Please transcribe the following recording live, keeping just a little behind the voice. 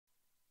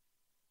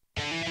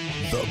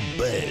The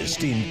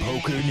best in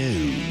poker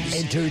news,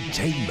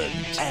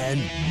 entertainment,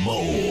 and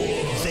more.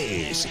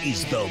 This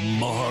is the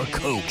Mark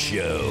Hoke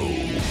Show.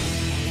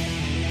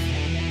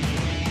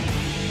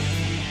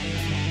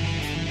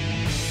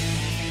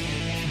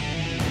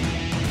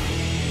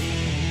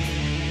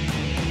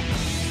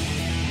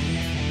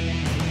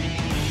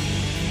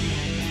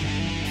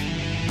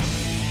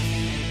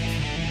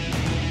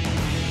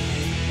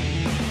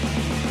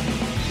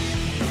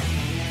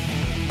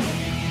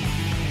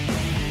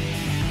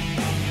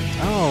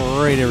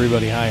 All right,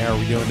 everybody. Hi, how are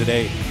we doing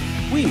today?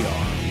 We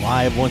are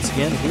live once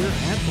again here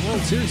at the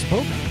World Series of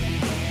Poker.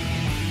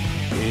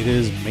 It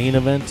is main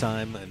event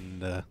time,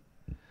 and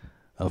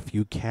a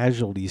few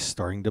casualties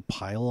starting to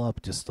pile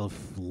up just a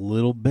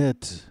little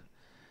bit.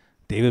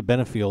 David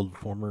Benefield,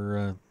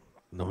 former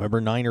November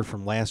Niner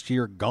from last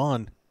year,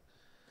 gone.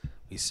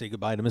 We say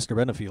goodbye to Mr.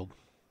 Benefield.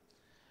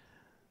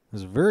 I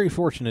was very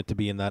fortunate to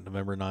be in that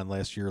November 9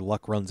 last year.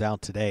 Luck runs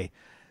out today.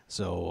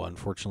 So,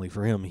 unfortunately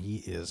for him, he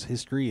is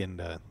history,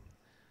 and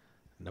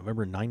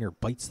November 9er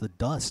bites the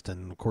dust.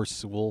 And, of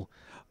course, we'll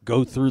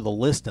go through the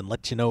list and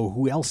let you know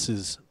who else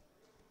is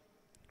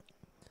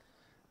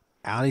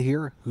out of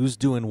here, who's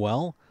doing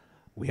well.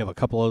 We have a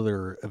couple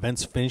other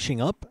events finishing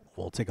up.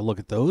 We'll take a look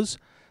at those.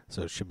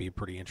 So it should be a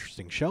pretty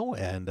interesting show.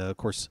 And, of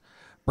course,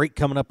 break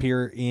coming up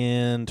here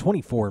in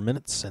 24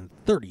 minutes and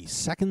 30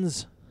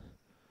 seconds.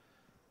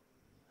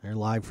 They're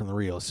live from the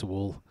Rio, so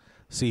we'll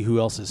see who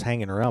else is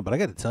hanging around. But I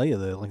got to tell you,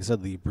 like I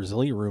said, the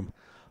Brasilia room,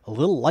 a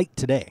little light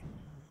today.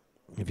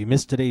 If you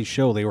missed today's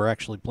show, they were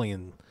actually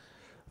playing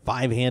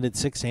 5-handed,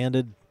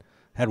 6-handed.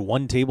 Had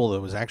one table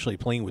that was actually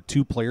playing with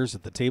 2 players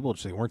at the table,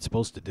 which they weren't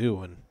supposed to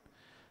do, and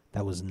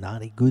that was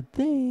not a good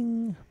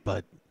thing.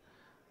 But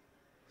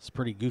it's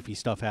pretty goofy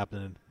stuff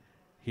happening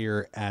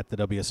here at the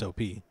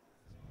WSOP.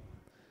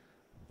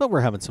 But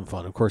we're having some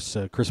fun. Of course,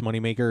 Chris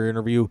Moneymaker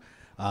interview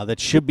that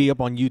should be up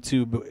on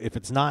YouTube. If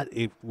it's not,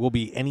 it will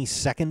be any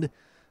second.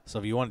 So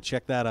if you want to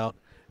check that out,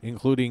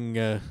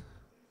 including,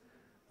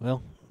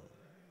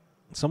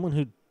 someone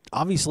who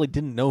obviously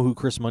didn't know who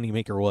Chris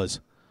Moneymaker was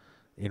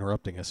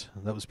interrupting us.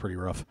 That was pretty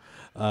rough,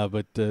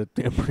 but a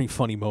pretty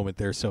funny moment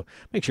there. So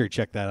make sure you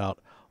check that out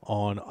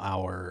on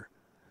our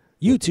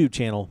YouTube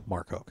channel,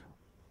 Mark Hoke.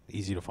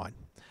 Easy to find.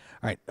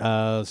 All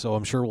right, so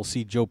I'm sure we'll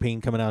see Joe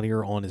Payne coming out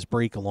here on his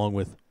break, along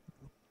with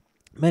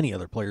many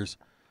other players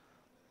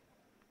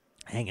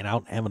hanging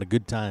out, having a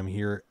good time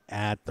here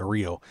at the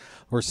Rio.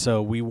 Of course,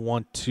 we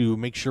want to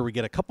make sure we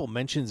get a couple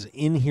mentions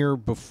in here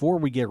before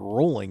we get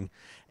rolling.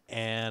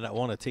 And I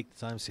want to take the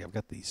time to see, I've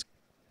got these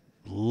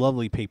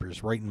lovely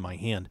papers right in my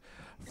hand.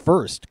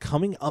 First,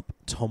 coming up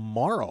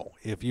tomorrow,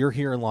 if you're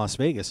here in Las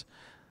Vegas,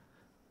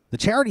 the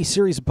Charity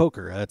Series of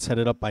Poker, that's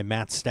headed up by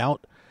Matt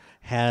Stout,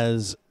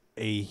 has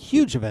a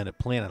huge event at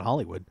Planet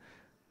Hollywood.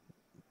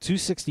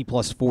 260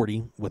 plus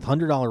 40 with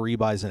 $100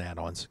 rebuys and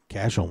add-ons,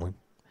 cash only.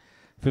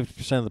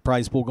 50% of the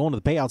prize pool going to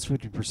the payouts,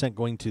 50%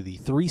 going to the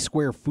 3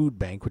 Square Food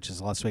Bank, which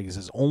is Las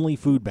Vegas' only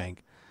food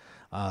bank.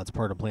 It's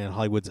part of Planet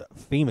Hollywood's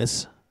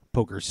famous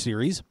poker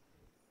series.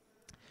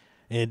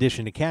 In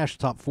addition to cash,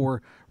 top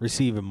 4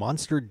 receive a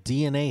Monster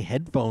DNA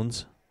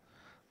headphones,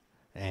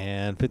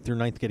 and 5th through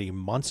 9th get a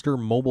Monster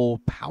Mobile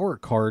Power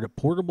Card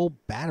portable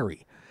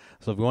battery.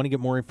 So if you want to get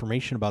more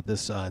information about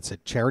this, it's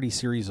at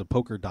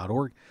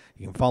charityseriesofpoker.org.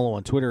 You can follow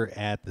on Twitter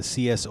at the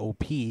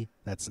CSOP.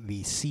 That's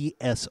the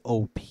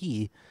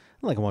CSOP.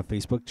 Like I'm on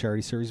Facebook,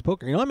 Charity Series of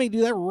Poker. You know, I may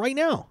do that right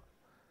now.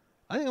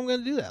 I think I'm going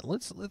to do that.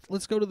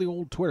 Let's go to the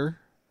old Twitter,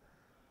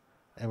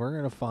 and we're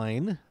going to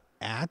find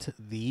at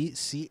the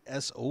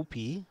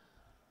CSOP.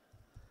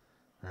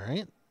 All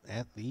right,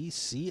 at the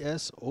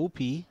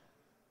CSOP,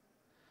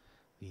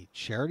 the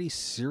Charity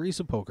Series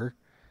of Poker.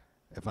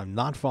 If I'm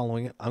not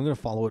following it, I'm going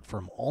to follow it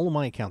from all of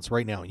my accounts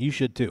right now. You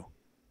should too.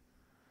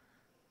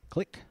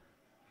 Click,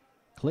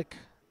 click,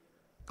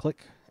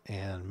 click,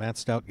 and Matt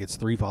Stout gets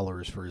 3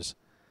 followers for his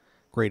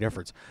great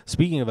efforts.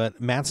 Speaking of it,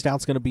 Matt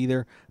Stout's going to be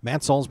there. Matt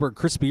Salzberg,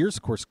 Chris Spears,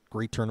 of course,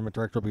 great tournament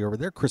director, will be over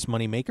there. Chris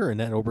Moneymaker,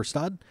 Annette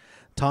Oberstad,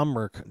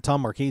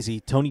 Tom Marchese,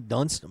 Tony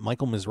Dunst,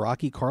 Michael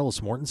Mizraki, Carlos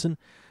Mortensen,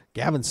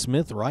 Gavin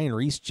Smith, Ryan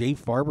Reese, Jay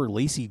Farber,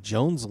 Lacey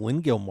Jones, Lynn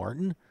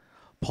Gilmartin,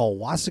 Paul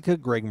Wasika,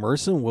 Greg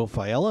Merson, Will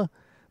Fiella,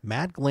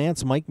 Matt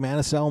Glantz, Mike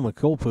Manisal,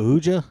 Nicole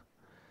Pahuja,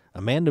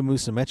 Amanda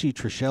Musamechi,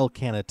 Trishelle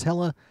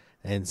Canatella,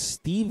 and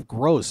Steve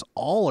Gross.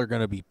 All are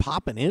going to be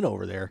popping in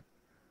over there.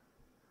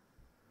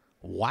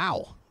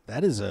 Wow,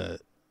 that's a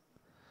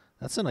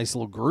nice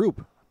little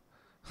group.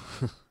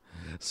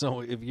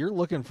 So if you're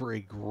looking for a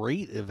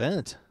great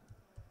event,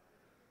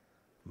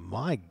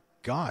 my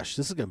gosh,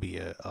 this is going to be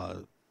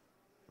a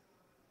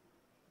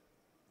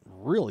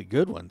really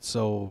good one.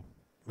 So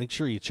make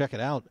sure you check it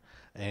out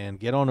and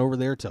get on over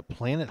there to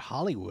Planet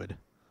Hollywood.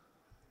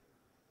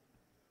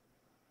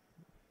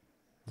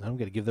 I'm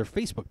going to give their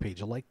Facebook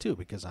page a like too,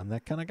 because I'm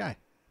that kind of guy.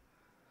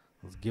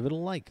 Let's give it a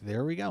like.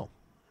 There we go.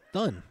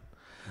 Done.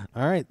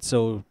 All right,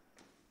 so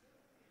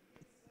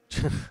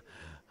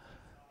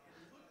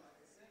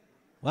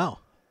wow,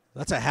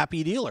 that's a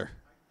happy dealer.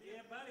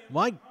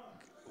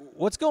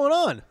 What's going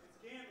on?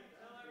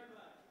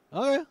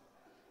 Oh, yeah.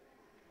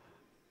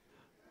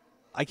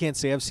 I can't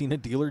say I've seen a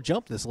dealer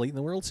jump this late in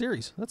the World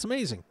Series. That's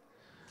amazing.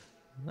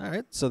 All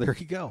right, so there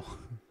you go.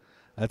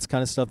 That's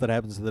kind of stuff that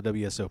happens to the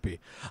WSOP.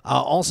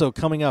 Also,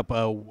 coming up,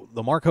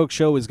 the Mark Hoke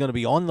Show is going to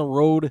be on the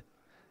road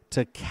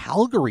to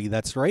Calgary.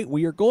 That's right.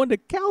 We are going to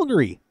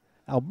Calgary,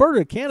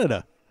 Alberta,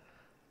 Canada.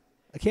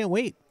 I can't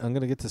wait. I'm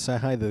going to get to say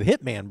hi to the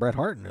hitman, Bret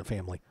Hart, and the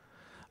family.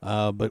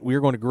 But we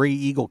are going to Grey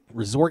Eagle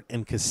Resort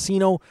and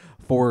Casino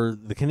for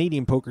the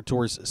Canadian Poker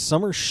Tour's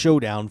Summer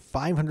Showdown,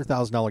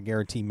 $500,000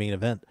 guarantee main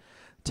event.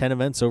 10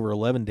 events over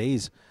 11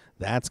 days.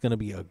 That's going to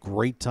be a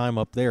great time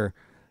up there.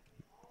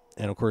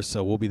 And, of course,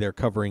 we'll be there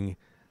covering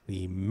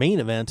the main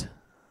event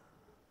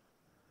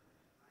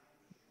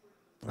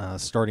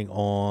starting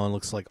on,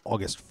 looks like,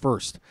 August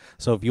 1st.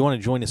 So if you want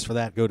to join us for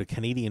that, go to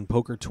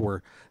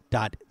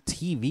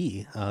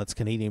CanadianPokerTour.tv. It's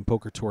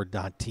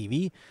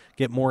CanadianPokerTour.tv.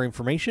 Get more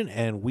information,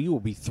 and we will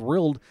be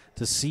thrilled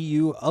to see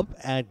you up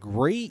at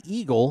Grey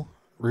Eagle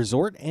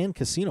Resort and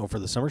Casino for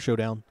the Summer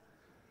Showdown.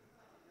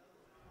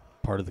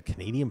 Part of the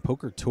Canadian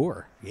Poker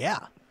Tour.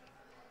 Yeah.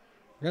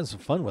 We're having some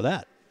fun with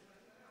that.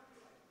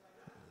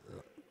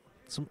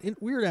 Some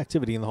weird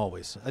activity in the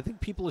hallways. I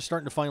think people are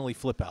starting to finally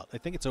flip out. I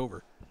think it's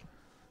over.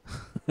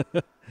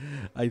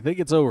 I think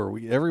it's over.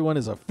 Everyone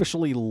has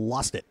officially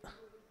lost it.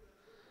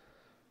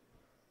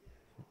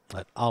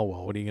 But, oh,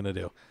 well, what are you going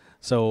to do?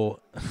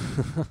 So,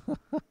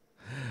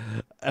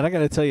 and I got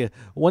to tell you,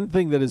 one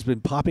thing that has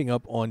been popping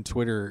up on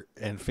Twitter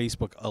and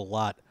Facebook a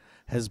lot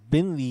has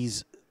been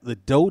the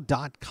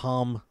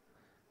dough.com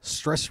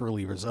stress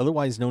relievers,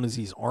 otherwise known as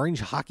these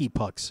orange hockey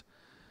pucks.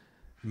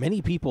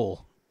 Many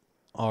people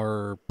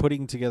are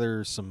putting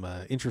together some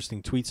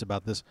interesting tweets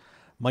about this.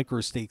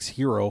 Micro Stakes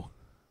Hero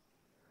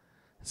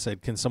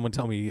said, can someone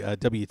tell me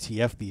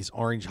WTF these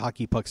orange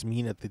hockey pucks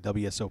mean at the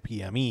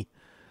WSOPME?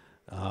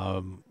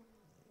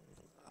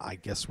 I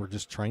guess we're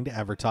just trying to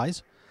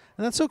advertise,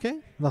 and that's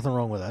okay. Nothing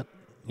wrong with that,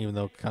 even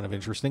though kind of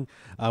interesting.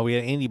 We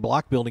had Andy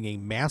Block building a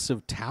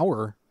massive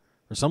tower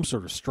or some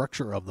sort of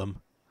structure of them.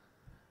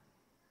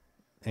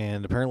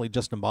 And apparently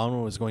Justin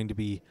Bauman was going to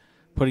be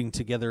putting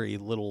together a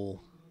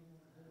little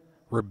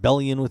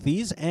rebellion with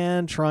these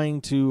and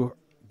trying to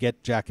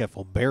get Jack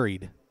Eiffel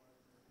buried.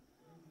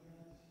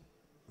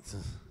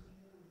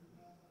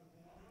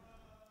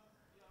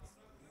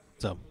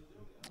 So,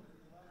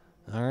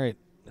 all right.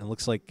 It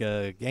looks like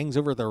gang's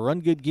over at the Run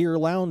Good Gear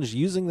Lounge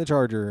using the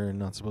charger.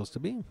 Not supposed to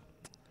be.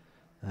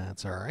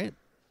 That's all right.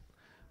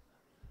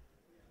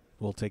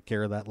 We'll take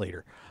care of that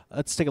later.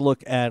 Let's take a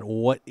look at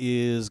what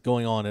is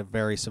going on at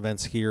various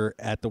events here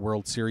at the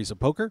World Series of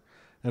Poker.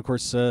 And, of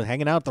course,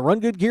 hanging out at the Run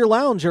Good Gear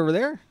Lounge over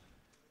there.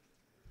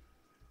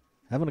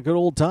 Having a good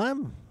old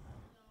time.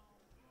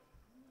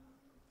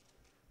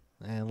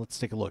 And let's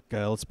take a look.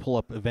 Let's pull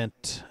up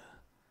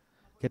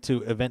get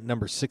to event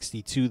number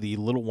 62, the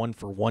little one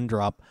for one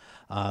drop.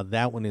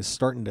 That one is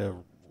starting to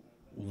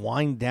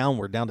wind down.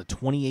 We're down to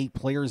 28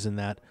 players in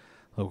that.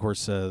 Of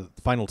course,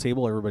 final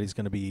table, everybody's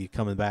going to be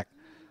coming back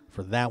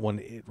for that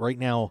one. Right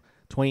now,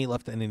 28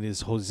 left, and it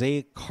is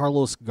Jose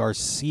Carlos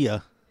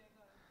Garcia.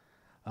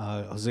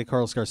 Jose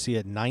Carlos Garcia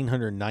at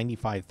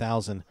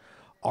 995,000.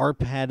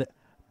 Arpad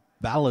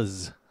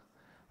Balaz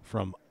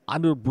from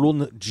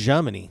Otterbrunn,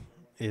 Germany,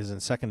 is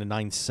in second at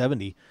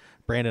 970.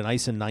 Brandon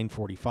Eisen,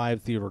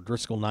 945. Theodore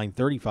Driscoll,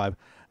 935.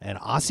 And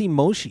Asi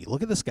Moshi,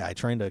 look at this guy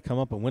trying to come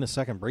up and win a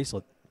second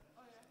bracelet.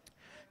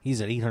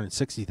 He's at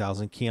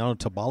 860,000. Keanu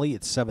Tabali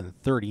at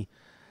 730.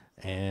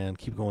 And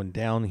keep going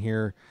down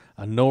here.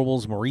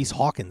 Notables, Maurice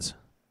Hawkins,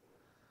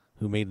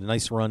 who made a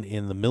nice run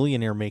in the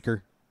Millionaire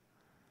Maker,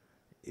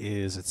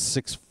 is at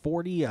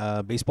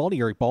 640. Baseball,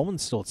 Eric Ballman,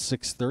 still at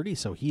 630,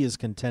 so he is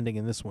contending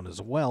in this one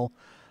as well.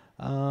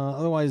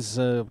 Otherwise,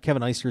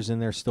 Kevin Eister's in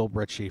there still,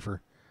 Brett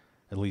Schaefer,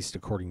 at least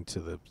according to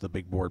the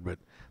big board, but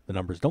the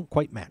numbers don't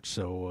quite match.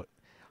 So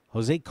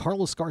Jose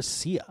Carlos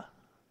Garcia,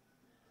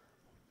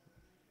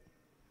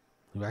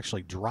 who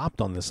actually dropped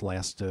on this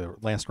last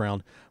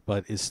round,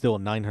 but is still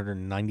at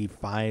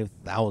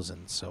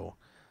 995,000. So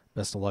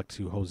best of luck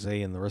to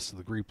Jose and the rest of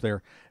the group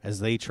there as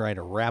they try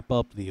to wrap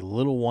up the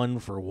little one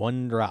for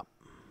one drop.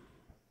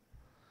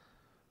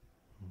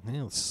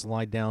 Yeah, let's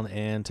slide down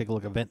and take a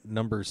look at event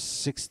number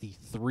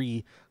 63.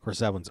 Of course,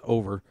 that one's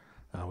over.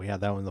 We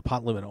had that one, the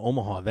pot limit in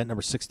Omaha, event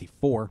number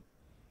 64.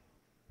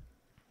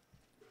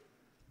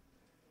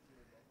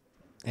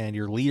 And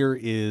your leader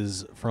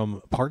is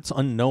from Parts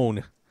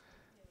Unknown,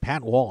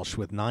 Pat Walsh,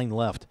 with 9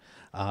 left.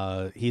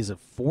 He's at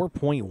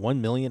 4.1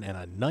 million and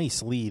a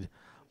nice lead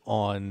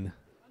on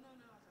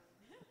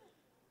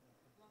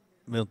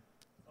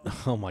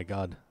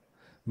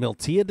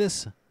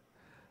Miltiadis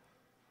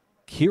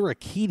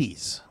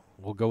Kirakides.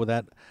 We'll go with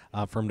that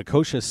from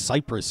Nicosia,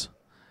 Cyprus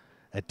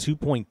at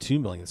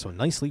 2.2 million. So a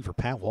nice lead for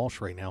Pat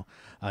Walsh right now.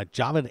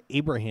 Javed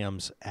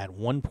Abrahams at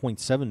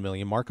 1.7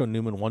 million. Marco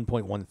Newman,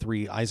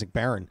 1.13. Isaac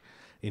Barron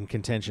in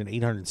contention,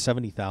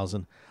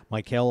 870,000.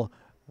 Michael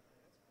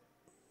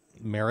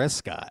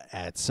Maresca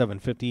at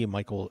 750.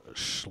 Michael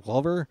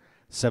Schlover,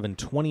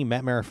 720.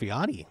 Matt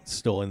Marafiati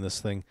still in this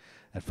thing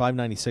at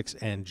 596.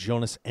 And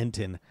Jonas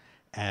Enton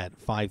at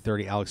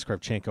 530. Alex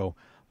Kravchenko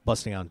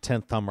busting out in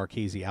 10th. Tom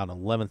Marchese out in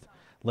 11th.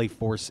 Leif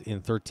Force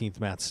in 13th.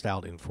 Matt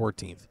Stout in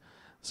 14th.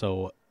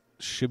 So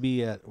should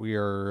be we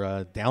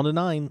are down to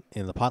 9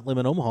 in the pot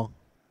limit Omaha.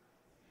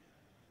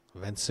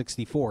 Event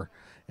 64.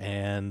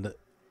 And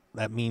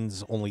that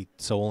means only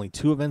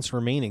 2 events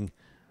remaining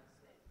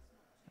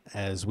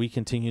as we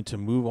continue to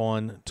move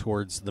on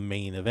towards the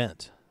main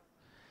event.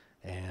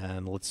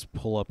 And let's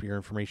pull up your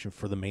information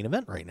for the main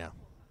event right now.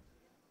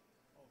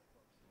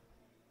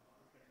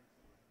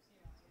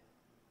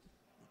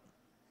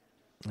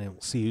 And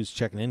we'll see who's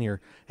checking in here.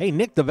 Hey,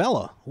 Nick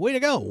Davella, way to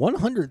go.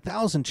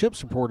 100,000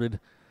 chips reported.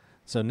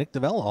 So Nick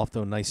Davella off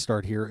to a nice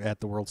start here at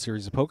the World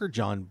Series of Poker.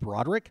 John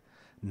Broderick,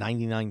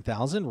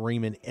 99,000.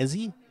 Raymond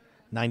Ezzy,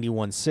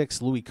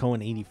 91.6. Louis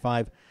Cohen,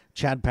 85.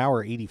 Chad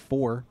Power,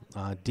 84.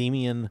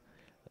 Damien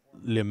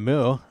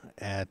Lemieux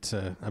at,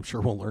 I'm sure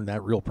we'll learn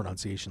that real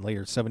pronunciation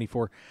later,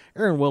 74.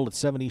 Aaron Wild at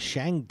 70.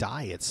 Shang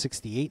Dai at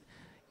 68.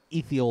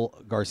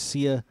 Ethiel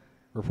Garcia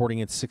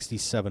reporting at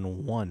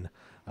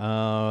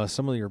 67.1.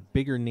 Some of your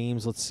bigger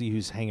names, let's see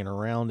who's hanging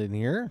around in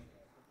here.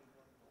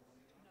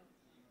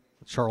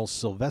 Charles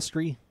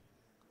Silvestri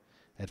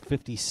at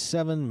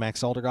 57.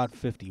 Max Aldergott,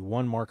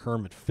 51. Mark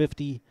Herm at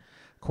 50.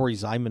 Corey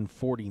Zyman,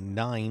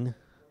 49.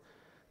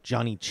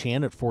 Johnny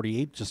Chan at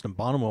 48. Justin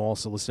Bonomo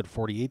also listed at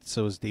 48.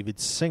 So is David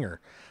Singer.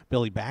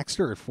 Billy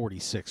Baxter at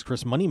 46.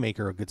 Chris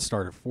Moneymaker, a good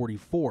start at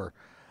 44.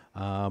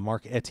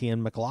 Mark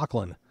Etienne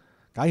McLaughlin,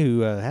 guy who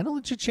had a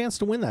legit chance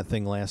to win that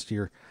thing last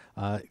year,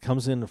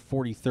 comes in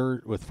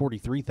 43rd with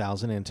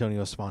 43,000.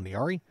 Antonio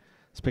Sfondiari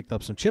has picked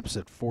up some chips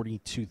at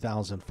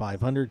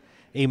 42,500.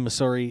 Abe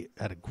Masuri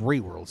had a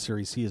great World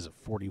Series. He is at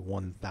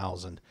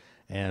 41,000.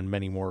 And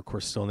many more, of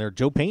course, still in there.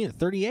 Joe Payne at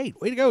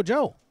 38. Way to go,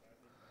 Joe.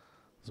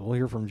 So we'll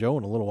hear from Joe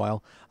in a little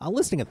while.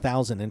 Listing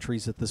 1,000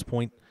 entries at this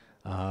point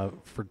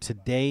for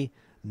today.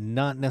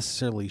 Not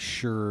necessarily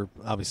sure,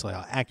 obviously,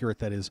 how accurate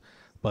that is,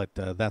 but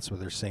that's what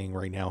they're saying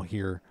right now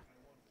here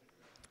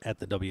at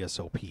the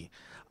WSOP.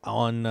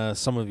 On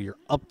some of your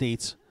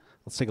updates,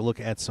 let's take a look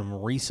at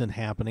some recent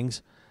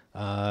happenings.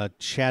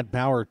 Chad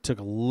Power took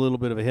a little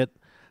bit of a hit,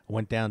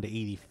 went down to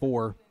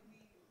 84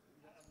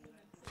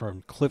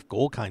 from Cliff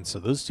Goldkind. So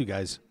those two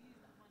guys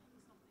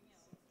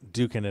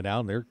duking it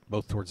out. They're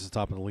both towards the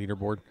top of the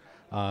leaderboard.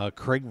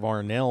 Craig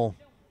Varnell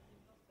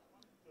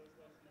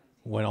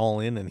went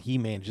all in, and he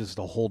manages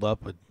to hold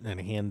up in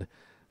a hand.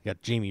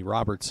 Got Jamie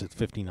Roberts at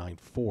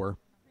 59.4.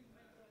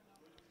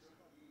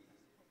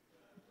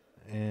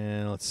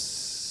 And let's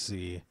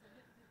see.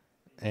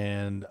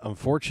 And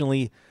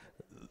unfortunately,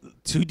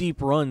 2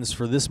 deep runs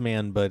for this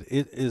man, but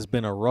it has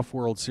been a rough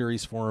World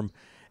Series for him.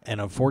 And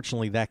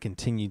unfortunately, that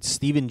continued.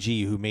 Stephen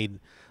G., who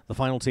made the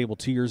final table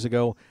 2 years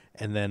ago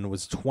and then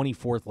was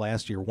 24th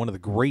last year, one of the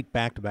great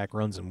back-to-back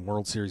runs in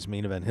World Series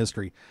main event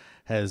history,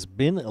 has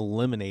been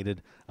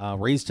eliminated,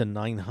 raised to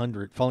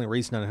 900. Following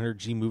raised to 900,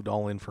 G moved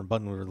all in from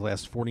button over the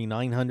last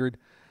 4,900.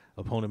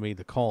 Opponent made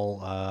the call.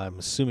 I'm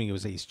assuming it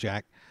was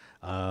ace-jack.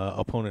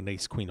 Opponent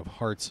ace-queen of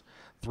hearts.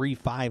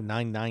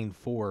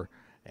 3-5-9-9-4.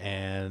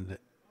 And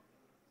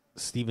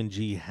Stephen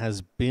G.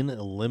 has been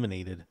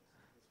eliminated.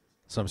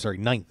 So I'm sorry,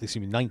 ninth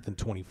and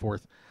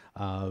 24th.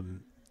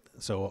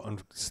 So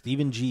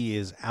Stephen G.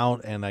 is out,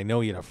 and I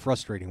know he had a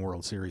frustrating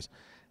World Series,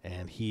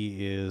 and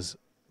he is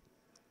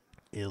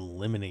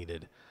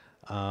eliminated.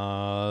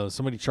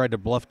 Somebody tried to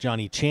bluff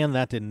Johnny Chan.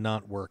 That did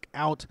not work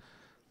out.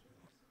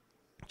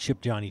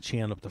 Chipped Johnny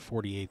Chan up to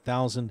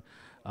 48,000.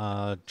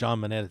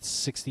 John Manette at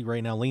 60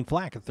 right now. Lane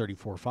Flack at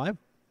 34.5.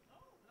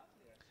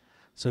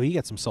 So he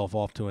gets himself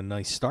off to a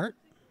nice start.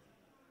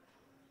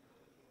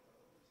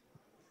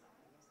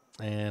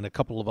 And a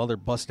couple of other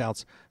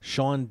bust-outs.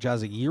 Sean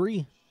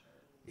Jazayiri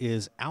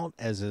is out,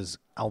 as is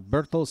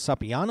Alberto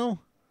Sapiano.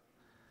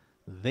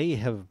 They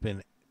have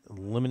been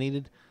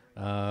eliminated.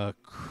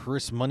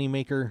 Chris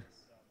Moneymaker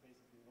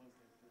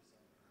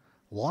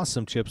lost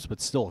some chips,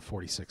 but still at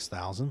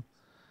 46,000.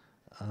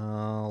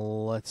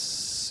 Let's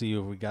see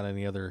if we got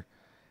any other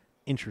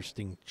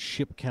interesting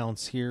chip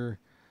counts here.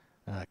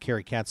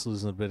 Kerry Katz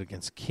losing a bit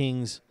against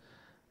Kings.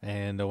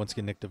 And once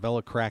again, Nick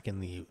Davella cracking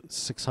the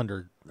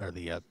 600 or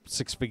the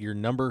 6-figure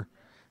number.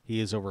 He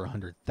is over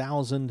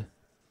 100,000.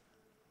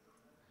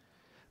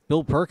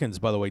 Bill Perkins,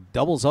 by the way,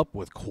 doubles up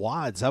with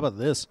quads. How about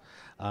this?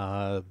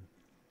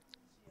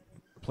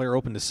 Player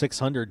open to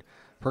 600.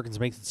 Perkins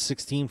makes it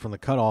 16 from the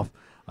cutoff.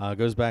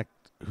 Goes back,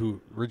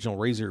 original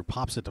raiser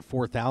pops it to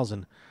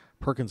 4,000.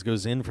 Perkins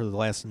goes in for the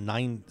last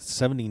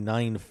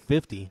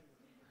 979.50.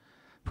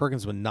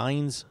 Perkins with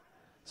nines.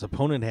 His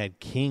opponent had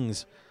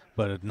kings,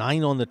 but a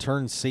 9 on the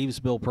turn saves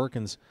Bill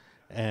Perkins.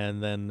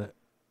 And then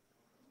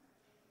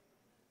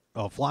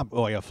flop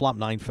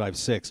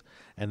 9-5-6.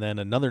 And then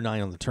another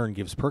 9 on the turn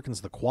gives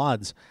Perkins the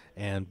quads.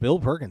 And Bill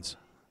Perkins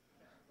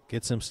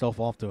gets himself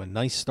off to a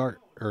nice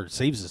start, or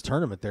saves his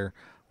tournament there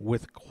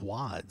with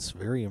quads.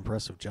 Very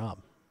impressive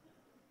job.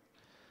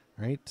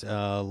 All right,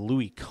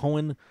 Louis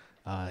Cohen,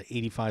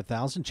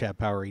 85,000. Chad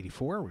Power,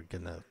 84. We're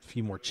getting a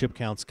few more chip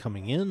counts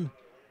coming in.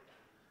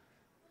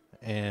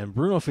 And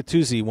Bruno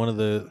Fituzzi, one of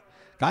the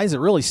guys that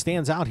really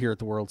stands out here at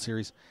the World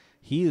Series.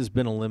 he has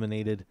been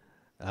eliminated.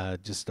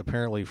 Just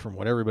apparently, from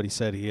what everybody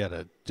said, he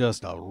had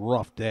just a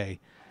rough day,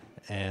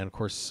 and of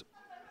course,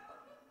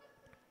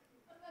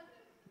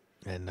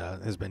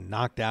 has been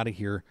knocked out of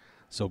here.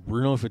 So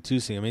Bruno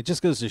Fatoussi, I mean, it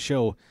just goes to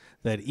show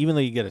that even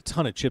though you get a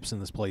ton of chips in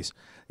this place,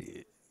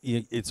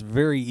 it's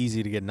very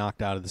easy to get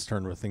knocked out of this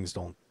tournament. Things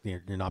don't,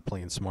 you're not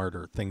playing smart,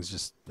 or things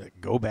just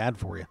go bad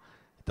for you.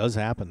 It does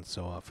happen.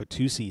 So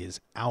Fatoussi is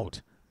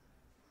out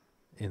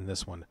in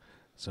this one.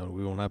 So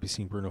we will not be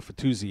seeing Bruno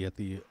Fatoussi at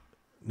the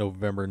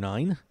November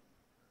 9.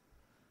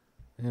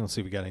 And let's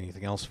see if we got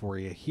anything else for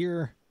you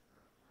here.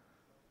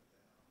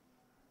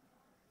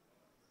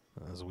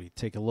 As we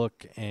take a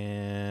look,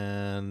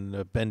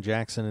 and Ben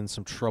Jackson in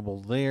some trouble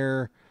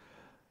there.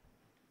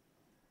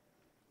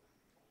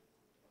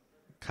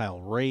 Kyle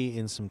Ray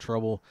in some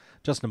trouble.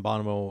 Justin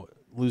Bonomo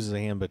loses a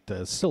hand,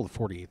 but still at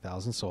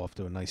 48,000, so off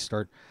to a nice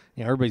start.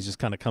 You know, everybody's just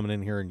kind of coming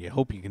in here, and you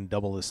hope you can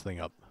double this thing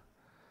up.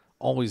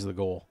 Always the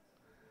goal.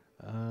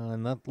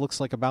 And that looks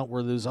like about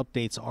where those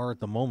updates are at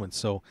the moment.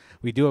 So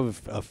we do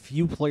have a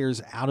few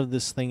players out of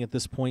this thing at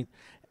this point,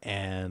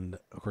 and,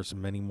 of course,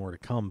 many more to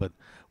come. But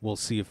we'll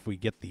see if we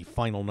get the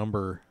final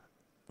number.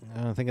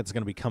 I think it's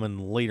going to be coming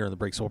later in the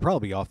break, so we'll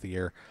probably be off the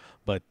air.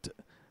 But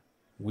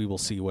we will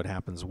see what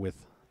happens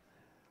with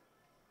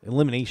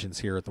eliminations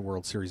here at the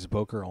World Series of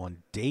Poker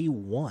on day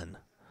 1.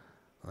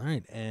 All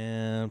right,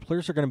 and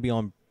players are going to be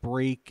on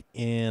break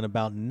in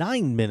about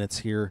 9 minutes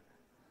here.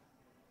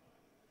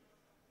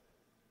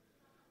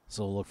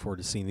 So we'll look forward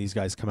to seeing these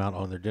guys come out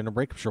on their dinner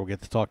break. I'm sure we'll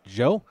get to talk to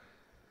Joe.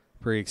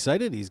 Pretty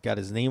excited. He's got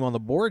his name on the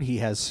board. He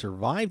has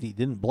survived. He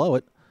didn't blow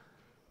it,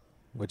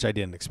 which I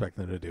didn't expect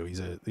him to do.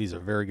 He's a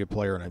very good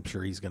player, and I'm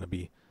sure he's going to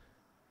be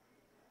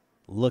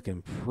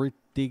looking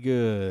pretty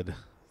good.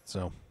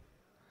 So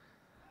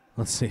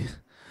let's see.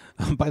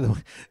 By the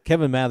way,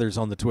 Kevin Mathers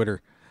on the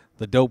Twitter,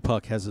 the dough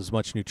puck has as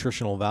much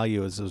nutritional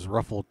value as those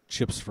Ruffles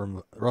chips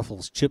from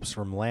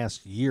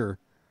last year.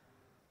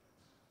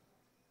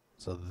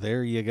 So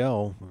there you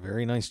go.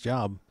 Very nice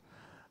job.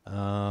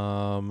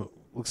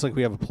 Looks like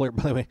we have a player,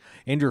 by the way,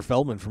 Andrew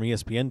Feldman from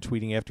ESPN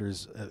tweeting after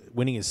his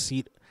winning his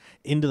seat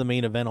into the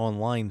main event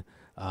online.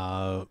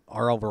 R.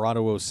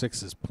 Alvarado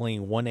 06 is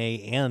playing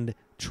 1A and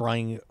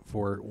trying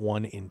for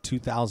one in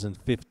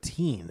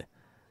 2015.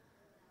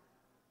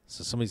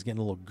 So somebody's getting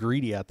a little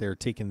greedy out there,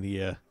 taking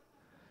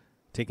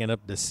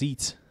up the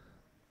seats.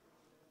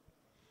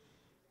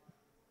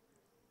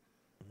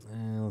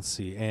 Let's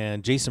see.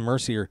 And Jason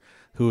Mercier,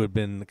 who had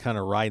been kind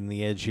of riding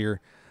the edge here,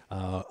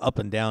 up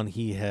and down,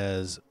 he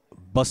has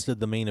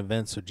busted the main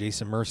event. So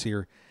Jason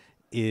Mercier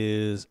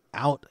is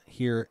out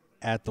here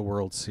at the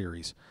World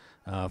Series.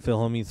 Phil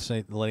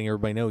Hellmuth letting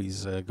everybody know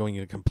he's going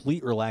into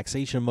complete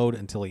relaxation mode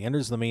until he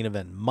enters the main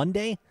event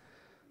Monday.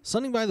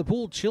 Sunning by the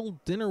pool, chill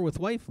dinner with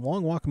wife,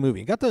 long walk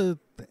movie. Got the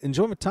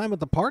enjoyment time at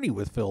the party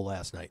with Phil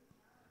last night.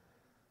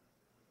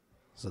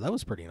 So that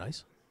was pretty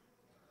nice.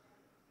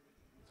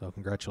 So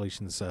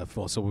congratulations,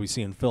 Phil. So we'll be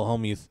seeing Phil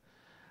Hellmuth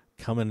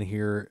coming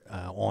here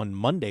on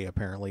Monday,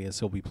 apparently, as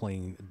he'll be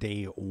playing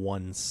day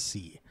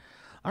 1C.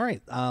 All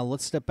right,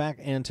 let's step back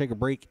and take a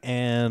break,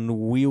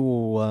 and we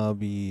will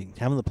be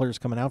having the players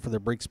coming out for their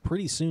breaks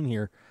pretty soon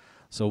here,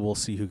 so we'll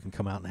see who can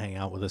come out and hang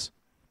out with us.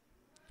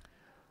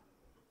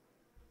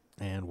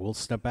 And we'll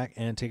step back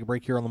and take a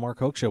break here on the Mark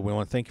Hoke Show. We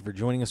want to thank you for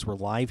joining us. We're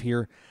live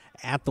here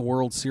at the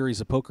World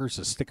Series of Poker,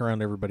 so stick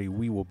around, everybody.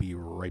 We will be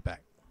right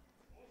back.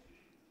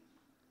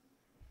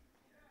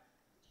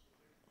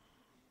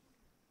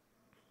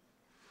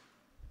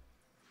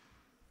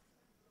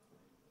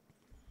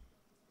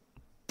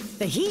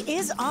 The heat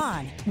is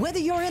on. Whether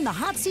you're in the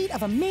hot seat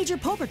of a major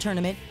poker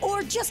tournament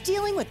or just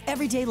dealing with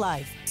everyday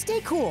life,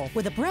 stay cool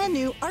with a brand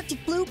new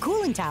Arctic Blue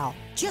cooling towel.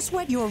 Just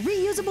wet your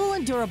reusable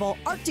and durable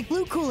Arctic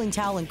Blue cooling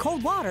towel in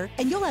cold water,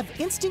 and you'll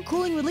have instant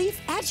cooling relief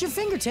at your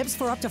fingertips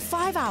for up to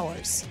 5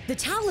 hours. The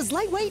towel is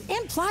lightweight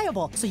and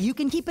pliable, so you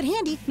can keep it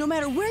handy no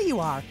matter where you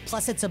are.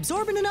 Plus, it's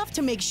absorbent enough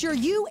to make sure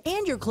you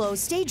and your clothes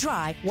stay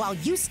dry while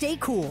you stay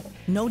cool.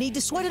 No need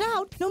to sweat it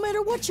out, no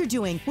matter what you're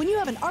doing, when you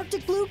have an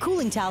Arctic Blue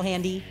cooling towel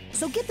handy.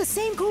 So get the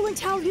same cooling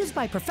towel used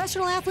by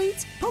professional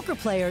athletes, poker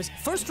players,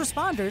 first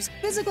responders,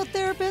 physical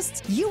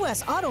therapists,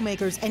 U.S.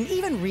 automakers, and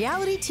even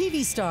reality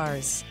TV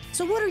stars.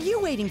 So what are you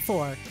waiting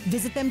for?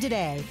 Visit them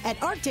today at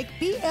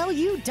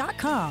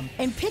arcticblu.com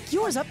and pick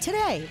yours up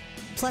today.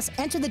 Plus,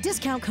 enter the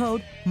discount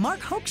code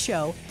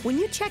MarkHokeShow when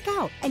you check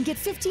out and get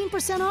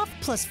 15% off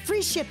plus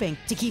free shipping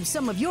to keep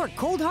some of your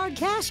cold hard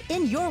cash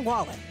in your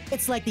wallet.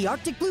 It's like the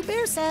Arctic Blue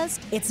Bear says,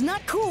 it's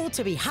not cool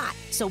to be hot.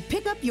 So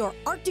pick up your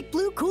Arctic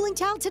Blue cooling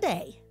towel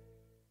today.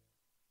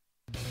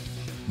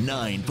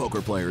 9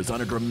 poker players on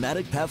a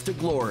dramatic path to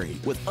glory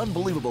with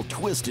unbelievable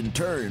twists and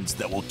turns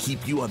that will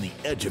keep you on the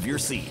edge of your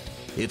seat.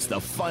 It's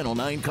the Final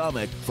 9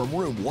 comic from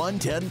Room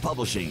 110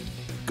 Publishing.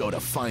 Go to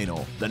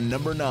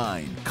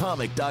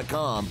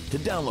final9comic.com to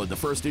download the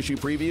first issue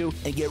preview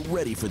and get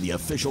ready for the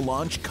official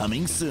launch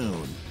coming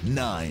soon.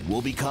 9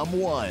 will become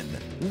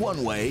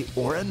one way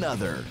or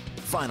another.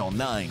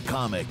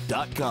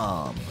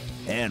 Final9comic.com.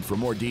 And for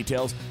more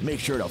details, make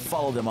sure to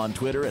follow them on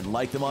Twitter and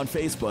like them on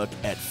Facebook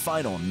at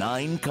Final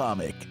 9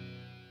 Comic.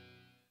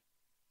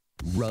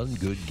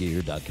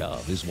 RunGoodGear.com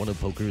is one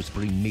of poker's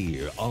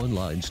premier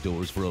online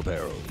stores for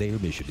apparel. Their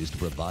mission is to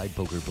provide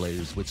poker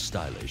players with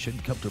stylish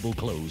and comfortable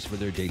clothes for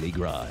their daily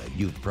grind.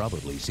 You've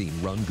probably seen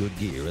Run Good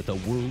Gear at the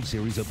World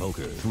Series of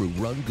Poker through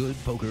Run Good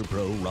Poker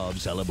Pro Rob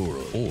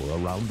Salaburo, or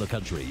around the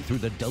country through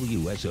the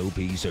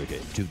WSOP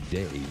circuit.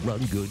 Today,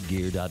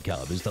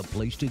 RunGoodGear.com is the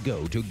place to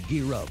go to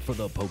gear up for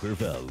the poker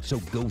fell. So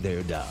go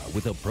there now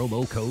with the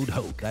promo code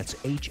Hoke. That's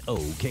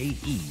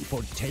H-O-K-E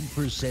for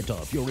 10%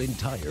 off your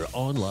entire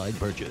online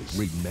purchase.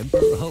 Remember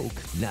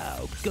Hoke. Now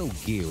go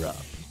gear up.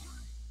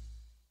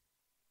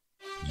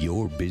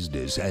 Your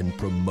business and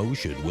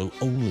promotion will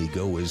only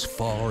go as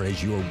far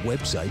as your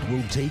website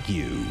will take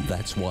you.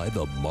 That's why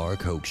the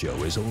Mark Hoke Show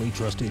has only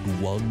trusted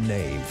one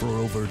name for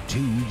over 2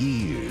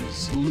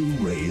 years,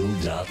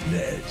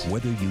 BlueRail.net.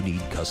 Whether you need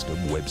custom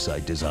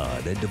website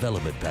design and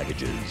development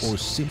packages, or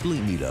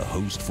simply need a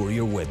host for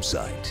your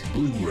website,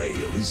 Blue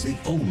Rail is the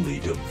only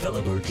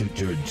developer to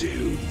turn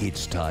to.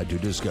 It's time to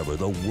discover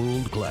the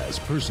world-class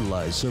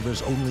personalized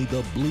service only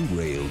the Blue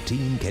Rail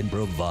team can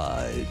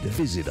provide.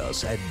 Visit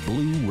us at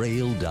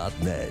BlueRail.net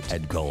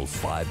and call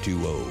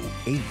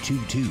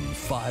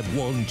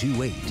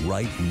 520-822-5128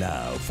 right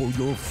now for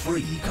your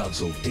free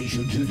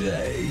consultation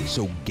today.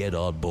 So get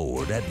on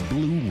board at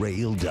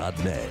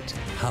BlueRail.net.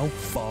 How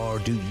far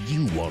do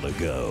you want to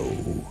go?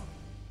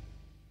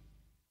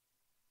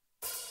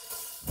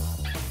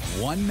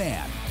 One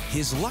man,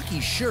 his lucky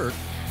shirt,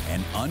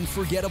 an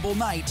unforgettable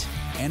night,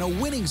 and a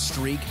winning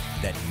streak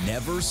that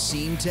never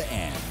seemed to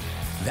end.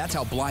 That's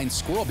how Blind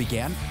Squirrel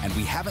began, and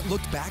we haven't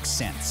looked back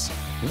since.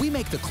 We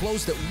make the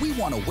clothes that we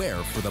want to wear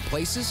for the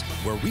places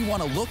where we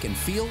want to look and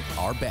feel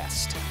our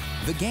best.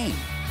 The game,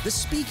 the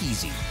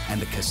speakeasy,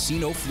 and the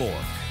casino floor.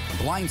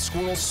 Blind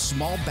Squirrel's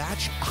small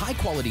batch,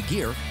 high-quality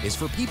gear is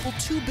for people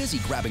too busy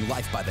grabbing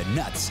life by the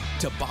nuts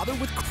to bother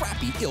with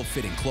crappy,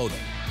 ill-fitting clothing.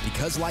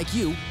 Because like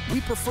you,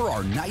 we prefer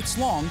our nights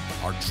long,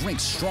 our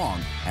drinks strong,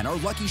 and our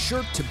lucky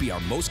shirt to be our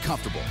most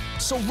comfortable.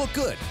 So look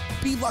good,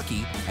 be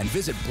lucky, and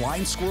visit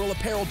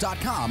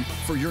BlindSquirrelApparel.com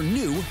for your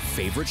new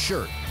favorite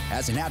shirt.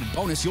 As an added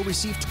bonus, you'll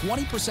receive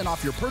 20%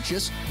 off your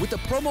purchase with the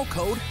promo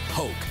code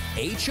HOKE,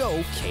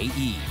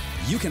 H-O-K-E.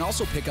 You can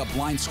also pick up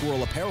Blind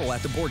Squirrel apparel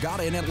at the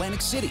Borgata in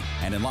Atlantic City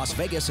and in Las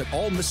Vegas at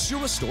all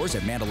Masura stores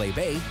at Mandalay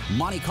Bay,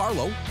 Monte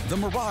Carlo, The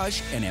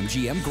Mirage, and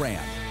MGM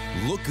Grand.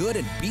 Look good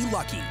and be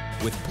lucky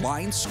with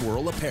Blind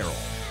Squirrel Apparel.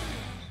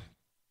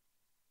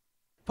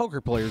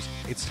 Poker players,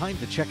 it's time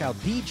to check out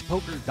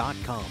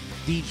DeegePoker.com.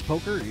 Deej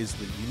Poker is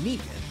the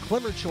unique and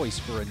clever choice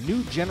for a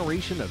new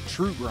generation of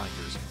true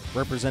grinders.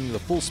 Representing the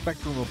full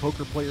spectrum of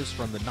poker players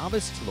from the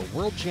novice to the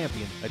world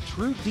champion, a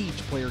true Deej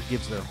player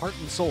gives their heart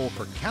and soul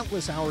for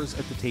countless hours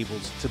at the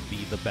tables to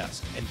be the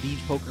best. And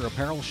Deej Poker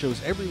Apparel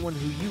shows everyone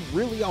who you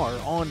really are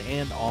on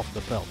and off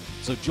the felt.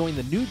 So join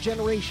the new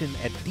generation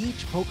at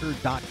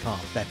DeegePoker.com.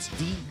 That's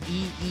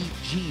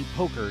D-E-E-G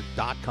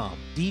Poker.com.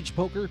 Deej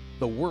Poker,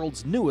 the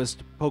world's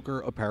newest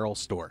poker apparel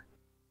store.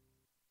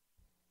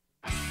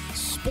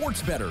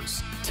 Sports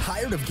bettors,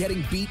 tired of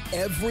getting beat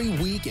every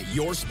week at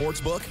your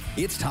sportsbook?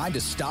 It's time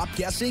to stop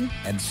guessing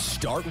and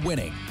start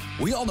winning.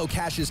 We all know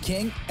cash is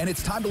king, and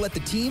it's time to let the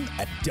team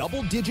at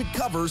Double Digit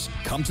Covers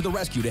come to the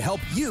rescue to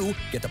help you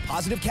get the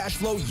positive cash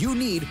flow you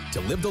need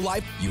to live the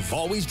life you've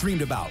always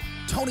dreamed about.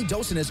 Tony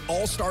Dos and his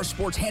all-star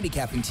sports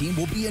handicapping team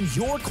will be in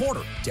your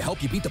corner to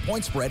help you beat the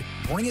point spread,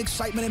 bring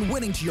excitement and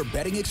winning to your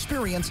betting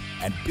experience,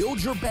 and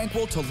build your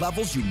bankroll to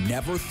levels you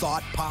never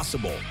thought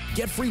possible.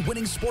 Get free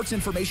winning sports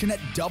information at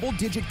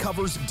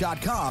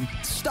DoubleDigitCovers.com.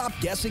 Stop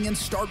guessing and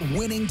start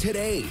winning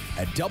today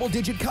at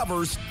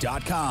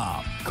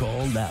DoubleDigitCovers.com.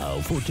 Call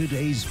now for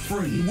today's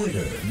free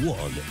winner.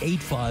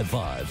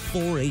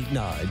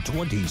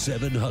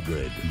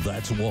 1-855-489-2700.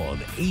 That's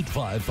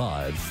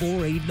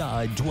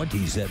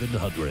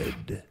 1-855-489-2700.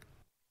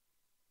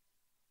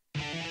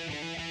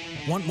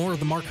 Want more of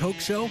The Mark Hoke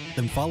Show?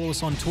 Then follow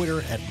us on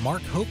Twitter at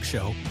Mark Hoke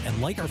Show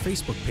and like our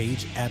Facebook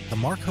page at The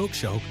Mark Hoke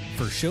Show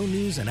for show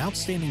news and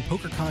outstanding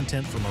poker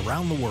content from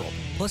around the world.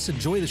 Plus,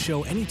 enjoy the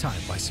show anytime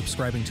by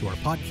subscribing to our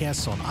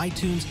podcasts on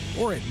iTunes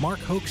or at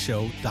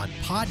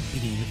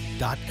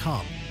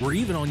markhokeshow.podbean.com. We're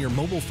even on your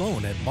mobile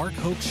phone at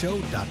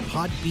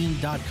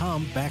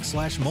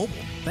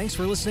markhokeshow.podbean.com/mobile. Thanks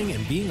for listening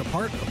and being a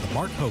part of The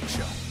Mark Hoke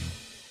Show.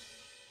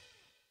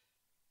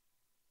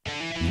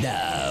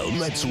 Now,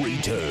 let's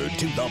return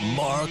to The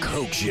Mark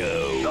Hoke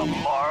Show. The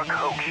Mark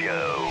Hoke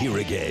Show. Here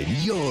again,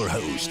 your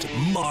host,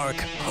 Mark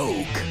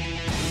Hoke.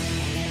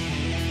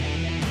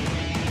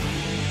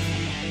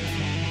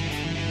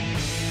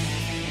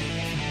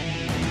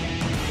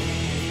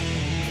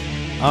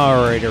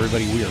 All right,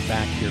 everybody, we are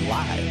back here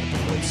live at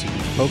the World Series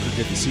of Poker.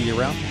 Good to see you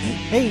around.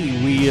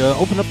 Hey, we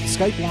opened up the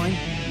Skype line,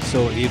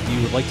 so if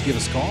you would like to give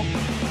us a call,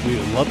 we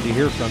would love to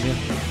hear from you.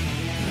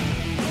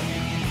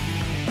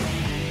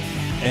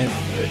 And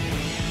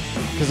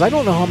because I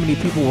don't know how many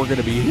people we're going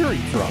to be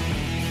hearing from.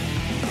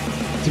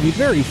 To be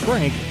very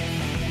frank,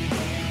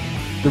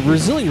 The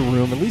Brazilian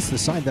room, at least the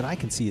side that I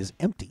can see, is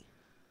empty.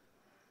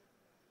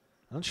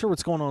 I'm not sure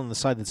what's going on the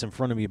side that's in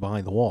front of me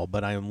behind the wall,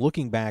 but I am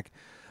looking back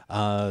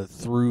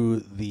through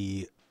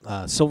the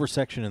silver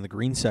section and the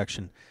green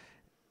section.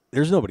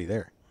 There's nobody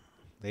there.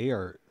 They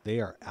are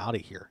out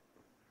of here.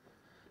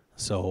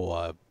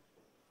 So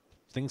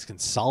things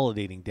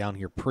consolidating down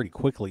here pretty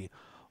quickly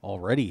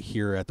already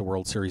here at the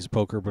World Series of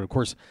Poker. But, of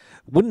course,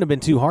 wouldn't have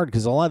been too hard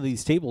because a lot of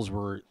these tables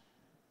were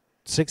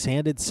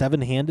 6-handed,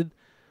 7-handed.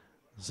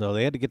 So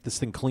they had to get this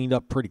thing cleaned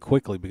up pretty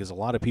quickly because a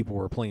lot of people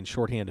were playing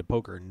short-handed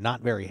poker and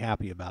not very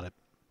happy about it.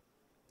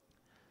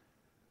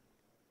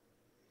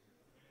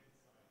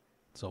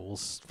 So we'll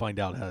find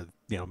out how,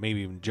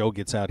 maybe when Joe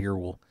gets out here,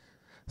 we'll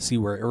see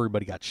where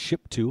everybody got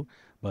shipped to.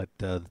 But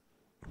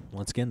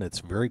once again, it's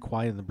very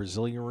quiet in the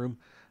Brazilian room.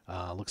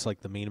 Looks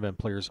like the main event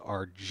players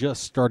are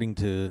just starting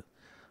to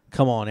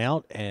come on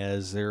out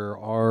as there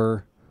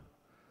are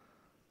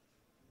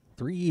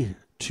 3,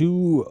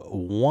 2,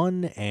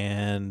 1,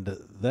 and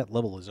that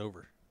level is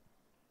over.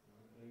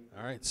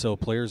 All right, so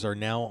players are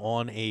now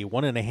on a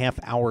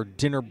 1.5-hour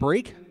dinner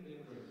break.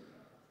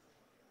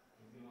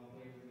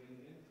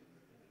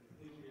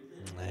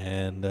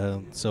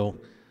 And so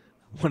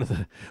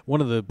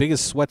one of the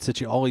biggest sweats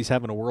that you always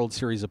have in a World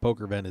Series of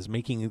Poker event is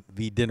making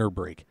the dinner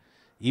break.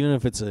 Even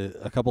if it's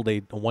a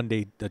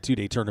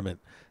 2-day tournament,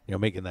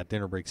 making that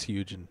dinner break's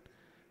huge. And,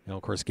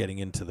 of course, getting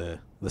into the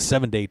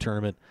 7-day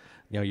tournament,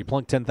 you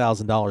plunk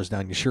 $10,000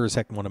 down, you sure as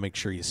heck want to make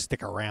sure you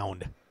stick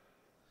around.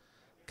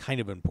 Kind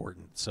of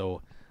important.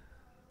 So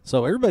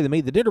everybody that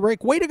made the dinner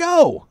break, way to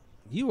go!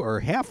 You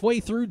are halfway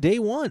through day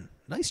 1.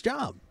 Nice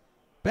job.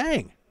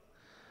 Bang.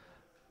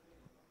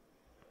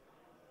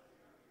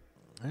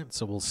 All right,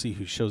 so we'll see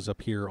who shows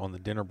up here on the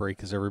dinner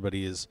break as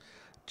everybody is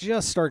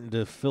just starting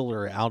to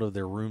filter out of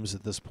their rooms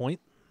at this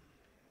point.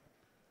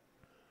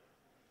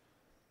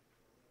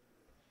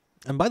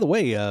 And by the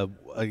way,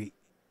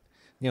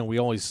 we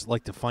always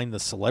like to find the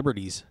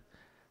celebrities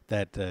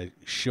that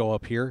show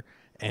up here.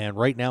 And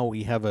right now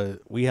we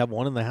have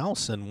one in the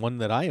house, and one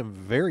that I am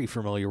very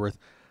familiar with,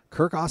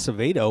 Kirk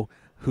Acevedo,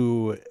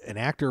 an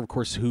actor, of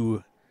course,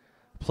 who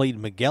played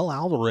Miguel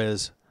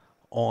Alvarez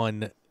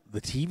on the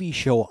TV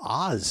show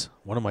Oz,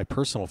 one of my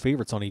personal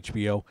favorites on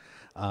HBO.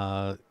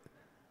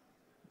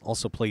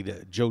 Also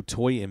played Joe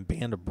Toy in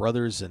Band of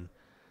Brothers, and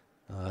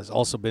has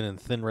also been in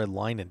Thin Red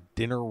Line and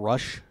Dinner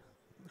Rush.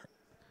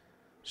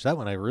 So that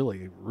one I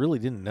really, really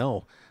didn't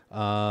know.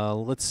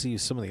 Let's see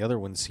some of the other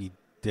ones he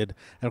did.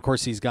 And, of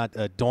course, he's got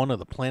Dawn of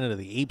the Planet of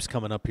the Apes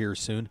coming up here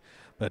soon.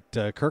 But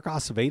Kirk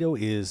Acevedo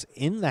is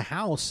in the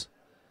house.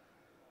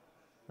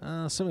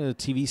 Some of the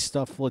TV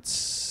stuff, let's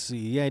see.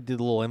 Yeah, I did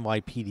a little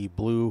NYPD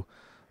Blue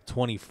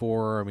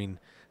 24. I mean,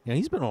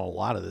 he's been on a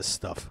lot of this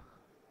stuff.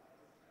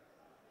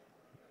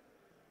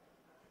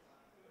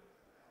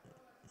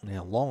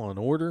 Yeah, Law and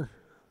Order.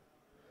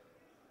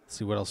 Let's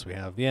see what else we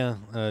have. Yeah,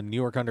 New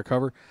York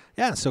Undercover.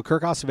 Yeah, so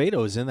Kirk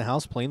Acevedo is in the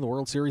house playing the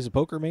World Series of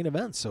Poker main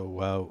event.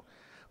 So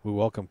we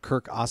welcome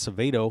Kirk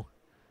Acevedo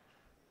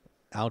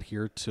out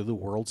here to the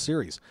World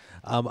Series.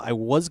 I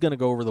was going to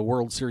go over the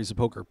World Series of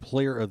Poker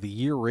Player of the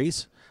Year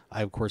race.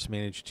 I, of course,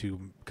 managed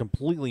to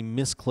completely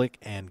misclick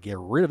and get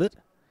rid of it.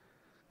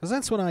 Because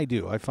that's what I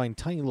do. I find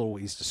tiny little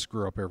ways to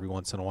screw up every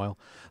once in a while.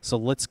 So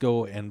let's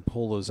go and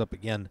pull those up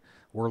again.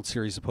 World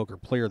Series of Poker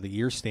Player of the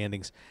Year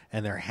standings.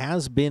 And there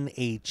has been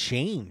a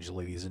change,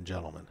 ladies and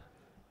gentlemen.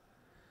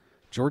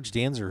 George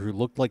Danzer, who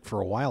looked like for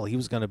a while he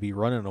was going to be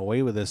running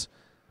away with this.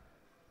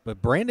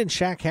 But Brandon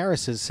Shaq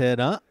Harris has said,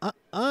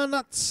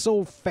 not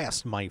so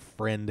fast, my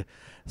friend.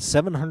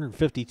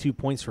 752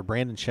 points for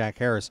Brandon Shaq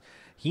Harris.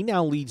 He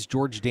now leads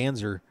George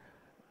Danzer,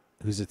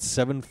 who's at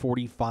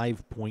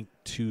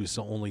 745.2,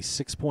 so only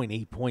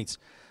 6.8 points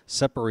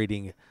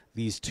separating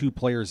these two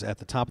players at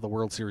the top of the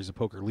World Series of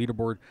Poker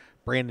leaderboard.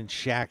 Brandon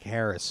Shaq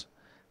Harris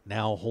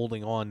now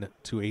holding on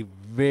to a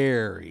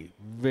very,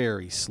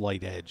 very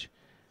slight edge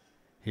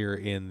here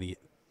in the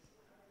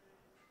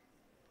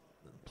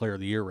Player of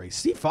the Year race.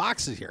 Steve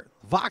Fox is here.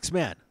 Fox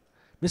man.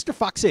 Mr.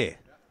 Foxy.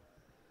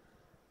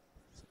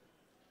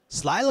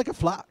 Sly like a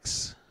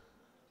fox.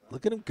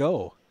 Look at him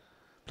go.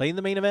 Playing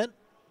the main event.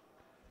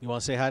 You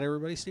want to say hi to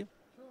everybody, Steve?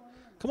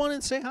 Come on in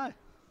and say hi.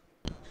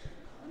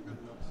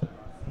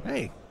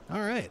 Hey, all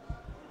right.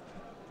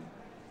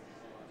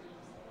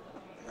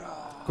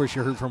 Of course,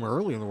 you heard from him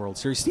early in the World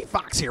Series. Steve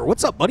Fox here.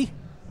 What's up, buddy?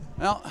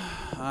 Well,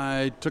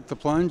 I took the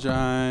plunge.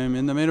 I'm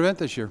in the main event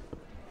this year.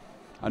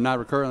 I'm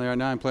not currently right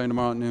now. I'm playing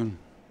tomorrow at noon.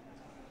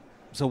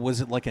 So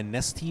was it like a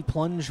Nestea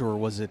plunge, or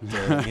was it,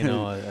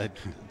 a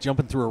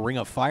jumping through a ring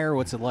of fire?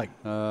 What's it like?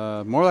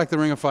 More like the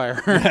ring of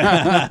fire.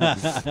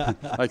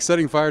 Like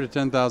setting fire to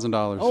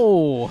 $10,000.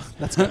 Oh,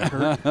 that's going to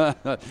hurt.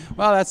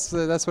 Well,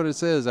 that's what it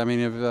says. I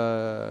mean, if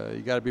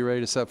you got to be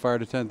ready to set fire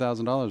to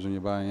 $10,000 when you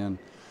buy in.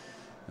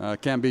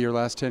 It can't be your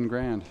last 10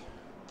 grand.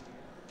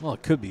 Well,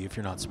 it could be if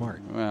you're not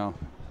smart. Well,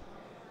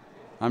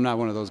 I'm not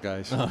one of those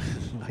guys. I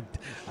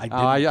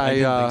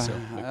didn't think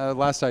so.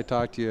 Last I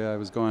talked to you, I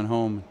was going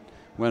home.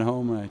 Went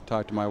home and I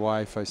talked to my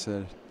wife. I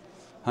said,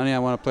 honey, I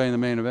want to play in the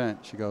main event.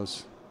 She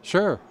goes,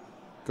 sure.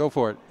 Go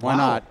for it. Why Wow.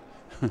 not?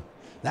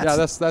 Yeah,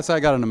 that's I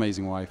got an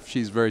amazing wife.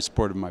 She's very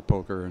supportive of my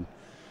poker,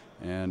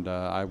 and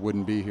I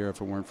wouldn't be here if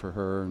it weren't for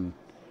her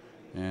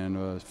and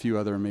a few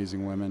other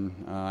amazing women.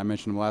 I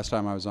mentioned them last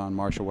time I was on: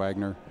 Marsha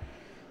Wagner,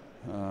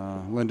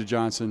 Linda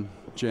Johnson,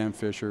 Jan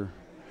Fisher.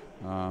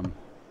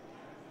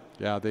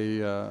 Yeah,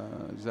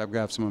 I've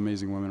got some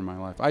amazing women in my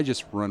life. I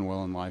just run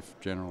well in life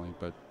generally,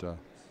 but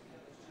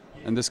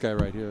and this guy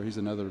right here, he's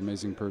another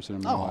amazing person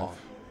in my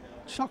life.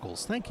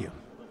 Chuckles, thank you.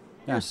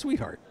 Yeah. You're a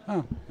sweetheart.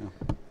 Oh, yeah.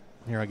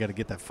 Here, I got to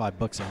get that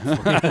 $5 out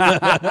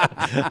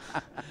for you.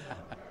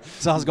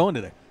 So how's it going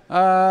today?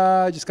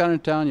 I just got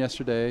into town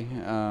yesterday.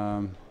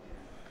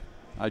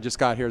 I just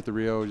got here at the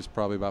Rio just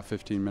probably about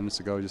 15 minutes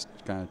ago, just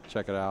to kind of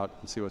check it out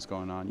and see what's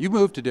going on. You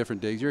moved to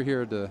different digs. You're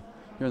here in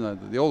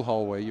the old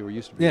hallway you were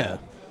used to be. Yeah.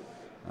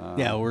 at.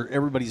 Yeah, where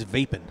everybody's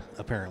vaping,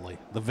 apparently.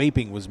 The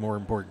vaping was more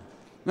important.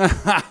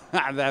 That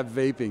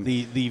vaping.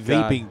 The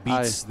God, vaping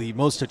beats the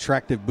most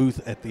attractive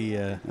booth at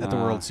the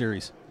World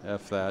Series.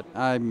 F that.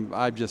 I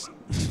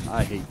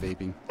hate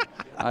vaping.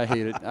 I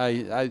hate it.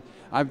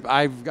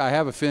 I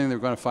have a feeling they're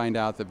going to find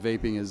out that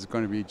vaping is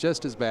going to be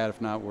just as bad,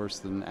 if not worse,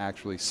 than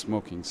actually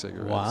smoking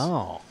cigarettes.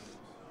 Wow.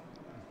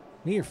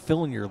 Maybe you're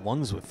filling your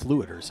lungs with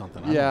fluid or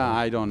something.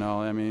 I don't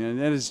know. I mean,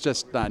 and it's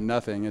just not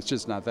nothing. It's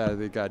just not that.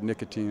 They got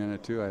nicotine in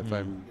it too.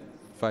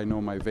 If I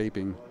know my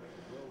vaping,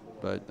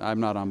 but I'm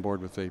not on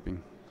board with vaping.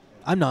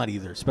 I'm not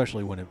either,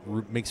 especially when it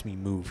makes me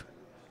move.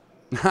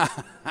 And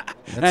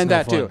no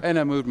that too. fun. And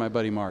I moved my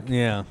buddy Mark.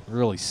 Yeah,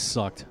 really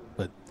sucked.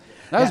 But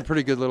That was a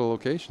pretty good little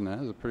location. That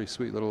was a pretty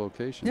sweet little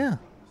location. yeah.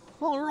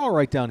 Well, we're all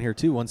right down here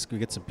too. Once we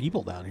get some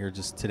people down here,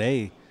 just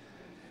today,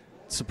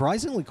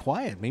 surprisingly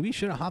quiet. Maybe you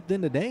should have hopped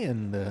in today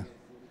and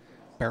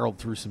barreled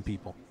through some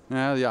people.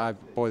 Yeah.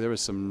 There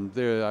was some.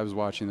 I was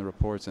watching the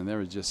reports, and there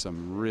was just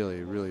some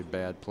really, really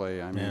bad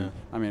play. I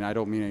mean, I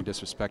don't mean any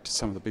disrespect to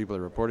some of the people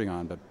they're reporting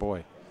on, but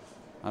boy,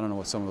 I don't know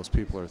what some of those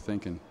people are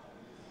thinking.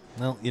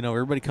 Well,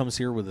 everybody comes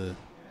here with a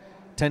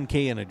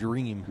 $10K and a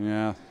dream.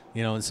 Yeah.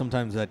 And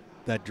sometimes that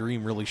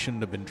dream really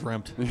shouldn't have been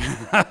dreamt.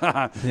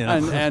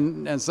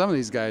 And some of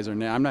these guys are.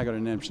 I'm not going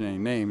to mention any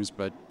names,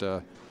 but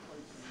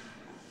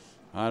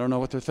I don't know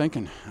what they're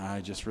thinking. I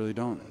just really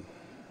don't.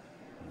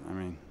 I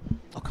mean,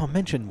 I'll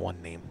mention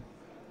one name.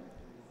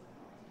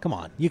 Come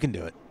on, you can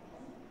do it.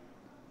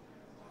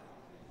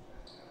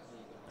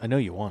 I know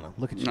you want to.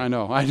 Look at you. I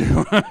know, I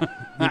do.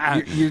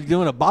 You're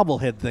doing a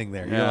bobblehead thing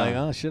there. Yeah. You're like,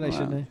 oh, shouldn't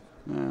I?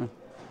 Yeah.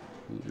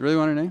 You really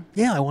want a name?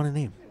 Yeah, I want a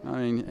name. I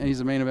mean,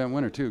 he's a main event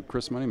winner too,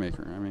 Chris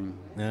Moneymaker.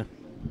 Yeah.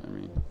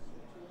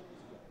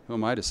 Who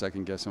am I to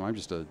second guess him? I'm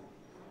just a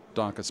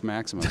Donkus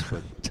Maximus,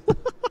 but.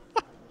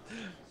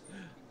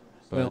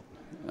 Well,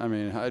 I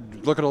mean,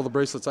 look at all the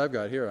bracelets I've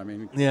got here. I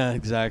mean. Yeah,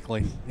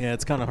 exactly. Yeah,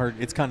 it's kind of hard.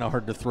 It's kind of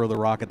hard to throw the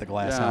rock at the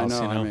glass house. I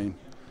know. You know? I mean,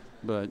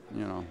 but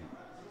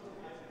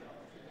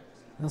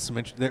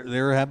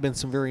there have been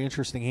some very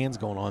interesting hands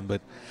going on,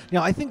 but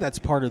I think that's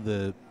part of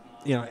the,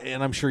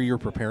 and I'm sure you're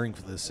preparing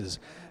for this, is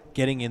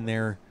getting in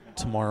there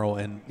tomorrow,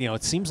 and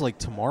it seems like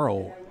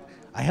tomorrow,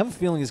 I have a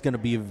feeling it's going to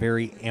be a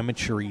very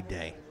amateur-y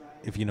day,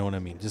 if you know what I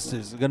mean. Just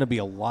there's going to be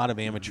a lot of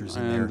amateurs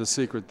in there. And the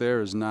secret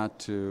there is not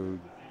to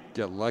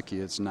get lucky;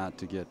 it's not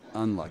to get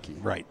unlucky.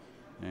 Right.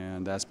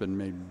 And that's been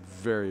made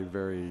very,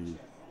 very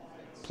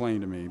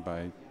plain to me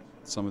by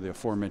some of the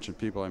aforementioned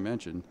people I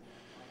mentioned.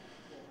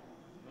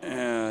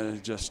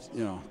 And just,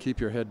 keep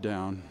your head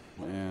down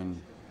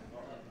and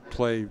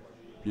play,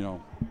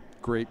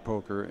 great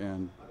poker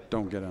and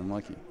don't get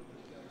unlucky.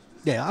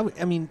 Yeah,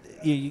 I mean,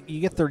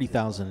 you get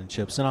 30,000 in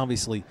chips, and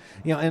obviously,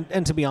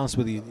 and to be honest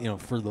with you,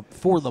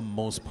 for the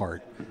most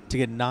part, to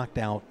get knocked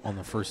out on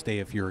the first day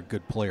if you're a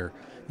good player,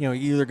 you're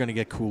either going to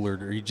get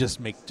coolered or you just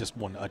make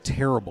a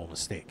terrible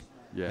mistake.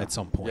 Yeah. At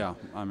some point. Yeah,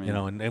 I mean,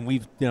 and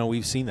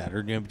we've seen that,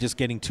 or just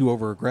getting too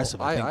over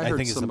aggressive. I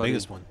think is the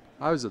biggest one.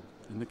 I was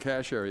in the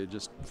cash area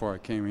just before I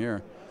came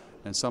here,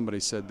 and somebody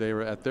said they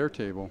were at their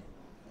table.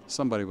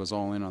 Somebody was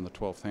all in on the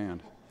 12th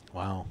hand.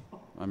 Wow.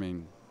 I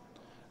mean,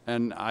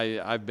 and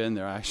I've been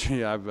there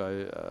actually. In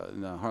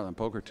the Heartland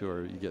Poker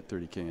Tour, you get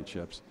 30K in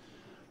chips.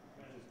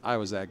 I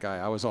was that guy.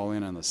 I was all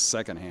in on the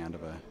second hand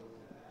of a,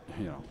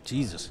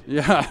 Jesus.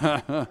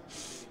 Yeah.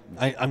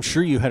 I'm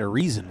sure you had a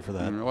reason for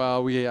that.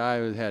 Well,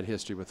 I had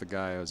history with the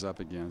guy I was up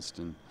against,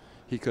 and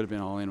he could have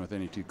been all in with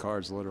any two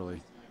cards,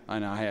 literally. I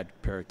had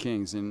a pair of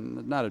kings,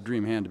 and not a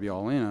dream hand to be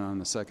all in on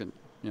the second,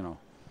 and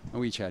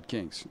we each had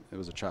kings. It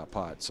was a chop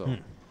pot, so.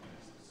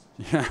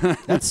 Yeah.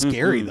 That's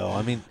scary, though.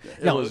 I mean,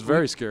 it was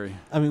very scary.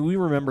 I mean, we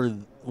remember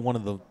one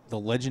of the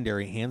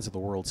legendary hands of the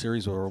World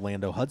Series with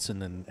Orlando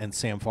Hudson and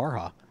Sam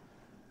Farha,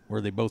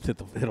 where they both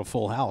hit a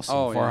full house.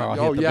 Oh, Farha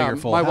yeah. Hit the bigger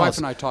full My house. wife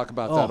and I talk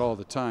about that all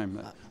the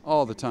time.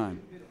 All the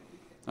time.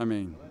 I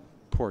mean,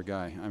 poor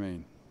guy. I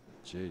mean,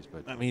 jeez.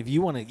 But I mean, if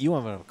you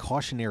have a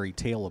cautionary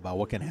tale about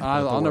what can happen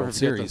at the I'll never World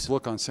forget Series. the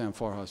look on Sam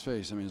Farha's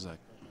face. I mean, he's like,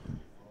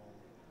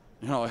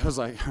 I was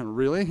like,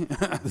 really?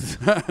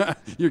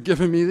 You're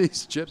giving me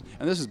these chips?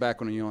 And this is back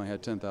when you only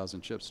had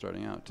 10,000 chips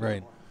starting out, too.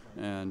 Right.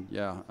 And,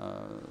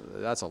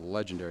 that's a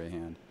legendary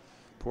hand.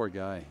 Poor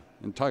guy.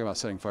 And talking about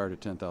setting fire to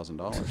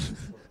 $10,000.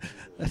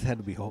 That had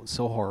to be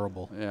so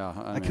horrible. Yeah.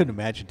 I couldn't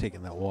imagine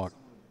taking that walk.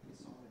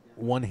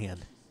 One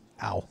hand.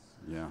 Ow.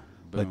 Yeah.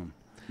 Boom.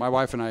 My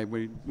wife and I,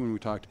 when we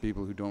talk to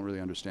people who don't really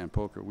understand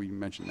poker, we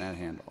mention that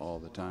hand all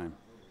the time.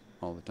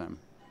 All the time.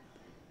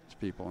 To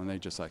people. And they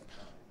just like,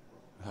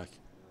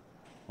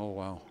 oh,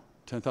 wow.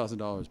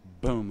 $10,000.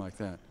 Boom, like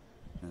that.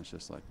 And it's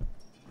just like,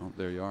 oh,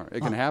 there you are.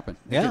 It can happen.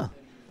 Yeah.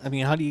 I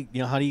mean, how do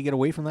you get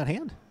away from that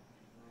hand?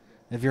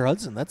 If you're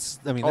Hudson, that's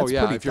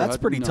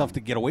pretty tough to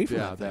get away from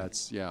that thing.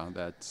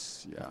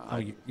 That's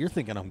you're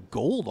thinking I'm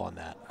gold on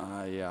that.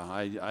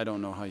 I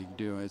don't know how you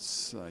do it.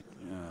 It's like,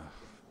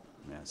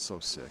 man, so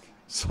sick.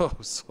 So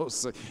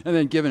sick. And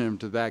then giving him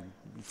to that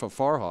for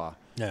Farha.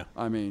 Yeah.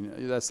 I mean,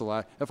 that's the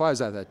last. If I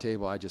was at that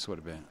table, I just would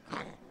have been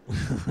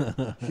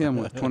him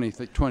with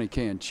 20K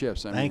in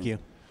chips. Thank you.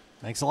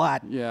 Thanks a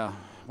lot. Yeah.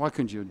 Why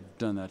couldn't you have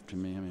done that to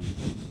me? I mean,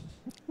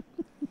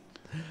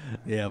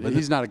 yeah, but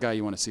he's not a guy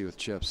you want to see with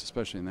chips,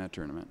 especially in that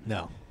tournament.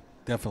 No,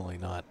 definitely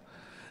not.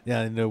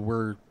 Yeah, and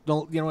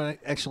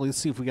actually, let's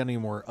see if we got any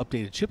more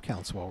updated chip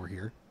counts while we're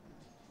here.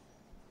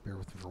 Bear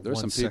with me for There's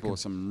 1 some second. people with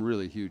some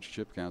really huge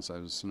chip counts I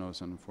was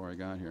noticing before I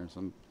got here. I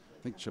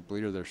think chip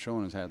leader they're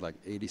showing has had like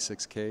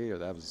 86K, or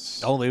that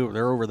was. Oh,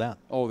 they're over that.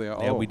 Oh, they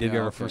are. Yeah, we did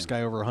get our first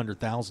guy over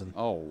 100,000.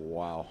 Oh,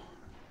 wow.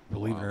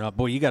 Believe it or not,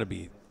 boy, you got to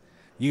be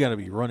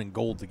running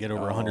gold to get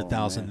over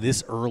 100,000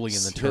 this early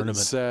in the tournament.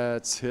 Hitting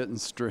sets, hitting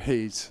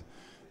straights.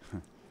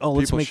 Oh,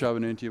 people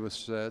shoving into you with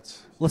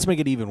sets. Let's make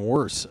it even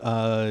worse.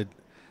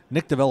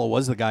 Nick DeVella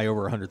was the guy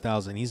over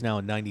 100,000. He's now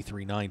at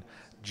 93.9.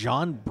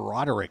 John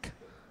Broderick,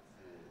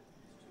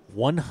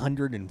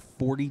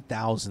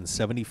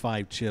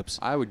 140,075 chips.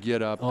 I would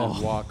get up and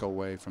walk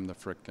away from the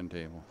frickin'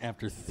 table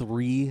after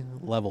 3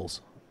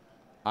 levels.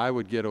 I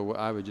would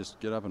just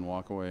get up and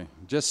walk away.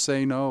 Just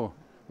say no.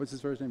 What's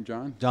his first name?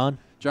 John. John.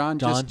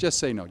 Just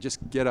say no. Just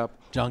get up.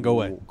 John, go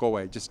away. Go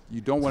away. Just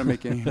you don't want to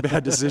make any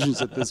bad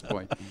decisions at this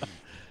point.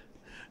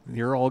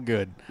 You're all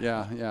good.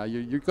 Yeah.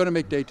 You're going to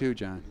make day 2,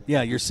 John.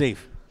 Yeah, you're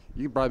safe.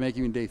 You could probably make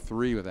even day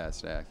 3 with that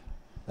stack.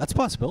 That's a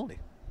possibility.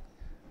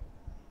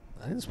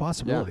 That is a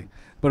possibility. Yeah.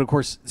 But of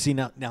course, see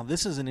now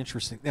this is an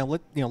interesting. Now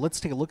let's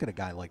take a look at a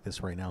guy like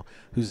this right now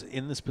who's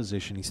in this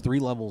position. He's 3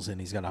 levels in.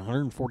 He's got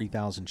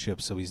 140,000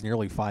 chips, so he's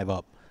nearly 5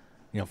 up.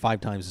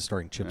 5 times the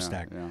starting chip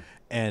stack. Yeah.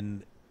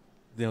 And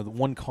the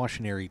one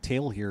cautionary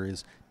tale here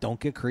is don't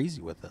get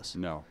crazy with this.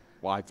 No.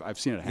 Well, I've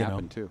seen it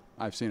happen too.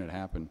 I've seen it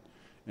happen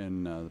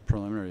in the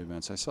preliminary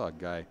events. I saw a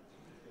guy.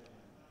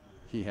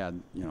 He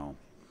had it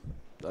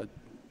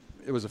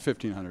was a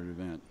 1,500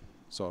 event,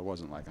 so it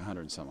wasn't like 100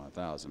 and some odd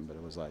thousand, but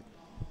it was like,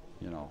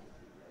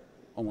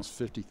 almost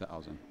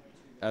 50,000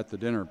 at the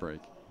dinner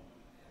break,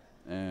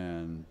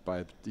 and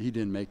he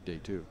didn't make day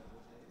 2.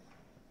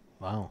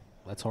 Wow,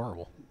 that's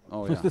horrible.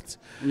 Oh yeah,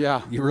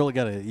 yeah. You really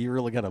gotta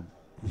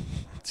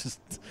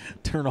just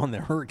turn on the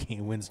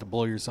hurricane winds to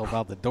blow yourself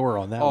out the door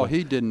on that. Oh, one.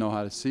 he didn't know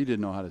how to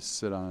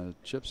sit on a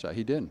chip shot.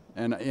 He didn't,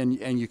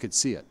 and you could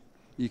see it.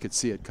 You could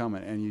see it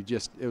coming, and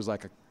it was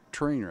like a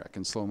train wreck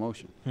in slow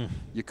motion.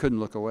 You couldn't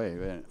look away.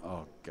 And,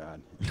 oh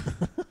God.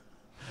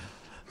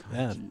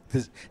 Yeah,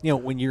 because he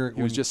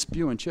was just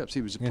spewing chips.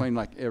 He was playing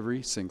like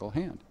every single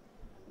hand,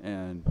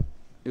 and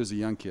he was a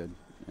young kid.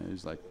 And he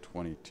was like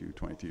 22,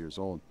 23 years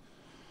old.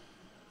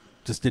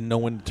 Just didn't know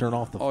when to turn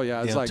off the. Oh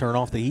yeah, it's like turn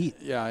off the heat.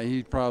 Yeah,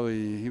 he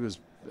was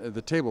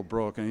the table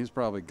broke, and he's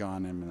probably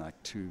gone in like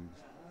two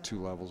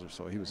levels or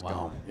so. He was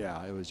gone.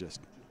 Yeah, it was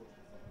just.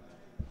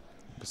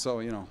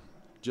 So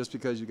just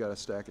because you got a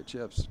stack of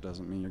chips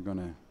doesn't mean you're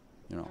gonna,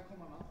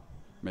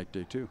 make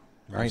day 2.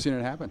 Right. I've seen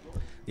it happen.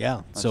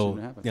 Yeah.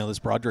 So this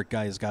Broderick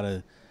guy has got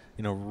to,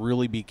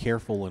 really be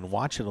careful and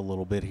watch it a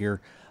little bit here.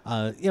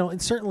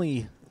 And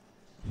certainly,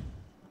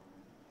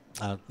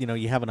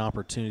 you have an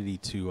opportunity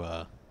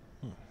to.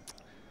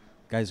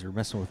 Guys are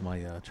messing with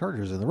my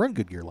chargers in the Run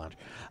Good Gear Lounge.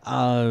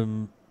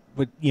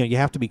 But you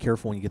have to be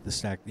careful when you get the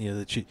stack.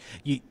 That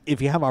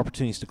if you have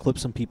opportunities to clip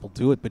some people,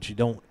 do it. But you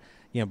don't.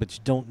 But you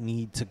don't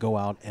need to go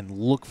out and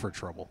look for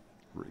trouble.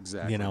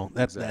 Exactly.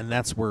 Exactly. And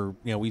that's where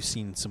we've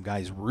seen some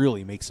guys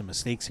really make some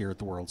mistakes here at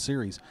the World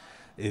Series.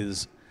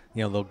 Is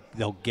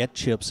they'll get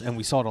chips, and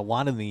we saw it a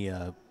lot in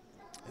the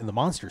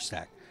monster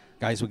stack.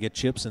 Guys would get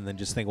chips and then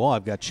just think, well,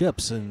 I've got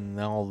chips, and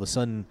then all of a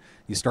sudden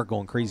you start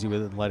going crazy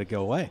with it and let it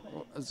go away.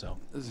 So,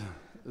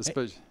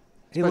 especially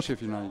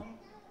if you're not.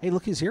 Hey,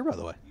 look who's here, by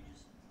the way.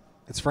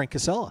 It's Frank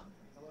Casella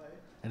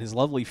and his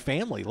lovely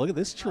family. Look at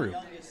this troop.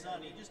 My youngest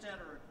son, he just had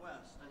a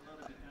request. I thought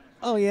it'd be kind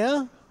of Oh,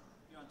 yeah?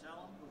 You want to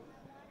tell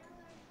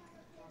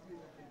him?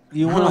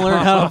 You want to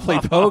learn how to play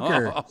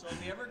poker. So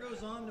if he ever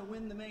goes on to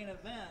win the main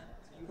event,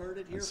 you heard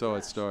it here And so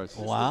first. it starts.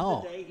 This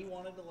Wow. was the day he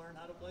wanted to learn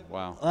how to play poker.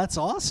 Wow. That's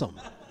awesome.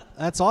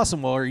 That's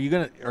awesome. Well, are you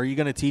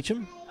gonna teach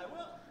him? I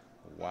will.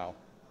 Wow.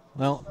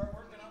 Well, Start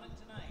working on it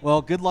tonight.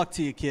 well, good luck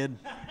to you, kid.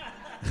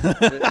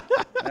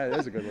 That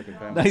is a good-looking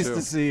family. Nice too.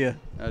 to see you.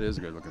 That is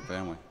a good-looking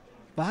family.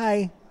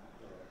 Bye.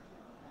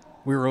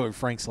 We were over at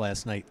Frank's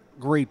last night.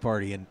 Great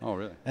party. Oh,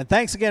 really? And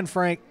thanks again,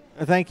 Frank.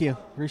 Thank you.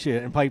 Appreciate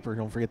it. And Piper,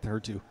 don't forget her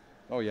too.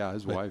 Oh yeah,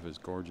 his wife is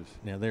gorgeous.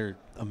 Yeah, they're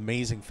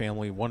amazing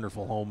family,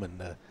 wonderful home,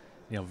 and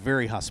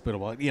very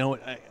hospitable. I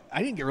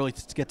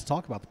didn't get to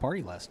talk about the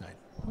party last night.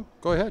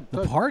 Go ahead.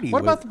 The party.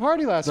 What about the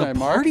party last night,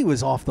 Mark? The party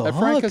was off the hook. At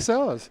Frank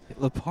Casella's.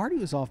 The party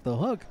was off the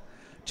hook.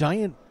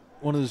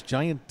 One of those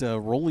giant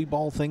rolly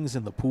ball things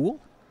in the pool.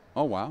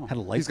 Oh wow! Had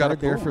a lifeguard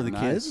there for the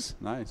kids.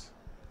 Nice.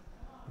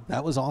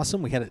 That was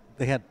awesome.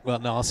 Well,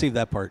 no, I'll save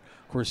that part.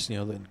 Of course,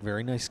 the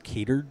very nice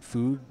catered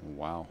food.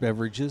 Wow.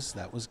 Beverages.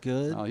 That was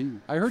good. Oh,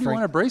 I heard he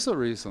won a bracelet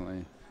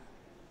recently.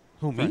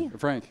 Who, me?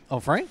 Frank.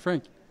 Oh, Frank?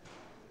 Frank.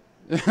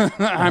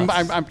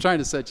 I'm trying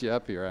to set you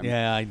up here.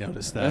 Yeah, I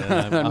noticed that.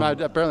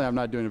 Apparently, I'm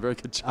not doing a very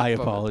good job. I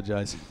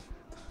apologize.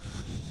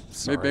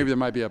 Maybe there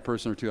might be a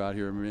person or two out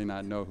here who may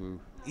not know who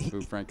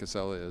Frank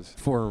Casella is.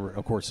 Former,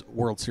 of course,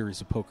 World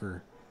Series of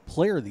Poker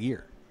Player of the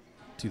Year,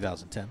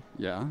 2010.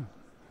 Yeah.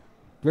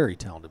 Very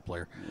talented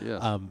player.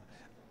 Yes.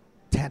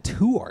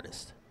 Tattoo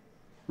artist.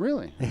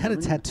 Really? They had a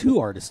tattoo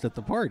artist at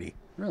the party.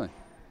 Really?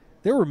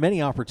 There were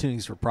many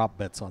opportunities for prop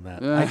bets on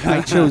that.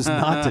 I chose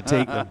not to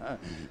take them.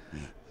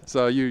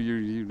 So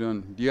you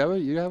done? Do you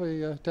have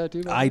a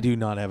tattoo? I do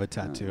not have a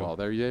tattoo. Well,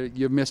 there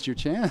you missed your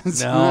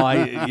chance.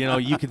 No,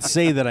 you could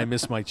say that I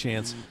missed my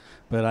chance,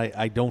 but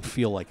I don't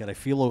feel like it.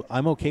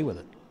 I'm okay with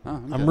it. Oh,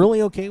 okay. I'm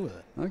really okay with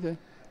it. Okay.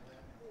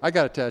 I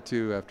got a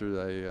tattoo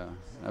after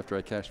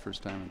I cashed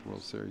first time at the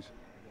World Series.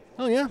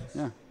 Oh yeah.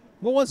 Yeah.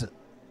 What was it?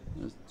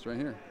 It's right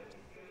here.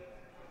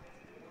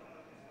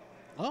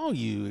 Oh,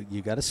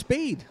 you got a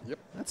spade. Yep.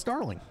 That's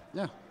darling.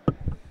 Yeah.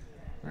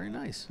 Very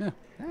nice. Yeah.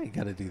 You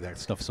got to do that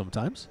stuff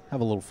sometimes. Have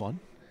a little fun.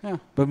 Yeah.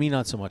 But me,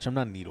 not so much. I'm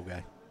not a needle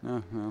guy.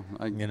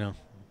 No.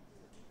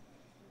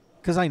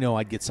 Because I know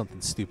I'd get something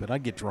stupid.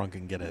 I'd get drunk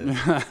and get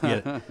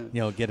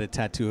a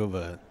tattoo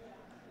of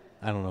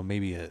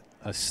maybe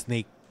a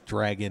snake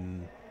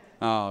dragon.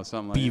 Oh,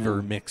 something like beaver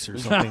that. Mix or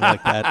something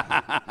like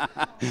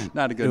that.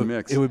 Not a good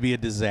mix. It would be a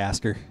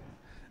disaster.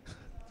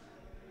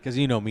 Because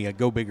you know me, I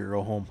go big or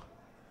go home.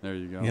 There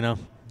you go.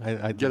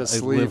 I get a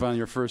sleeve on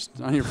your first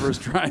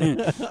try.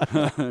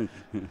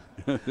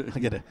 I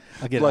get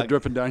blood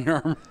dripping down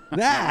your arm.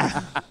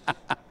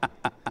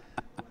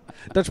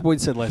 Dutch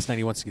Boyd said last night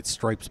he wants to get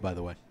stripes. By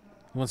the way,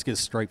 he wants to get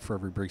a stripe for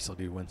every bracelet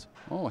he wins.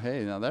 Oh,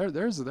 hey, now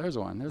there's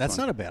one. That's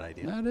not a bad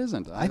idea. That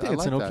isn't. I think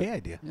it's like an okay that.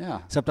 idea. Yeah.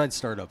 Except I'd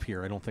start up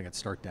here. I don't think I'd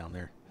start down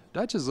there.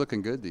 Dutch is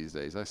looking good these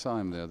days. I saw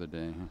him the other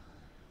day.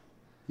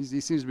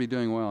 He seems to be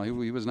doing well.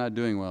 He was not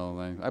doing well.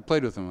 I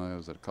played with him. I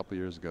was a couple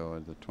years ago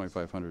at the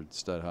 2500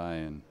 stud high,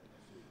 and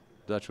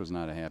Dutch was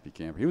not a happy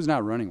camper. He was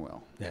not running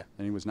well. Yeah.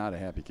 And he was not a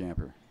happy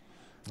camper.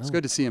 It's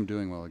good to see him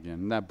doing well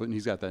again. And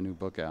he's got that new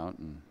book out.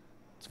 And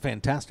it's a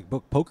fantastic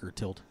book, Poker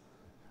Tilt.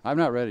 I've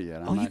not read it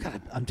yet.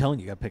 I'm telling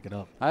you, got to pick it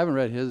up. I haven't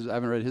read his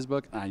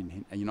book. I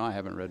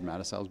haven't read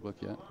Mattisau's book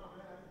yet.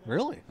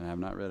 Really? I have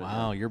not read it.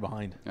 Wow, you're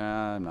behind.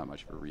 I'm not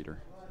much of a reader.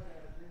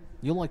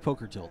 You'll like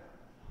Poker Tilt.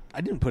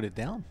 I didn't put it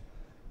down.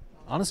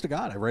 Honest to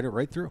God, I read it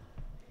right through.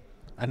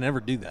 I never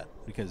do that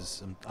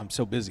because I'm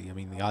so busy. I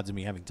mean, the odds of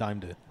me having time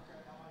to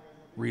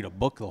read a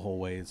book the whole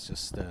way, it's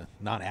just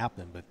not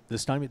happening. But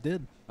this time it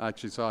did. I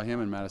actually saw him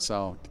and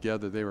Mattisau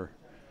together. They were,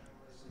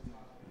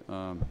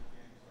 who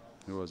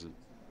was it?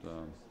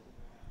 The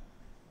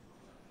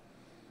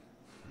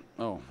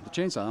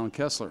Chainsaw, Alan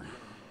Kessler,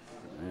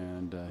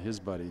 and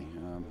his buddy.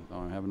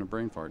 I'm having a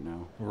brain fart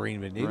now.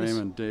 Raymond Davis.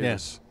 Raymond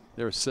Davis. Yeah.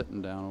 They were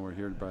sitting down over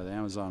here by the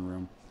Amazon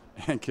room.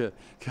 And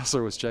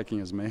Kessler was checking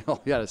his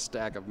mail. He had a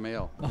stack of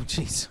mail. Oh,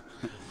 jeez.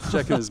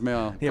 Checking his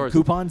mail. He had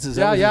coupons? It was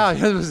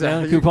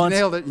that. Coupons?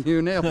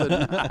 You nailed it.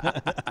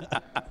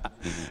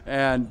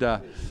 And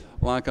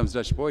along comes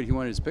Dutch Boyd. He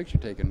wanted his picture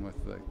taken with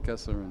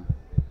Kessler and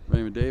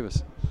Raymond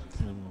Davis.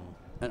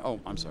 And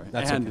I'm sorry.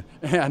 That's okay.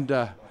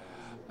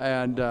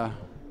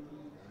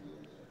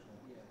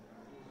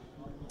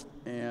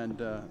 And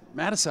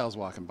Mattisau's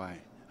walking by.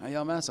 I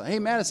yell, Mattisau, hey,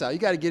 Mattisau, you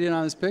got to get in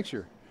on this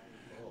picture.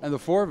 And the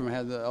four of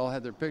them all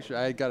had their picture.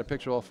 I got a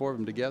picture of all four of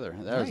them together.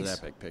 That was an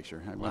epic picture.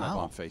 I went up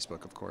on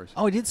Facebook, of course.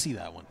 Oh, I did see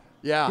that one.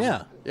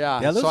 Yeah.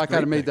 So I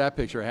kind of made that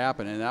picture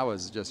happen, and that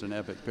was just an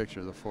epic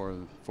picture of the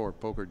four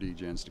poker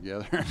DJs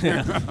together.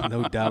 Yeah,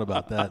 no doubt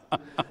about that.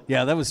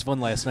 Yeah, that was fun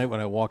last night when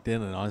I walked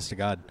in, and honest to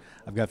God,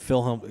 I've got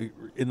Phil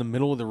in the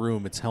middle of the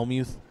room. It's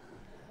Helmuth,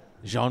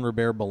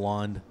 Jean-Robert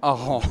Belland,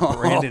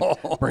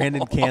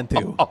 Brandon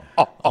Cantu,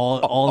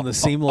 all in the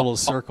same little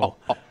circle.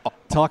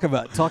 Talk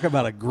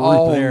about a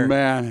group there. Oh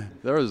man,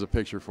 there was a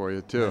picture for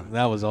you too.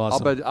 That was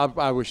awesome.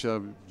 I wish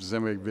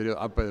Zemwick video.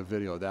 I'll bet a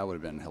video that would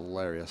have been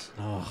hilarious.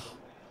 Oh.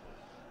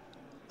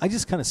 I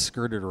just kind of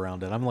skirted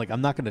around it. I'm like,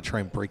 I'm not going to try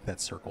and break that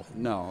circle.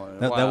 No,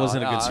 that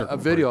wasn't a good circle. A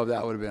video of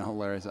that would have been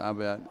hilarious. I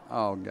bet.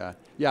 Oh god.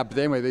 Yeah, but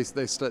anyway,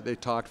 they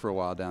talked for a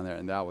while down there,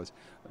 and that was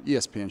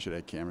ESPN should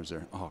have cameras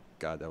there. Oh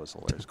god, that was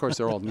hilarious. Of course,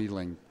 they're all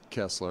needling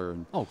Kessler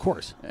and of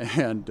course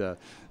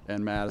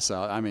and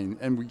Mattisau. I mean,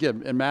 and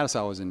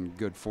Mattisau was in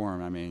good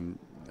form. I mean,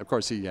 of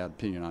course he had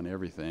opinion on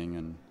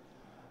everything,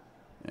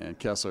 and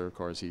Kessler, of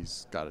course,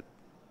 he's got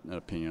an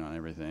opinion on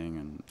everything.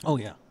 And oh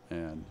yeah,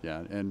 and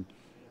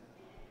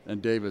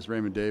Davis,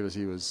 Raymond Davis,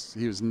 he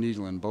was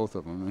needling both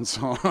of them, and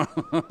so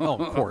oh,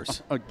 of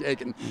course,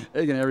 egging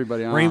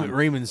everybody on.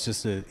 Raymond's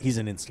just he's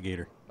an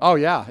instigator. Oh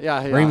yeah.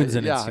 Raymond's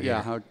an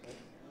instigator. Yeah.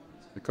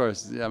 Of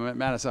course, yeah.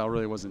 Mattisau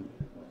really wasn't.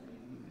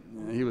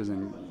 He was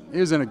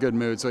in a good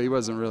mood, so he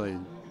wasn't really.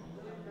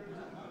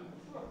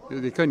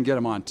 They couldn't get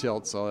him on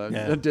tilt, so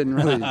that didn't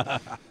really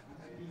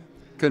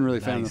couldn't really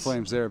fan the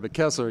flames there. But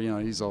Kessler,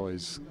 he's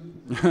always.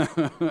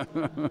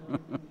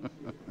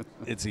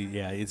 It's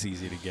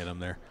easy to get him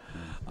there.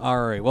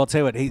 All right. Well, I'll tell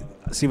you what. Hey,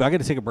 Steve, I got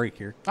to take a break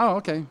here. Oh,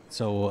 okay.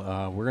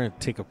 So we're going to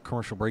take a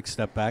commercial break,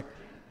 step back.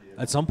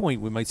 At some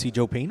point, we might see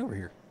Joe Payne over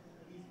here.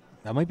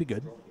 That might be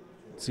good.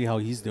 See how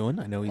he's doing.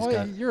 I know he's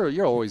got.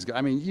 You're always good.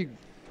 I mean,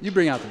 you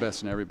bring out the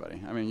best in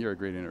everybody. I mean, you're a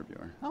great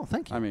interviewer. Oh,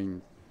 thank you. I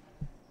mean,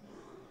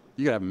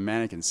 you could have a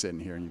mannequin sitting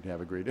here and you'd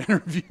have a great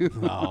interview.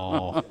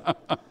 Oh,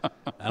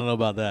 I don't know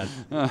about that.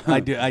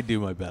 I do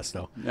my best,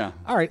 though. Yeah.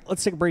 All right,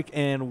 let's take a break,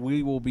 and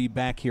we will be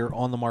back here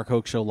on the Mark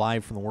Hoke Show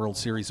live from the World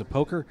Series of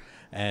Poker,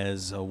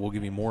 as we'll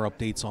give you more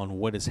updates on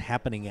what is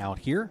happening out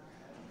here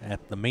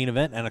at the main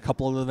event and a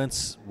couple of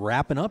events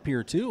wrapping up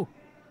here, too.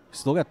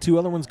 Still got 2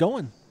 other ones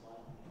going.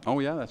 Oh,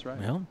 yeah, that's right.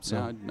 Yeah,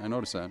 I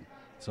noticed that.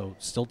 So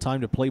still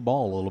time to play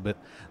ball a little bit.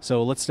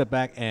 So let's step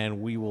back,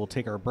 and we will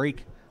take our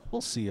break.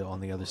 We'll see you on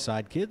the other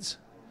side, kids.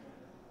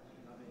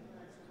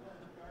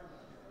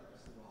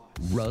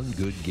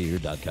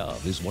 RunGoodGear.com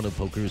is one of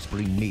poker's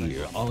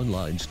premier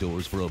online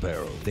stores for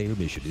apparel. Their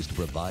mission is to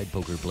provide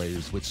poker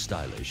players with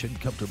stylish and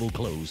comfortable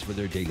clothes for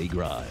their daily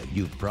grind.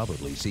 You've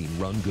probably seen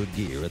Run Good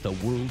Gear at the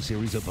World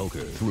Series of Poker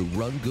through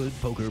Run Good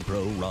Poker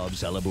Pro Rob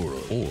Salaburo,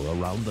 or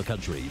around the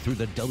country through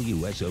the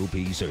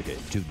WSOP circuit.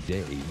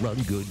 Today,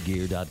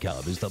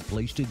 RunGoodGear.com is the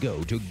place to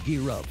go to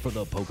gear up for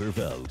the poker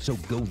fell. So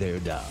go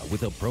there now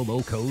with a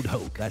promo code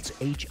HOKE, that's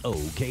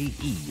HOKE,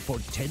 for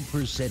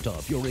 10%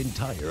 off your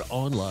entire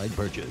online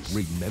purchase.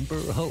 Remember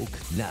Hoke.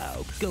 Now,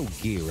 go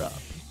gear up.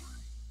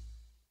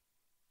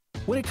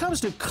 When it comes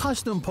to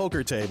custom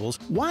poker tables,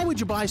 why would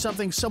you buy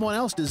something someone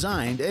else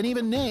designed and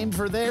even named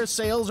for their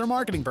sales or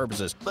marketing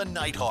purposes? The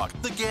Nighthawk,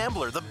 the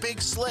Gambler, the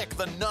Big Slick,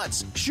 the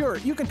Nuts. Sure,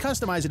 you can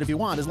customize it if you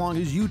want, as long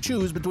as you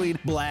choose between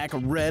black,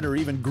 red, or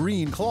even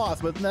green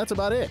cloth, but that's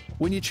about it.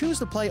 When you choose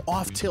to play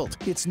off tilt,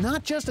 it's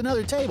not just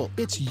another table,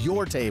 it's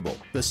your table.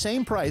 The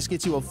same price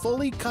gets you a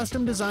fully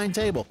custom designed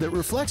table that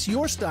reflects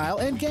your style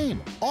and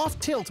game. Off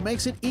tilt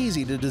makes it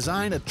easy to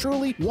design a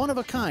truly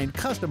one-of-a-kind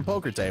custom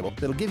poker table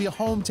that'll give you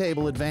home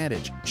table advantage.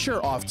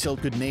 Sure, Off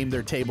Tilt could name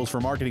their tables for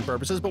marketing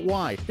purposes, but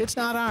why? It's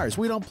not ours.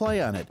 We don't play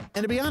on it.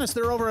 And to be honest,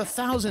 there are over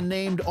 1,000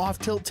 named Off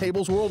Tilt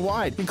tables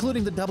worldwide,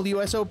 including the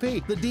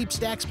WSOP, the Deep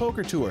Stacks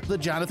Poker Tour, the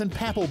Jonathan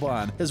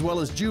Papelbon, as well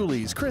as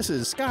Julie's,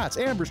 Chris's, Scott's,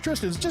 Amber's,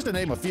 Tristan's, just to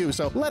name a few.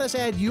 So let us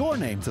add your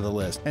name to the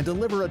list and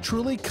deliver a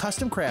truly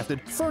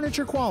custom-crafted,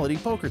 furniture-quality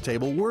poker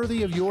table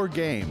worthy of your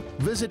game.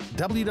 Visit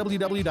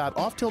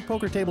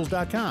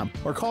www.offtiltpokertables.com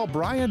or call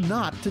Brian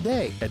Knott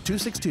today at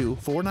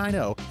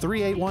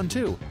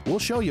 262-490-3812. We'll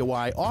show you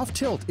why Off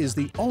Tilt is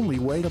the only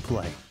way to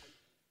play.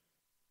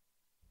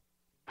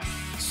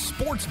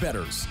 Sports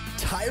bettors,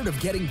 tired of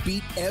getting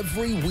beat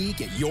every week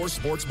at your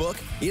sportsbook?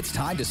 It's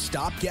time to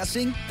stop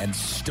guessing and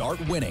start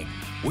winning.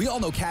 We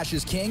all know cash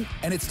is king,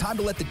 and it's time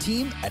to let the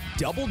team at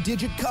Double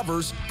Digit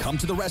Covers come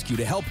to the rescue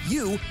to help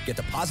you get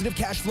the positive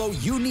cash flow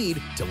you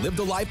need to live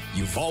the life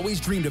you've always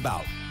dreamed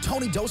about.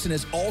 Tony Dos and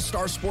his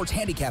all-star sports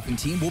handicapping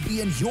team will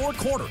be in your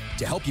corner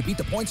to help you beat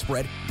the point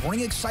spread, bring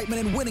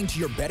excitement and winning to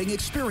your betting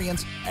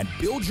experience, and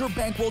build your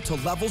bankroll to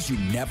levels you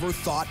never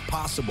thought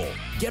possible.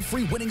 Get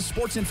free winning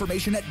sports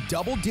information at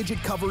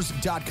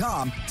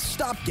DoubleDigitCovers.com.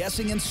 Stop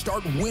guessing and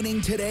start winning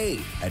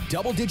today at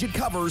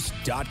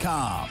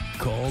DoubleDigitCovers.com.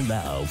 Call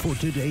now for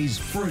today's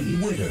free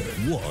winner.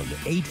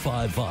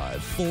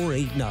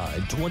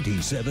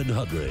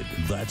 1-855-489-2700.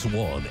 That's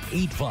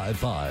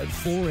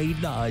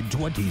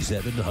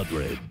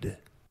 1-855-489-2700.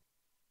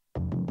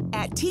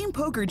 At Team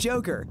Poker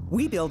Joker,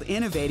 we build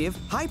innovative,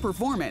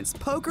 high-performance,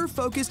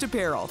 poker-focused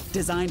apparel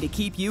designed to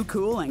keep you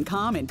cool and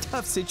calm in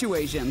tough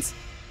situations.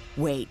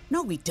 Wait,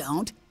 no we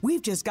don't.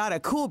 We've just got a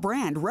cool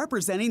brand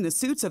representing the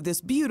suits of this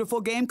beautiful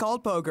game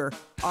called poker.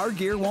 Our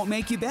gear won't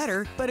make you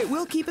better, but it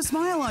will keep a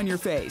smile on your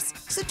face.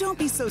 So don't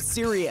be so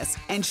serious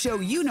and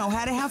show you know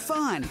how to have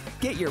fun.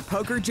 Get your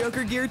Poker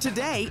Joker gear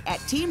today at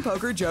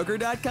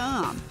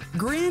TeamPokerJoker.com.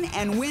 Grin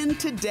and win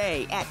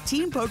today at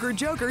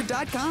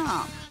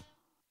TeamPokerJoker.com.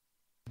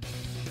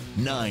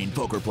 9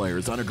 poker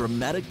players on a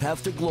dramatic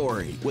path to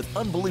glory with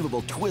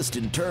unbelievable twists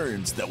and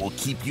turns that will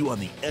keep you on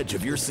the edge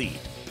of your seat.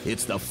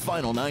 It's the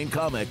Final 9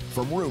 comic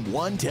from Room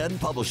 110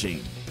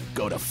 Publishing.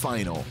 Go to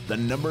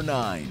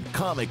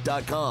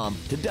final9comic.com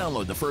to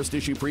download the first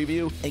issue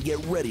preview and get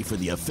ready for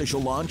the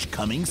official launch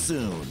coming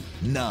soon.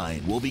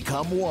 9 will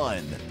become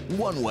 1,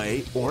 one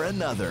way or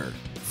another.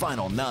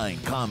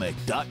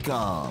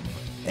 Final9comic.com.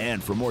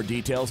 And for more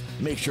details,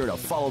 make sure to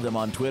follow them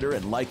on Twitter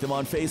and like them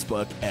on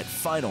Facebook at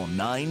Final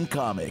 9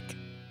 Comic.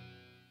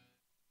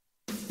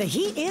 The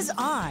heat is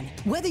on.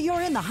 Whether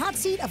you're in the hot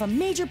seat of a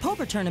major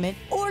poker tournament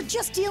or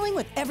just dealing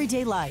with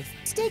everyday life,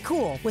 stay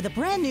cool with a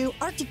brand new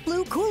Arctic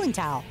Blue cooling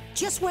towel.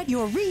 Just wet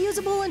your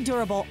reusable and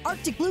durable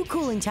Arctic Blue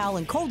cooling towel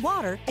in cold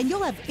water, and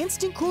you'll have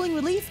instant cooling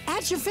relief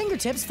at your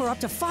fingertips for up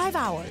to 5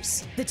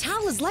 hours. The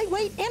towel is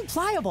lightweight and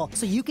pliable,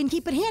 so you can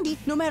keep it handy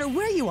no matter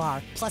where you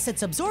are. Plus,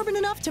 it's absorbent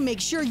enough to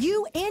make sure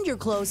you and your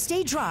clothes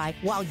stay dry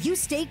while you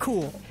stay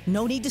cool.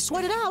 No need to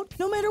sweat it out,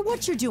 no matter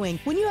what you're doing,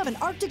 when you have an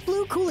Arctic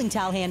Blue cooling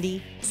towel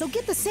handy. So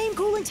get the same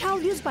cooling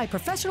towel used by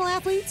professional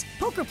athletes,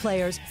 poker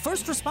players,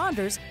 first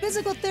responders,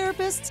 physical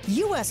therapists,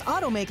 U.S.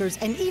 automakers,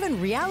 and even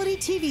reality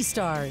TV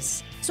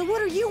stars. So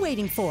what are you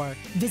waiting for?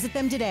 Visit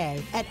them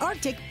today at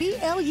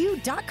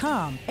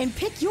arcticblu.com and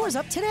pick yours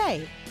up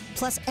today.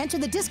 Plus, enter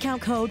the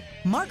discount code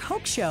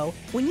MarkHokeShow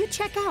when you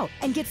check out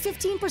and get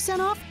 15%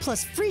 off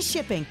plus free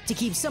shipping to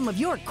keep some of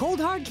your cold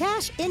hard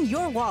cash in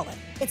your wallet.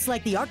 It's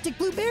like the Arctic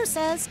Blue Bear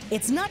says,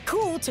 it's not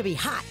cool to be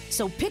hot.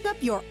 So pick up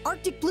your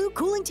Arctic Blue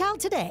cooling towel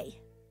today.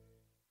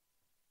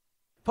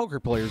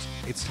 Poker players,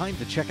 it's time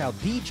to check out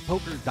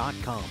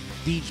DeegePoker.com.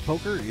 Deej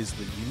Poker is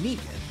the unique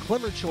and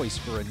clever choice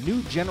for a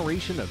new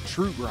generation of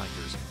true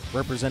grinders.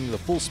 Representing the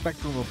full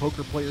spectrum of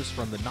poker players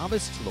from the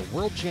novice to the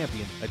world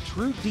champion, a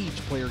true Deej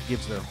player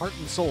gives their heart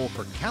and soul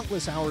for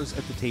countless hours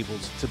at the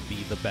tables to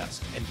be the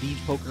best. And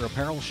Deej Poker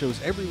apparel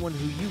shows everyone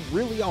who you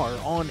really are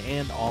on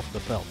and off the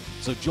felt.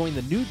 So join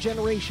the new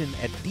generation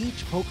at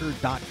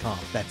DeegePoker.com.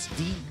 That's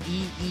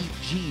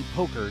D-E-E-G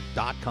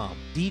Poker.com.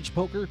 Deej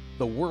Poker,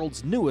 the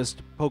world's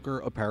newest poker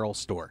apparel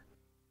store.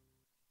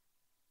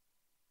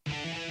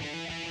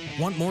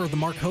 Want more of The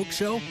Mark Hoke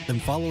Show? Then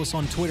follow us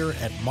on Twitter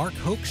at Mark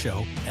Hoke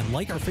Show and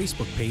like our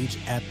Facebook page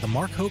at The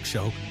Mark Hoke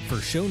Show for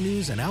show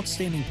news and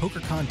outstanding poker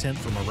content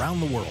from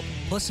around the world.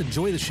 Plus,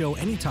 enjoy the show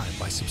anytime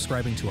by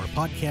subscribing to our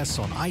podcasts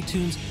on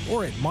iTunes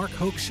or at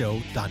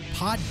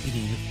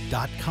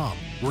markhokeshow.podbean.com.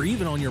 We're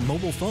even on your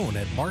mobile phone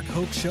at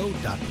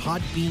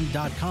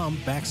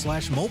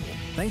markhokeshow.podbean.com/mobile.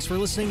 Thanks for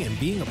listening and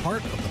being a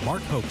part of The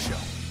Mark Hoke Show.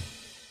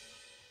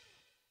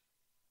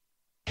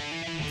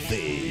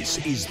 This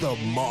is the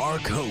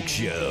Mark Hoke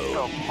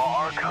Show. The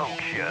Mark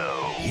Hoke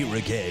Show. Here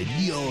again,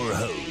 your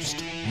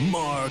host,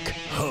 Mark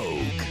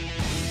Hoke.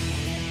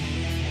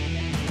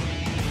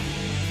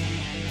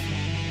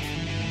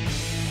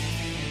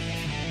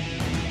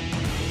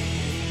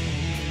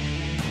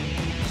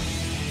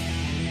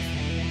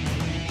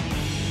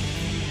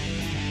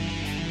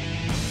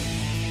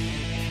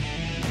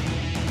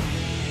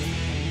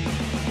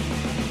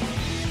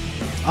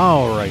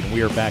 All right,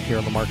 we are back here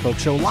on the Mark Hoke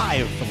Show,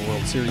 live from the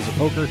World Series of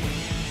Poker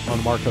on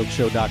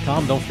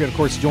markhokeshow.com. Don't forget, of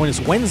course, to join us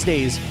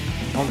Wednesdays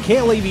on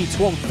KLAV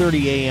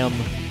 1230 AM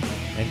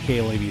and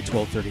KLAV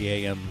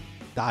 1230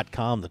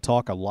 AM.com, the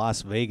talk of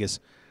Las Vegas.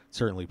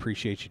 Certainly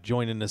appreciate you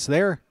joining us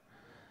there.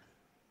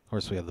 Of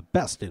course, we have the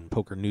best in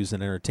poker news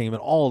and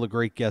entertainment, all the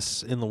great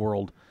guests in the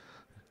world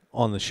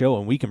on the show,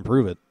 and we can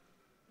prove it.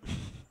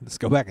 Let's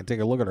go back and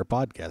take a look at our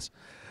podcast.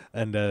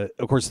 And,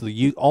 of course,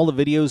 all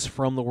the videos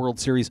from the World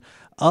Series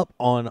up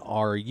on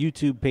our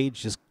YouTube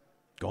page. Just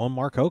go on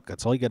Mark Hoke.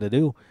 That's all you got to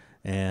do.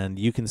 And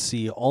you can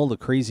see all the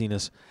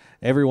craziness.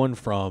 Everyone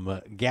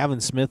from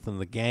Gavin Smith and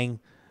the gang,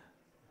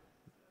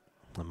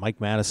 Mike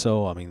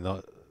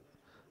Matiso,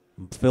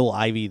 Phil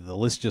Ivey, the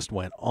list just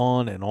went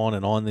on and on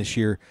and on this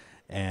year.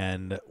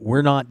 And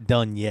we're not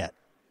done yet.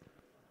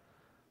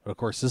 But, of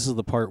course, this is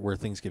the part where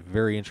things get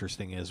very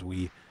interesting as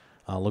we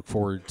look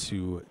forward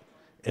to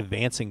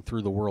advancing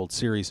through the World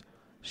Series.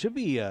 Should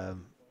be a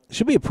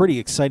pretty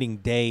exciting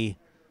day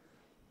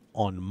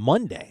on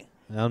Monday.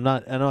 I'm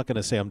not going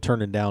to say I'm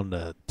turning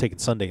down taking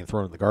Sunday and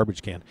throwing it in the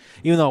garbage can,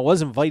 even though I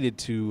was invited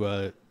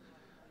to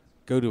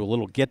go to a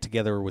little get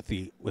together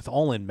with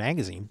All In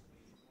Magazine,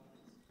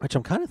 which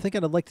I'm kind of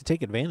thinking I'd like to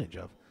take advantage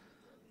of.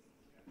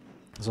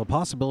 There's a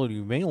possibility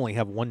we may only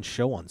have one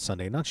show on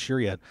Sunday. Not sure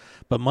yet,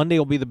 but Monday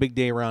will be the big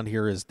day around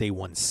here as Day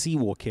 1C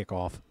will kick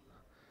off.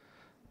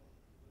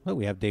 Well,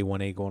 we have Day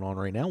 1A going on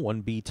right now,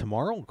 1B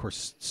tomorrow, of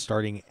course,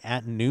 starting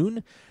at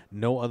noon.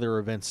 No other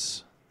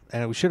events,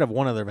 and we should have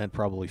one other event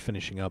probably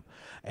finishing up,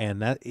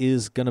 and that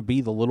is going to be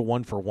the little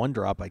one for one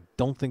drop. I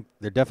don't think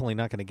they're definitely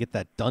not going to get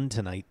that done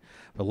tonight,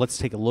 but let's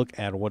take a look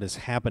at what is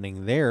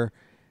happening there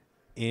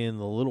in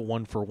the little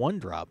one for one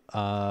drop.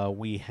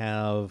 We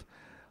have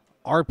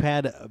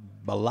Arpad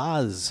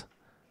Balaz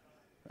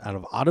out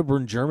of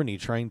Ottobrunn, Germany,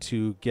 trying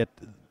to get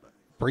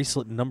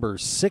bracelet number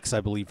 6, I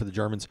believe, for the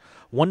Germans,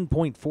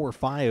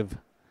 1.45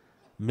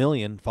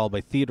 million, followed by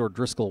Theodore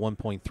Driscoll,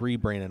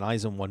 1.3, Brandon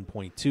Eisen,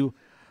 1.2,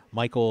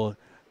 Michael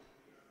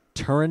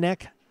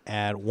Turanek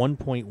at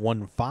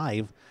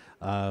 1.15.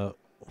 Why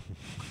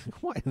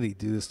do they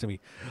do this to me?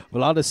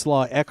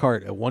 Vladislav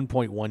Eckhart at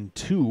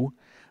 1.12,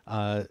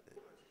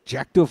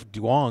 Jakduf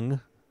Duong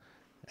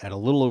at a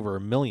little over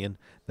 $1 million.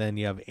 Then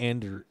you have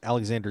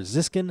Alexander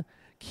Ziskin,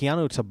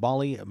 Keanu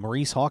Tabali,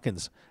 Maurice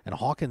Hawkins. And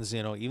Hawkins,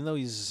 even though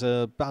he's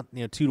about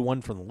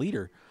 2-1 from the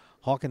leader,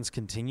 Hawkins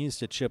continues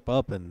to chip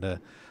up. And,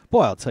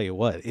 boy, I'll tell you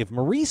what, if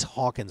Maurice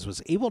Hawkins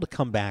was able to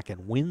come back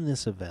and win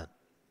this event,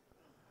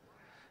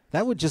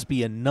 That would just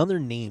be another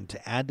name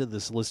to add to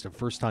this list of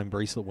first-time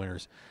bracelet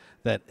winners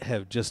that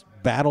have just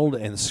battled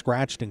and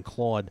scratched and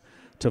clawed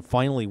to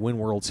finally win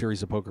World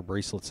Series of Poker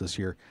bracelets this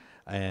year.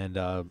 And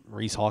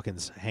Reese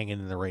Hawkins hanging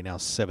in there right now,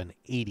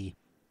 780.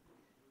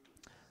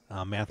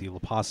 Matthew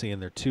Lapasi in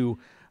there too.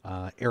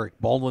 Eric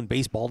Baldwin,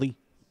 Base Baldy,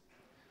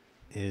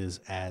 is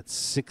at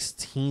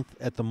 16th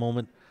at the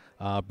moment.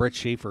 Brett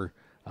Schaefer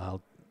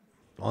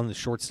on the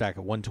short stack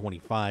at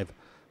 125.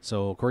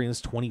 So according to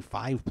this,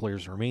 25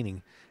 players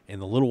remaining in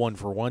the little one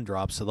for one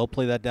drop. So they'll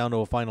play that down to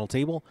a final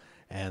table,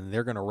 and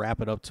they're going to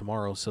wrap it up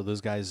tomorrow. So those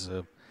guys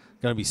are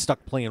going to be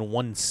stuck playing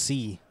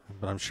 1C,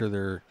 but I'm sure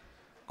they're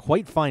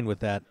quite fine with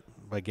that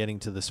by getting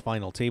to this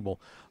final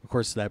table. Of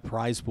course, that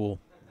prize pool,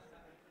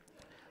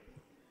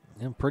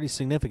 pretty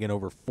significant,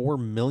 over $4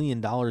 million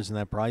in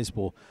that prize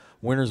pool.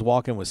 Winners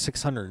walk in with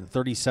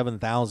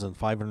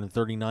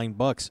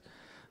 $637,539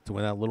 to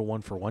win that little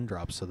one for one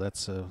drop. So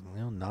that's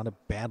not a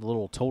bad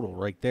little total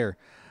right there.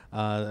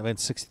 Event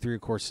 63,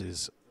 of course,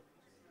 is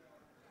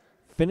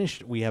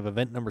finished. We have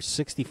event number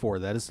 64.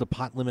 That is the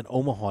Pot Limit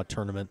Omaha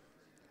tournament.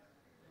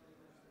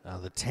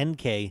 The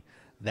 10K,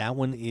 that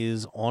one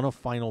is on a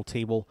final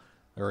table,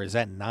 or is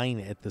at 9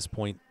 at this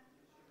point.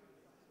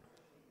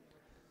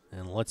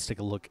 And let's take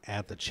a look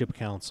at the chip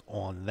counts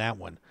on that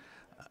one.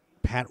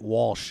 Pat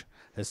Walsh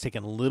has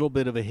taken a little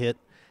bit of a hit.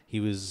 He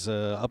was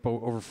up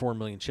over 4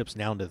 million chips,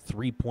 down to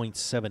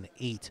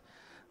 3.78.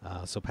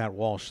 So Pat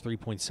Walsh,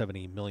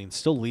 3.78 million,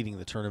 still leading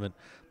the tournament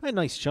by a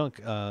nice chunk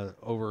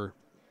over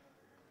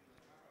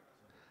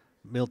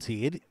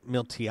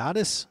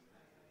Miltiadis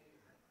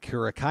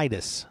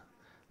Kurakaitis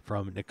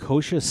from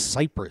Nicosia,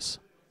 Cyprus,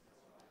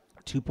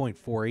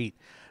 2.48.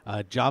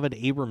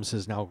 Javed Abrams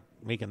has now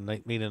made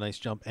a nice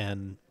jump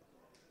and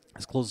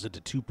has closed it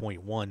to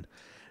 2.1.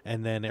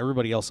 And then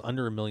everybody else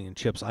under a million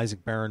chips: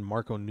 Isaac Barron,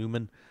 Marco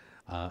Newman,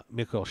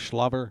 Mikhail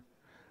Schlaver,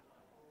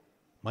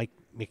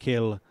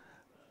 Mikhail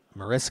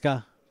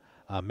Maresca,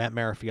 Matt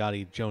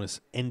Marafiati,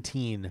 Jonas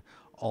Entine,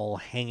 all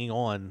hanging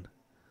on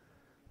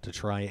to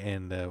try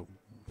and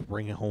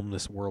bring home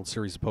this World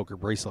Series of Poker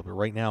bracelet. But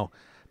right now,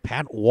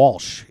 Pat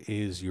Walsh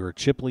is your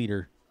chip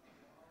leader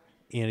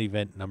in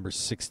event number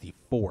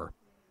 64.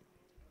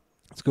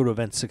 Let's go to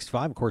event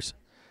 65. Of course,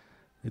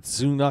 it's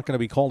soon not going to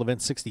be called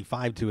event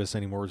 65 to us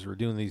anymore as we're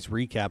doing these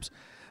recaps,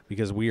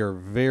 because we are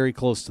very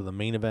close to the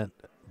main event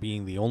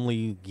being the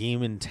only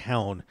game in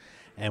town.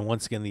 And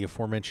once again, the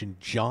aforementioned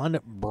John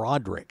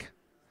Broderick,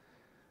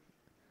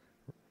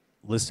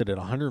 listed at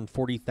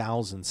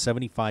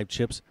 140,075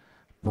 chips.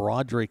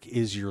 Broderick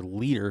is your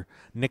leader.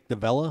 Nick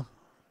DeVella,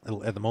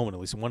 at the moment at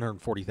least,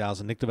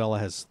 140,000. Nick DeVella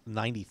has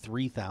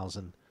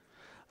 93,000.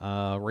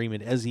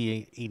 Raymond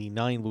Ezzy,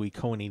 89. Louis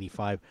Cohen,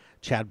 85.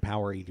 Chad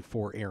Power,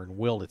 84. Aaron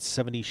Wild at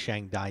 70.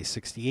 Shanghai,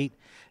 68.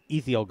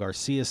 Ethiel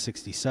Garcia,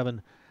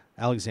 67.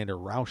 Alexander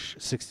Rausch,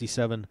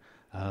 67.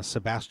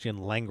 Sebastian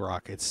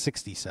Langrock at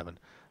 67.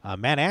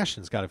 Matt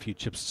Ashton's got a few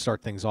chips to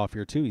start things off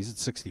here, too. He's at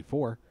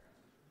 64.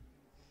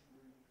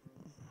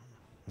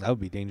 That would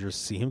be dangerous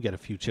to see him get a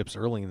few chips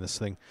early in this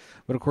thing.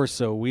 But, of course,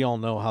 so we all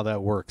know how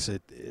that works.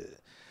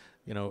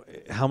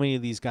 How many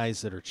of these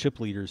guys that are chip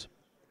leaders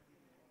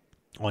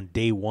on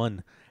day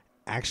one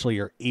actually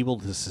are able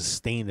to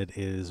sustain it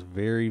is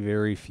very,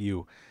 very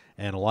few.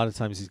 And a lot of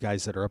times these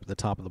guys that are up at the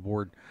top of the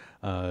board,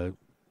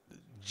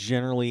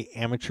 generally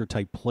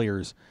amateur-type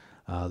players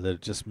that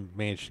just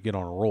managed to get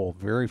on a roll.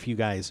 Very few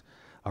guys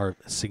are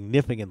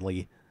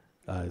significantly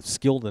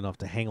skilled enough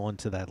to hang on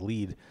to that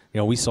lead.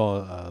 We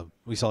saw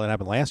that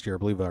happen last year. I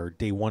believe our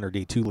day one or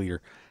day two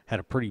leader had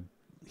a pretty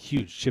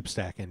huge chip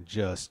stack and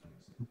just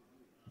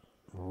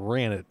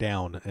ran it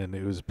down, and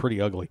it was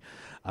pretty ugly.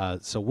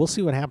 So we'll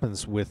see what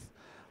happens with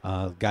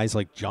guys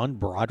like John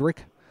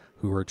Broderick,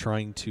 who are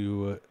trying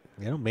to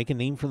make a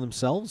name for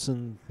themselves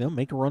and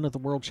make a run at the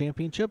World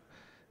Championship,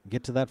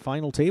 get to that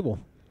final table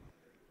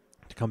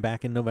to come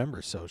back in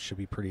November. So it should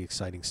be pretty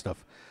exciting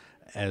stuff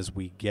as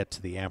we get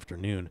to the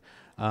afternoon.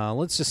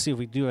 Let's just see if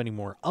we do any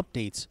more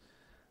updates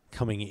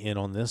coming in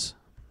on this.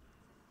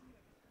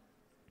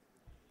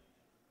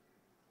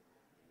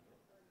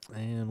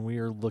 And we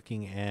are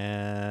looking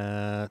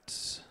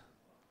at...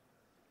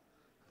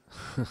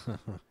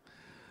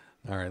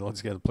 All right,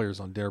 let's get the players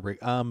on dare break.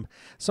 Some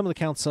of the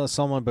counts: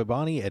 Salman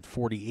Babani at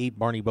 48,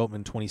 Barney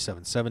Boatman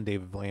 27.7,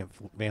 David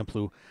Van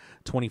Plu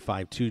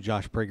 25.2,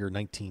 Josh Prager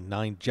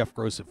 19.9, Jeff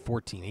Gross at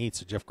 14.8.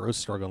 So Jeff Gross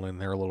struggling in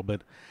there a little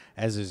bit,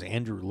 as is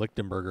Andrew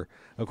Lichtenberger.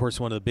 Of course,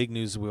 one of the big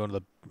news, one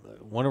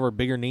of our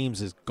bigger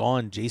names is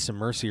gone. Jason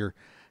Mercier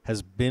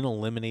has been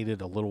eliminated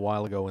a little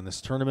while ago in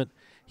this tournament.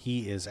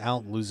 He is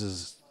out,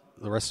 loses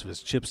the rest of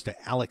his chips to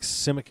Alex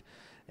Simic,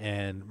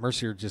 and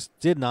Mercier just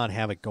did not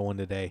have it going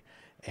today,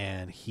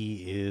 and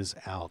he is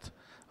out.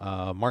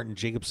 Martin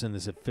Jacobson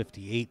is at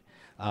 58.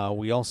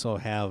 We also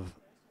have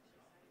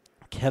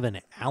Kevin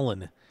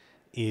Allen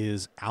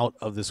is out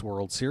of this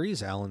World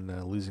Series.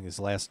 Allen losing his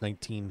last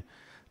 19-2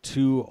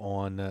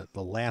 on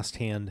the last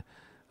hand.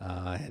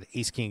 Had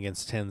ace-king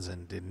against tens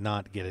and did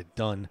not get it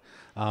done.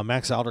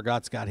 Max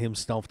Aldergott's got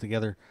himself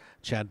together.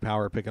 Chad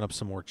Power picking up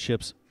some more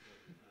chips.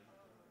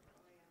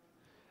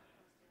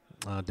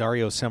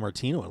 Dario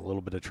Sammartino in a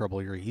little bit of trouble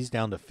here. He's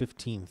down to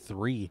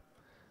 15-3.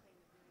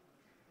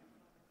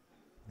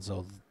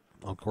 So,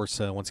 of course,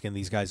 once again,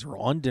 these guys are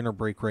on dinner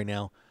break right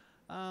now.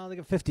 They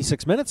got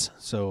 56 minutes,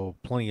 so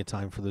plenty of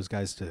time for those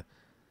guys to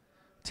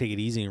take it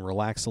easy and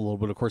relax a little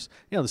bit. Of course,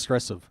 the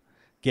stress of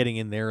getting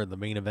in there in the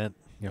main event,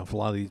 for a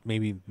lot of these,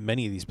 maybe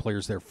many of these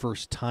players, their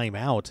first time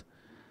out.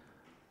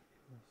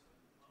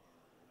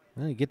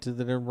 You get to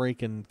the dinner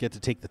break and get to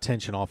take the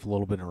tension off a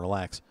little bit and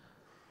relax.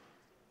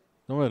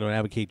 Normally I don't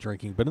advocate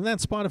drinking, but in that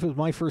spot, if it was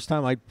my first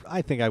time,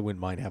 I think I wouldn't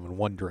mind having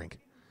one drink.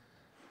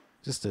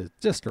 Just to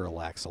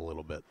relax a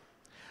little bit.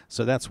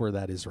 So that's where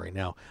that is right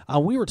now.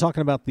 We were talking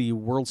about the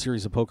World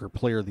Series of Poker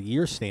Player of the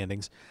Year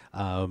standings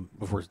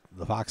before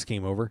the Fox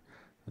came over,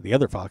 the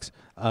other Fox.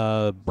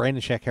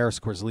 Brandon Shack Harris,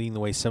 of course, leading the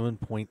way,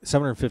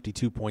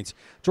 752 points.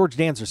 George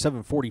Danzer,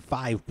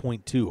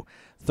 745.2.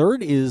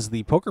 Third is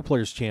the Poker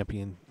Players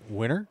Champion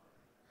winner,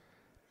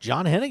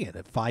 John Hennigan,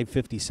 at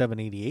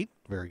 557.88.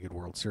 Very good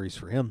World Series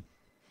for him.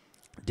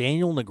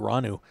 Daniel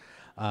Negreanu,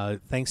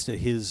 thanks to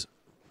his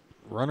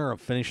runner-up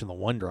finish in the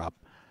one drop,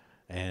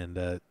 and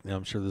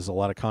I'm sure there's a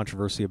lot of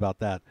controversy about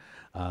that,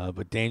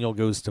 but Daniel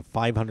goes to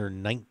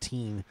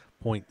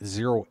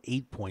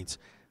 519.08 points.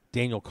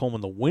 Daniel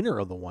Coleman, the winner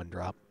of the one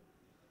drop,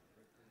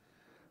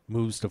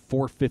 moves to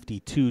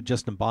 452.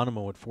 Justin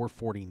Bonomo at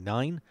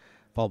 449,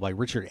 followed by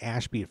Richard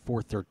Ashby at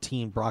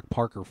 413, Brock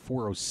Parker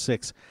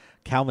 406,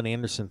 Calvin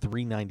Anderson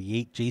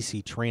 398,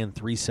 J.C. Tran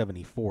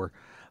 374,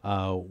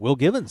 Will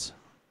Gibbons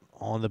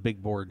on the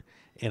big board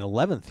in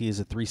 11th. He is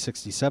at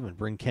 367.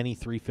 Bryn Kenny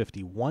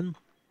 351.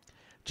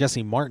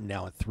 Jesse Martin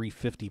now at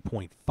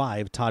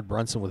 350.5. Todd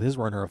Brunson with his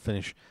runner-up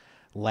finish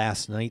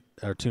last night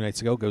or 2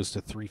 nights ago goes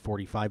to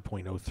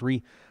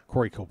 345.03.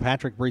 Corey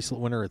Kilpatrick bracelet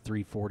winner at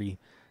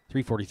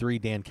 343.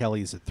 Dan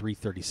Kelly is at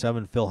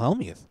 337. Phil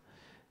Hellmuth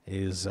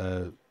is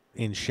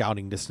in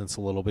shouting distance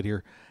a little bit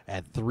here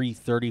at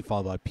 330,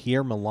 followed by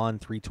Pierre Milan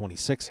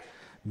 326.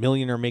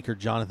 Millionaire maker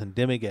Jonathan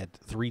Dimig at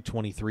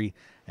 323,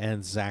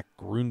 and Zach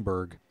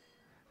Grunberg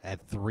at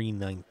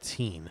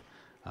 319.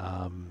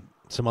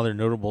 Some other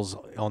notables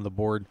on the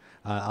board: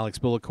 Alex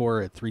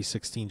Billicor at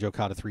 316, Joe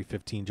Cotta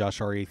 315, Josh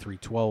Aryeh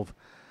 312,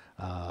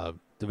 Davide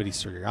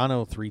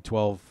Soriano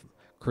 312,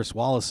 Chris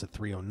Wallace at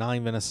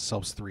 309, Vanessa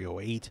Selps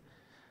 308,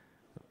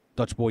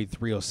 Dutch Boyd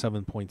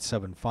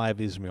 307.75,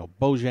 Ismail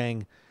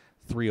Bojang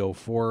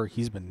 304.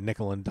 He's been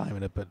nickel and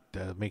diming it, but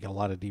making a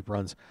lot of deep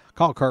runs.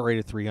 Kyle Cartwright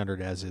at 300,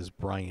 as is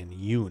Brian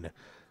Yoon.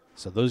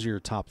 So those are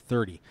your top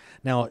 30.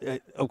 Now,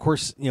 of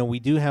course, we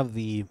do have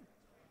the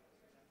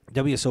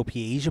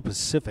WSOP Asia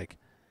Pacific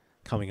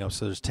coming up.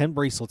 So there's 10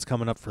 bracelets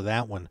coming up for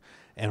that one.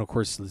 And, of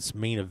course, this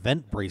main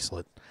event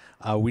bracelet.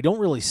 We don't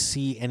really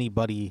see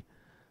anybody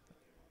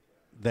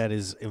that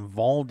is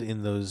involved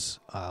in those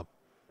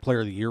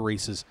Player of the Year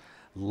races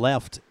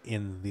left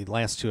in the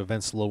last two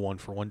events, low one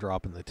for one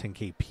drop in the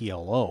 10K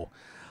PLO.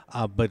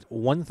 But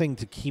one thing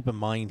to keep in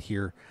mind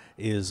here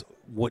is,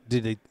 what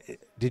did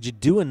you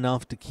do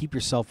enough to keep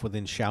yourself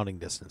within shouting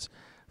distance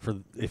for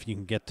if you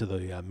can get to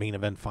the main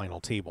event final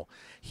table?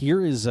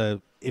 Here is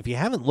if you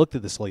haven't looked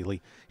at this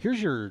lately,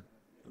 here's your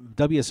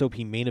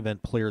WSOP main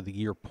event Player of the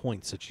Year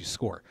points that you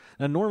score.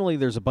 Now, normally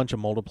there's a bunch of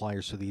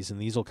multipliers for these,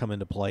 and these will come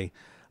into play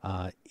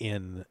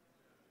in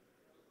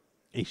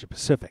Asia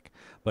Pacific.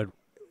 But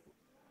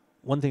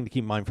one thing to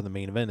keep in mind for the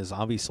main event is,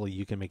 obviously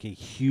you can make a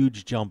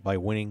huge jump by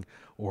winning,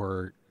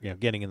 or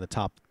getting in the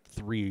top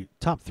three,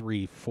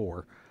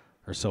 4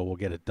 or so will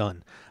get it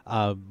done.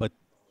 But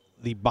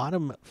the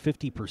bottom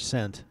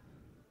 50%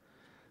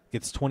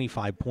 gets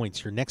 25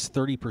 points. Your next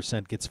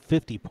 30% gets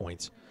 50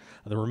 points.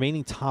 The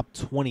remaining top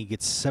 20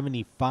 gets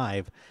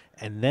 75.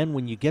 And then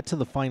when you get to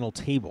the final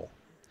table,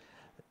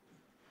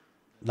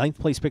 9th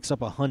place picks up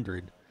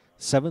 100.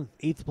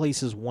 8th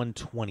place is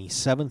 120.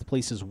 7th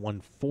place is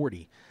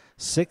 140.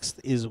 6th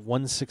is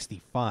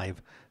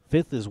 165.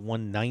 5th is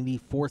 190.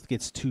 4th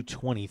gets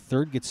 220.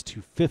 3rd gets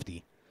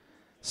 250.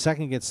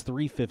 2nd gets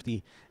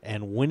 350,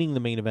 and winning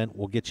the main event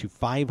will get you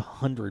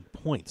 500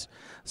 points.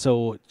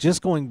 So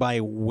just going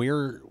by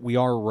where we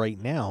are right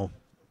now,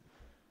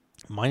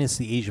 minus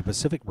the Asia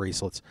Pacific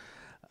bracelets,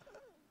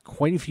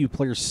 quite a few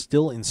players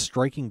still in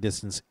striking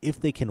distance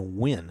if they can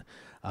win.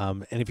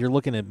 And if you're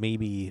looking at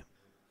maybe,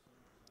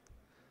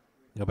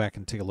 go back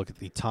and take a look at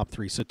the top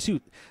 3. So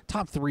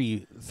top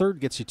 3, 3rd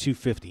gets you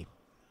 250.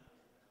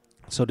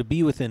 So to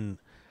be within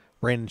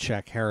Brandon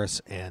Shack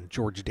Harris and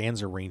George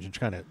Danzer range and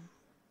kind of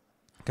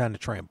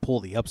try and pull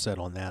the upset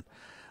on that,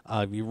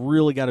 you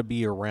really got to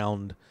be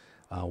around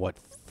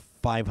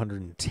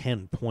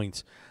 510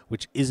 points,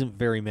 which isn't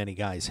very many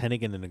guys.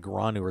 Hennigan and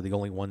Negreanu are the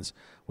only ones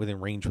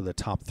within range with a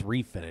top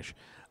 3 finish.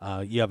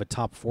 You have a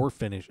top 4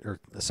 finish, or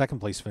the 2nd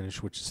place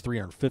finish, which is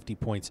 350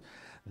 points.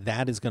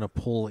 That is going to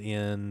pull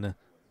in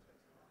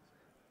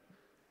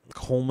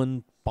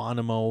Coleman,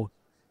 Bonomo,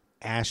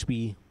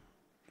 Ashby,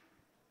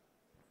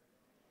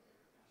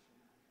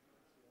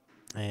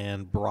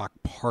 and Brock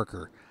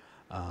Parker.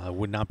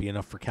 Would not be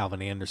enough for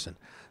Calvin Anderson.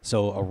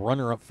 So a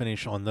runner-up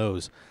finish on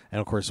those.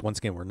 And, of course, once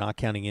again, we're not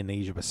counting in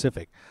Asia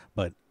Pacific,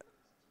 but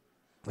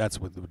That's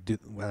what would do.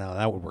 Well,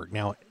 that would work.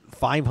 Now,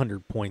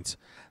 500 points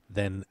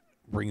then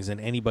brings in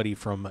anybody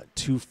from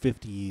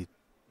 250,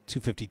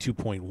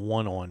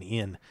 252.1 on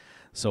in.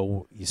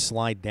 So you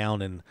slide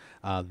down, and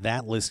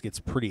that list gets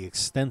pretty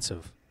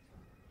extensive.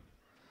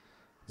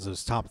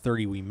 Those top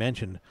 30 we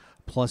mentioned,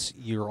 plus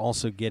you're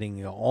also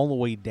getting all the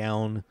way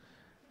down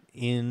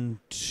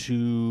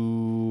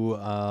into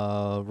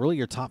really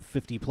your top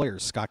 50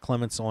 players, Scott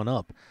Clements on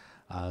up.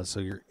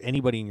 So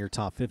anybody in your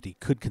top 50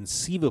 could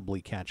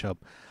conceivably catch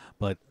up,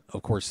 but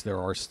of course there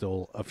are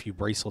still a few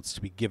bracelets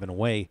to be given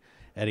away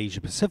at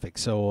Asia Pacific.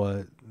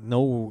 So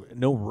no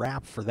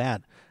wrap for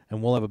that,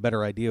 and we'll have a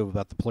better idea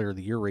about the Player of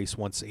the Year race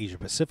once Asia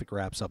Pacific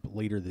wraps up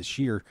later this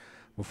year,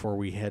 before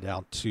we head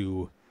out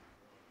to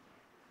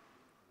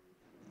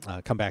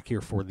come back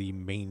here for the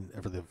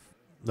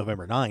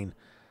November 9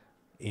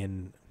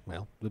 in,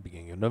 well, the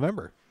beginning of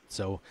November.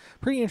 So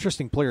pretty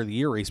interesting Player of the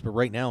Year race. But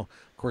right now,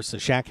 of course, the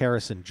Shaq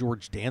Harris and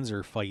George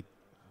Danzer fight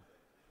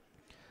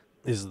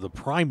is the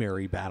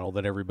primary battle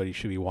that everybody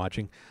should be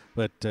watching.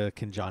 But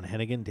can John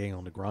Hennigan,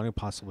 Daniel Negreanu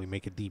possibly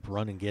make a deep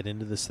run and get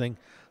into this thing?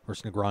 Of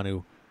course,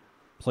 Negreanu,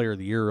 Player of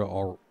the Year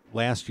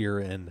last year,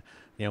 and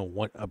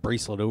a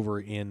bracelet over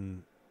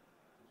in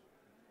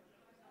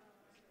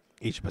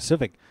Asia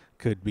Pacific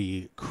could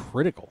be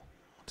critical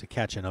to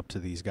catching up to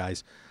these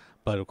guys.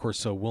 But of course,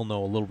 so we'll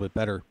know a little bit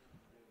better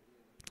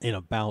in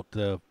about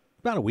a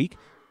week,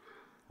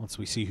 once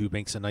we see who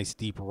makes a nice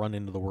deep run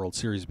into the World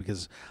Series,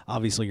 because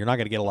obviously you're not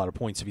going to get a lot of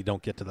points if you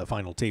don't get to the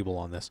final table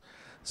on this.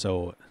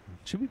 So it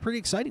should be pretty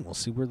exciting. We'll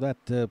see where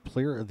that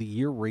Player of the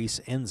Year race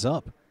ends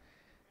up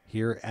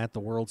here at the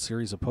World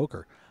Series of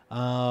Poker.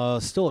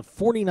 Still at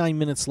 49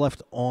 minutes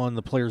left on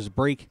the players'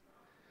 break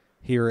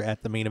here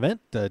at the main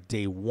event.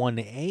 Day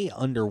 1A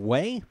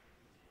underway.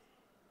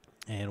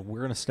 And we're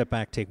going to step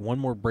back, take one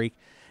more break,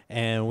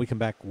 and when we come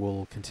back,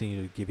 we'll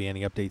continue to give you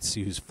any updates,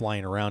 see who's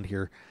flying around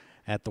here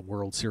at the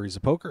World Series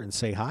of Poker, and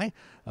say hi.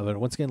 But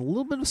once again, a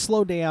little bit of a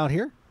slow day out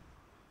here.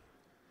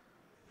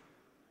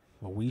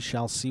 Well, we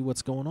shall see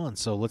what's going on.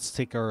 So let's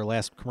take our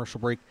last commercial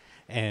break,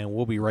 and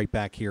we'll be right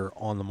back here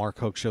on the Mark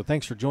Hoke Show.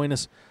 Thanks for joining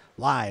us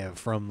live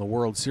from the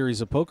World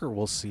Series of Poker.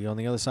 We'll see you on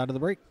the other side of the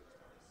break.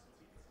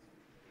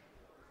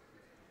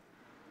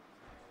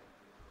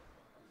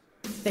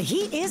 The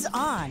heat is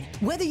on.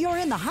 Whether you're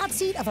in the hot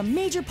seat of a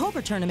major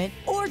poker tournament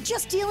or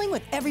just dealing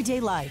with everyday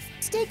life,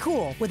 stay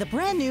cool with a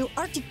brand new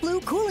Arctic Blue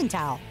cooling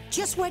towel.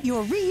 Just wet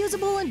your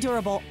reusable and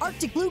durable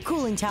Arctic Blue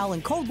cooling towel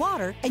in cold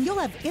water, and you'll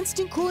have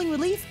instant cooling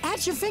relief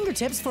at your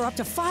fingertips for up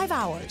to 5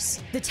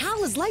 hours. The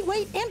towel is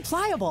lightweight and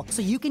pliable,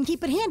 so you can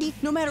keep it handy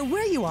no matter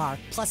where you are.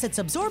 Plus, it's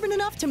absorbent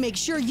enough to make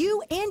sure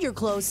you and your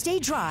clothes stay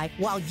dry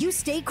while you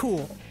stay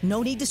cool.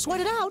 No need to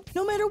sweat it out,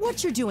 no matter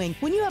what you're doing,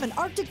 when you have an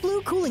Arctic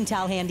Blue cooling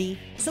towel handy.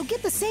 So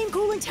get the same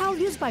cooling towel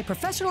used by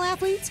professional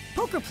athletes,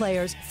 poker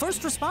players,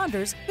 first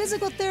responders,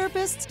 physical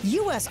therapists,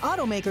 U.S.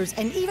 automakers,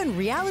 and even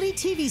reality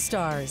TV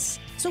stars.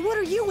 So what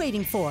are you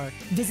waiting for?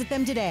 Visit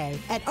them today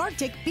at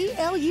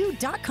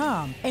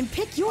arcticblu.com and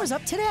pick yours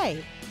up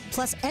today.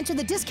 Plus, enter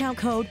the discount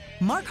code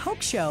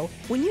MarkHokeShow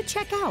when you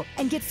check out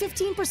and get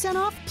 15%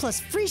 off plus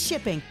free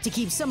shipping to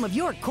keep some of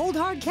your cold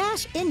hard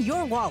cash in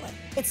your wallet.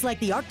 It's like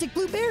the Arctic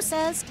Blue Bear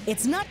says,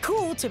 it's not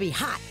cool to be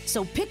hot.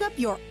 So pick up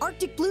your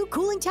Arctic Blue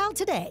cooling towel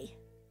today.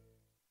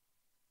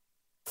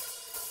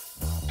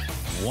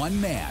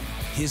 One man,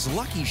 his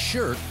lucky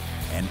shirt,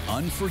 an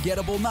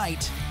unforgettable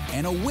night,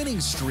 and a winning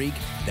streak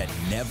that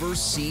never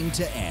seemed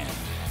to end.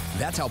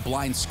 That's how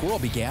Blind Squirrel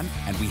began,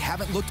 and we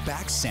haven't looked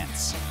back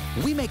since.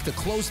 We make the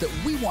clothes that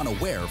we want to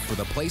wear for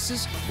the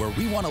places where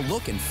we want to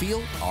look and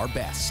feel our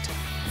best.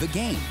 The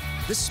game,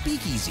 the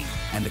speakeasy,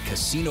 and the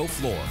casino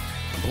floor.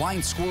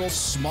 Blind Squirrel's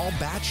small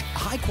batch,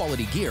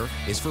 high-quality gear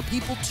is for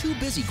people too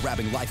busy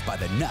grabbing life by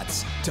the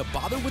nuts to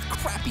bother with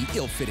crappy,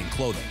 ill-fitting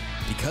clothing.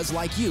 Because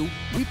like you,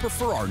 we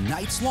prefer our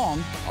nights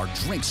long, our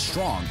drinks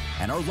strong,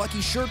 and our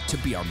lucky shirt to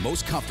be our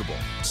most comfortable.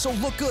 So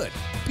look good,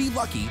 be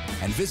lucky,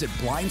 and visit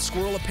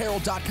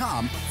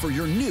blindsquirrelapparel.com for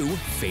your new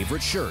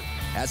favorite shirt.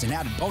 As an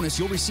added bonus,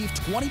 you'll receive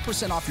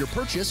 20% off your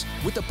purchase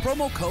with the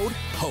promo code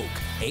HOKE,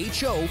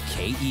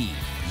 H-O-K-E.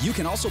 You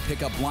can also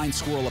pick up Blind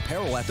Squirrel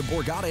apparel at the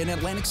Borgata in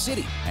Atlantic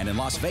City and in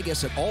Las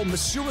Vegas at all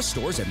Masura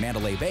stores at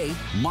Mandalay Bay,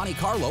 Monte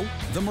Carlo,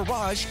 The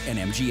Mirage, and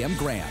MGM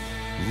Grand.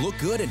 Look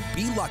good and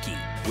be lucky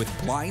with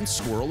Blind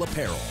Squirrel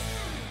Apparel.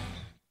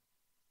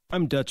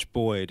 I'm Dutch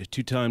Boyd,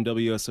 two-time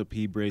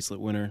WSOP bracelet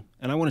winner,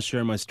 and I want to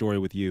share my story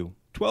with you.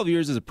 12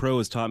 years as a pro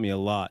has taught me a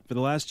lot. For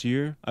the last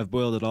year, I've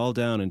boiled it all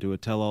down into a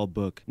tell-all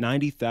book,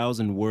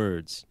 90,000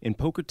 words. In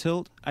Poker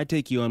Tilt, I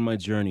take you on my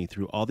journey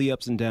through all the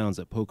ups and downs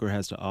that poker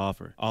has to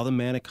offer, all the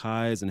manic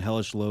highs and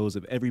hellish lows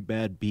of every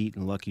bad beat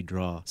and lucky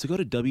draw. So go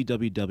to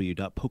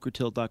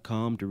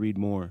www.pokertilt.com to read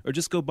more, or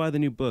just go buy the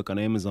new book on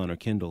Amazon or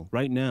Kindle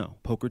right now,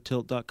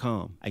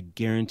 pokertilt.com. I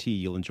guarantee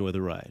you'll enjoy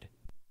the ride.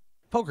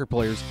 Poker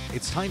players,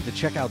 it's time to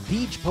check out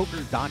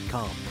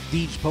DeegePoker.com.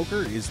 Deege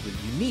Poker is the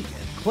unique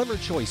and clever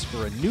choice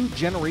for a new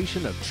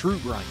generation of true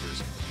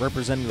grinders.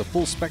 Representing the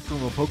full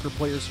spectrum of poker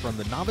players from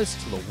the novice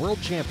to the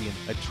world champion,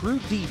 a true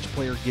Deege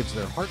player gives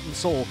their heart and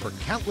soul for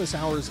countless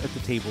hours at the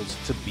tables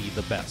to be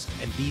the best.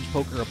 And Deege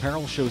Poker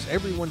apparel shows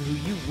everyone who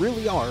you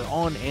really are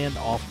on and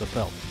off the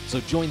felt. So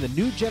join the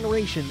new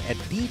generation at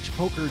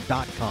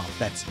DeegePoker.com.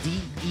 That's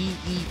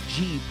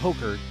DEEG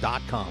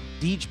Poker.com.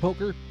 Deege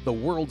Poker, the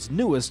world's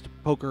newest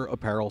poker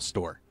apparel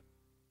store.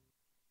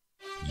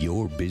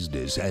 Your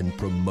business and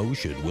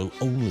promotion will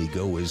only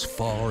go as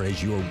far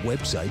as your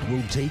website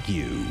will take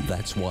you.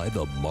 That's why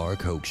the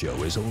Mark Hoke Show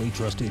has only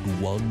trusted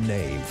one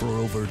name for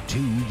over 2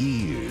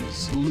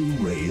 years,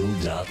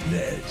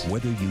 BlueRail.net.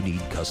 Whether you need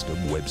custom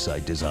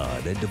website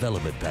design and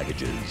development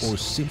packages or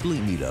simply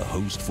need a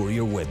host for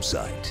your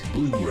website,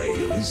 Blue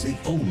Rail is the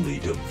only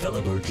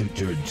developer to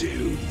turn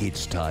to.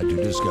 It's time to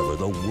discover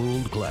the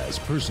world-class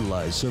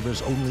personalized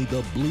service only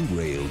the Blue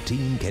Rail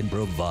team can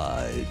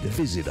provide.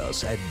 Visit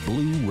us at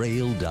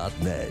BlueRail.net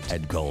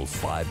and call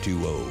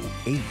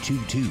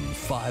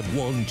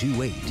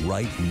 520-822-5128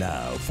 right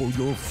now for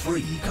your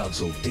free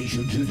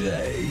consultation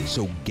today.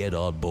 So get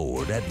on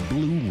board at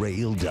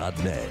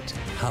BlueRail.net.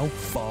 How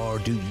far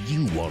do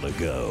you want to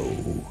go?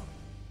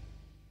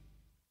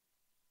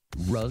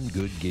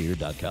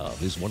 RunGoodGear.com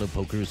is one of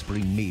poker's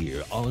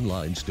premier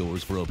online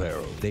stores for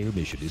apparel. Their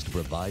mission is to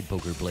provide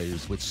poker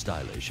players with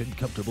stylish and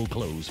comfortable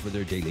clothes for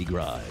their daily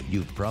grind.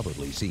 You've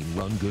probably seen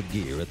Run Good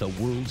Gear at the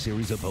World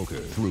Series of Poker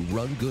through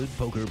Run Good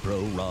Poker Pro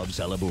Rob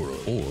Salaburo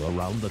or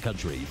around the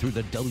country through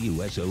the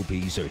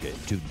WSOP circuit.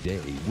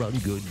 Today,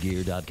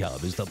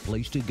 RunGoodGear.com is the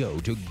place to go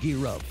to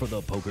gear up for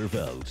the poker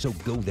felt. So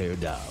go there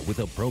now with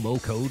the promo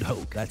code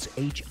HOKE, that's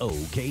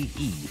HOKE,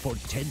 for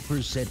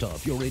 10%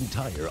 off your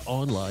entire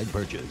online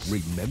purchase.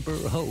 Remember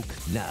Hoke.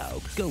 Now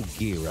go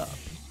gear up.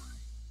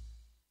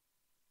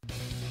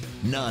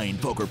 9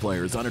 poker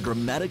players on a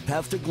dramatic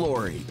path to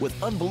glory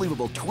with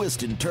unbelievable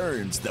twists and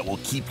turns that will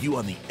keep you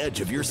on the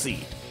edge of your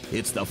seat.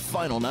 It's the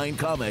Final 9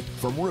 comic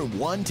from Room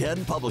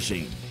 110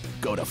 Publishing.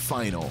 Go to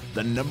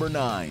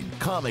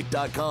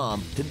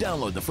final9comic.com to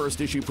download the first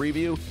issue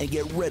preview and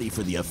get ready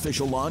for the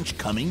official launch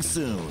coming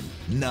soon.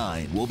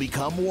 9 will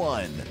become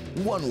 1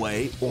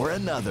 way or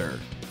another.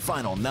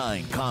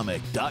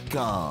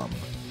 Final9comic.com.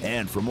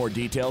 And for more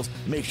details,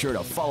 make sure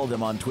to follow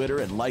them on Twitter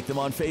and like them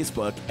on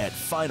Facebook at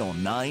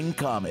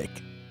Final9Comic.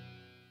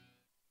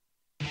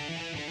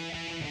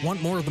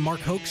 Want more of The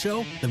Mark Hoke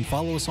Show? Then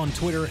follow us on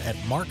Twitter at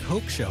Mark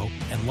Hoke Show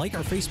and like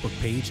our Facebook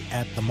page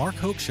at The Mark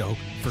Hoke Show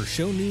for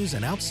show news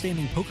and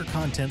outstanding poker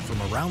content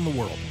from around the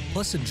world.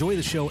 Plus, enjoy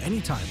the show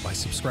anytime by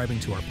subscribing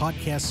to our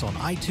podcasts on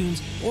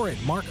iTunes or at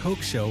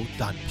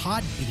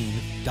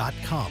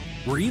markhokeshow.podbean.com.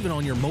 We're even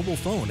on your mobile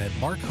phone at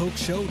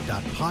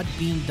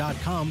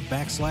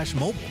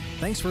markhokeshow.podbean.com/mobile.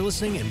 Thanks for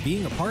listening and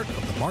being a part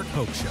of The Mark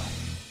Hoke Show.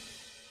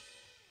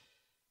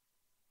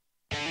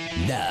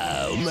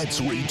 Now, let's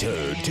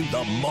return to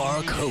The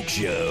Mark Hoke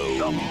Show.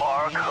 The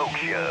Mark Hoke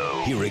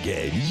Show. Here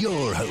again,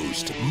 your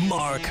host,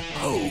 Mark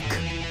Hoke.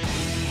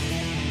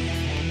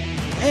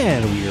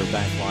 And we are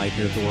back live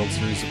here at the World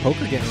Series of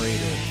Poker, getting ready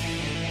to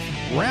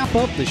wrap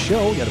up the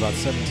show. We got about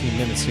 17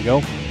 minutes to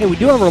go. Hey, we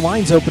do have our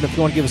lines open if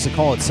you want to give us a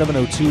call at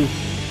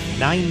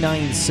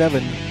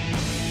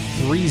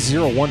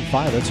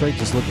 702-997-3015. That's right,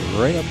 just look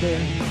right up there.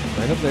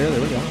 Right up there.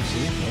 There we go.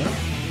 See? All right.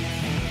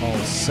 Call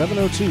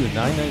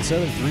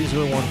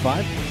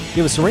 702-997-3015.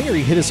 Give us a ring or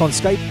you hit us on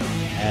Skype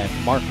at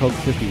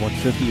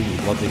MarkHoke5150.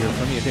 We'd love to hear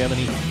from you. If you have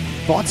any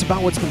thoughts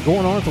about what's been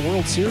going on at the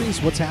World Series,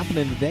 what's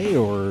happening today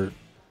or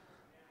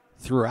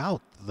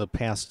throughout the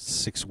past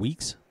 6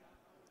 weeks,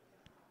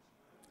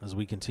 as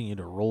we continue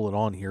to roll it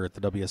on here at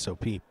the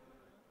WSOP.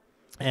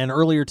 And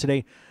earlier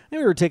today,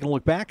 we were taking a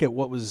look back at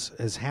what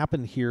has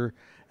happened here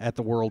at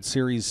the World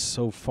Series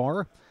so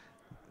far.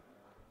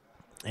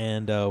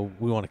 And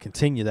we want to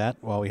continue that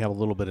while we have a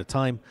little bit of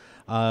time.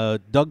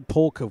 Doug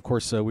Polk, of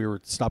course, we were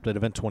stopped at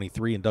Event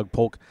 23, and Doug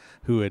Polk,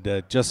 who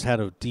had just had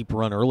a deep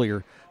run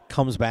earlier,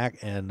 comes back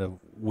and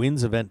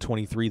wins Event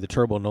 23, the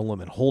Turbo No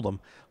Limit Hold'em,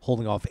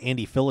 holding off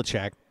Andy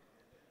Filichak,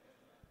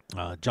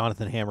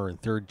 Jonathan Hammer in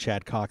third,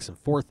 Chad Cox in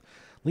fourth,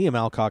 Liam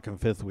Alcock in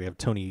fifth. We have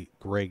Tony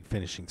Gregg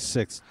finishing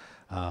sixth,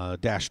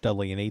 Dash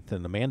Dudley in eighth,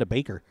 and Amanda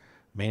Baker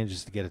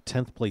manages to get a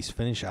 10th place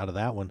finish out of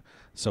that one.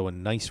 So a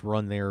nice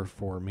run there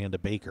for Amanda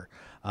Baker.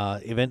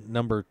 Event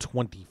number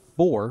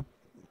 24,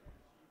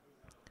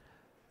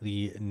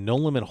 the No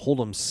Limit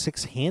Hold'em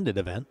six-handed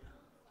event.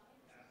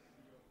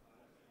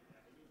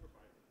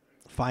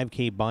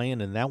 5K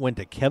buy-in, and that went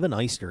to Kevin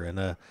Eister.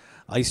 And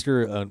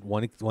Eister,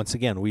 once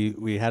again,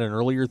 we had an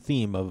earlier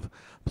theme of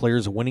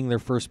players winning their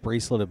first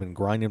bracelet, have been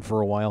grinding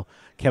for a while.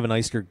 Kevin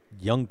Eister,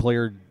 young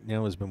player,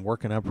 has been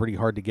working out pretty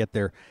hard to get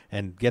there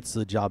and gets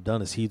the job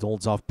done as he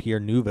holds off Pierre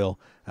Neuville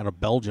out of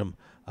Belgium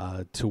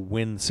to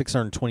win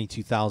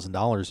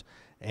 $622,000.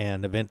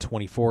 And Event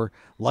 24,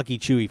 Lucky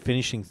Chewy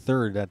finishing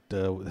third. That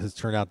has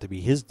turned out to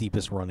be his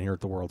deepest run here at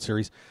the World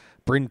Series.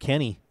 Bryn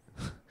Kenny,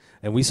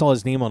 and we saw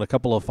his name on a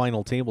couple of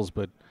final tables,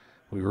 but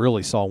we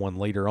really saw one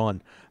later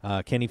on.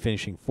 Kenny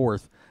finishing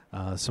 4th.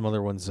 Some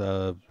other ones,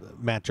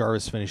 Matt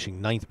Jarvis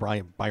finishing 9th,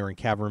 Byron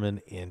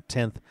Kaverman in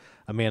 10th,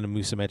 Amanda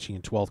Musumeci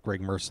in 12th,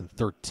 Greg Merson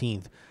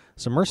 13th.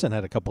 So Merson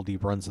had a couple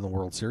deep runs in the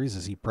World Series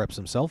as he preps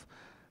himself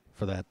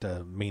for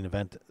that main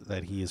event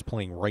that he is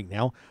playing right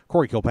now.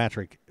 Corey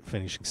Kilpatrick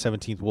finishing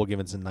 17th, Will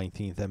Givens in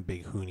 19th, and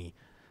Big Hooney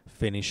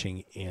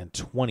finishing in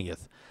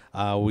 20th.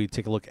 We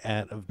take a look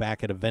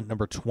back at event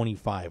number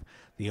 25,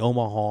 the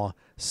Omaha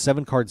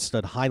 7-card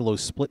stud high-low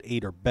split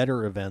 8 or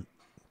better event.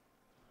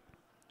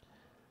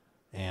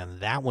 And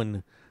that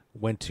one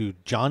went to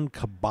John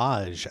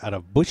Cabage out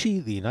of Bushy,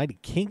 the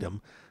United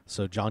Kingdom.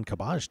 So John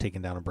Cabage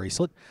taking down a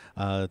bracelet.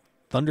 Thomas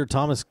Thunder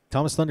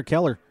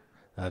Keller,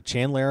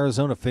 Chandler,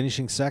 Arizona,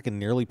 finishing 2nd,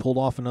 nearly pulled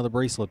off another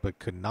bracelet, but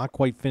could not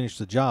quite finish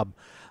the job.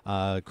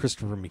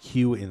 Christopher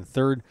McHugh in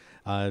 3rd.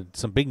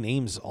 Some big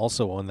names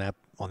also on that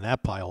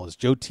pile is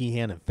Joe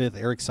Tehan in 5th,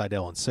 Eric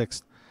Seidel in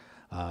 6th,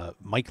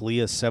 Mike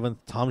Leah 7th,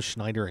 Tom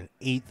Schneider in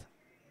 8th,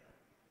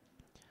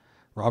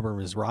 Robert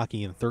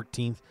Mizraki in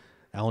 13th,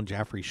 Alan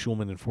Jaffrey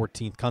Schulman in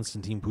 14th,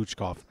 Konstantin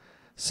Puchkov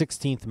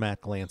 16th,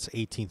 Matt Glantz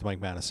 18th, Mike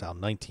Matisow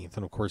 19th.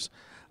 And, of course,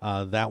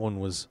 that one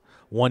was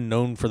one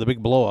known for the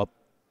big blow-up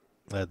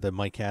that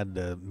Mike had,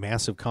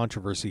 massive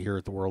controversy here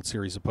at the World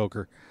Series of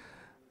Poker.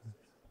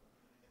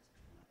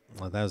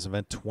 That was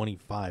event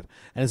 25.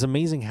 And it's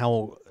amazing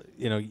how,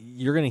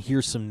 you're going to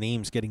hear some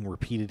names getting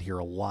repeated here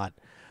a lot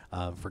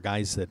for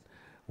guys that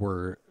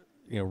were,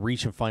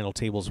 reaching final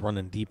tables,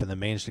 running deep, and then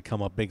managed to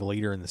come up big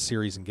later in the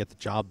series and get the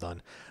job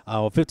done.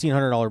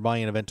 $1,500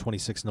 buy-in, event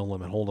 26, no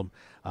limit hold'em.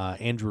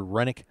 Andrew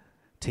Rennick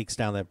takes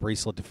down that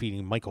bracelet,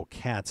 defeating Michael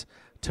Katz.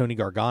 Tony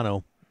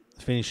Gargano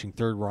finishing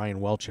 3rd,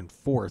 Ryan Welch in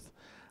 4th.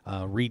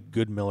 Reed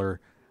Goodmiller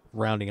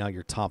rounding out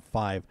your top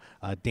 5.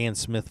 Dan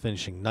Smith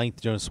finishing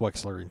 9th, Jonas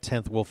Wexler in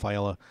 10th, Will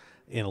Fiala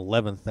in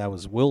 11th. That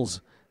was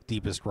Will's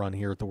deepest run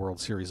here at the World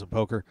Series of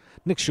Poker.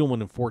 Nick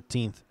Schulman in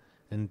 14th,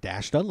 and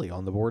Dash Dudley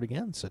on the board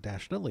again. So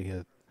Dash Dudley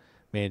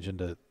managing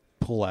to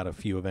pull out a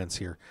few events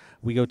here.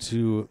 We go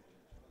to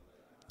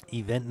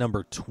event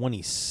number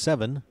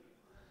 27,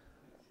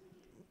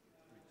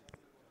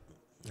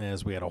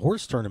 as we had a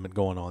horse tournament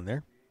going on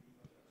there.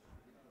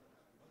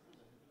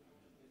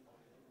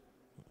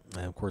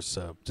 And, of course,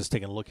 just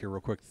taking a look here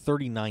real quick,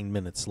 39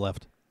 minutes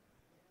left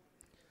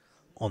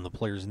on the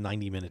players'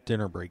 90-minute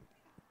dinner break.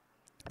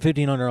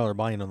 $1,500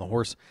 buy-in on the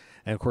horse,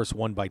 and, of course,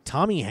 won by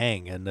Tommy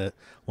Hang. And,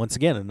 once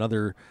again,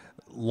 another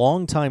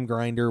longtime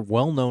grinder,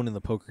 well-known in the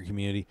poker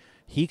community.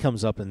 He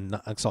comes up and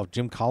knocks off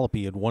Jim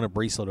Colopy, had won a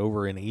bracelet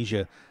over in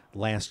Asia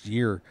last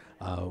year,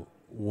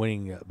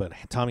 winning, but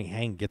Tommy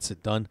Hang gets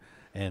it done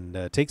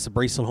and takes the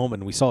bracelet home.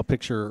 And we saw a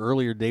picture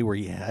earlier today where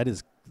he had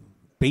his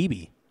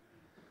baby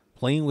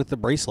playing with the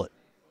bracelet.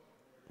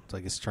 So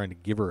I guess trying to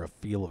give her a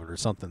feel of it or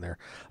something there.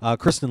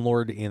 Kristen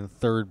Lord in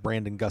 3rd,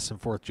 Brandon Gus in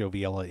 4th, Joe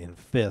Viella in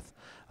 5th.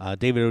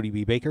 David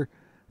O.D.B. Baker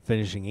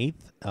finishing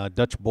 8th.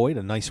 Dutch Boyd,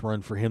 a nice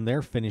run for him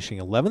there, finishing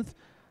 11th.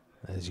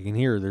 As you can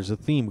hear, there's a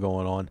theme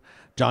going on.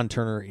 John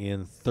Turner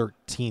in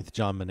 13th,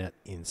 John Manette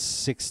in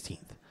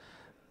 16th.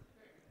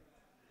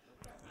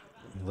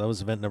 That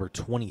was event number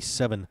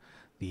 27,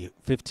 the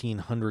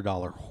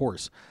 $1,500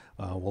 horse.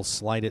 We'll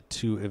slide it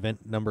to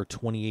event number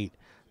 28.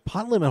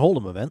 Pot Limit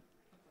Hold'em event.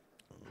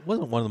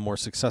 Wasn't one of the more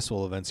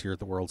successful events here at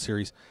the World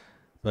Series,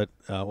 but,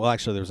 well,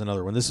 actually, there was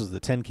another one. This is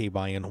the 10K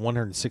buy-in,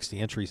 160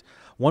 entries,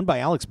 won by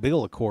Alex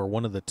Bigalacour,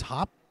 one of the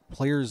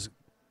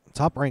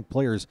top-ranked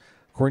players,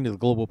 according to the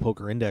Global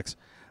Poker Index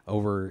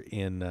over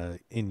in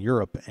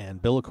Europe.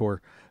 And Bigalacour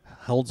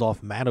holds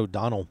off Matt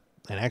O'Donnell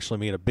and actually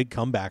made a big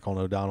comeback on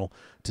O'Donnell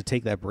to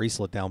take that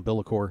bracelet down.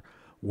 Bigalacour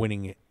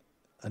winning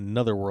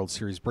another World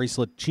Series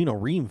bracelet. Chino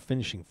Ream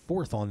finishing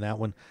 4th on that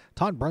one.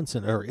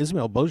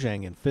 Ismail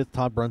Bojang in 5th,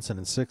 Todd Brunson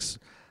in 6th.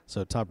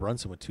 So Todd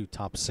Brunson with 2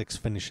 top 6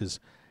 finishes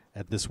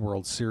at this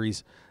World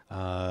Series.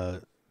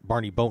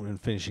 Barney Boatman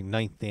finishing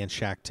 9th, Dan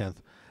Shack 10th.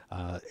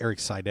 Eric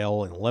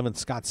Seidel in 11th,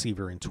 Scott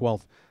Seaver in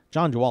 12th.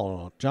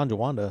 Umberto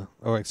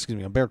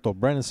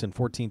Brenes in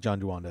 14th, John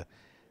Juanda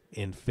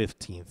in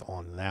 15th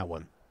on that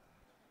one.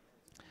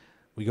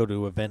 We go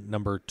to event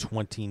number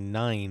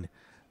 29,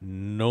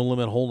 No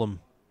Limit Hold'em.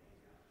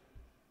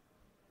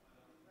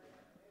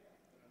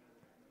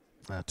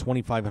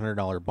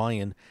 $2,500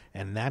 buy-in,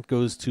 and that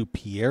goes to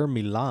Pierre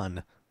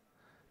Milan.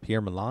 Pierre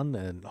Milan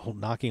and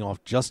knocking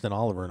off Justin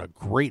Oliver in a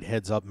great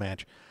heads-up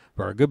match.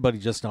 But our good buddy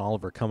Justin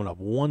Oliver coming up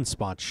 1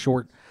 spot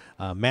short.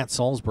 Matt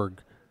Salzberg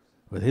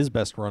with his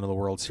best run of the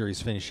World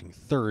Series finishing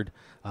 3rd.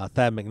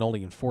 Thad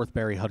McNulty in 4th,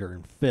 Barry Hutter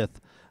in 5th.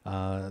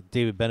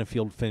 David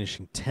Benefield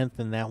finishing 10th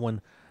in that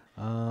one.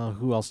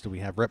 Who else do we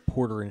have? Rhett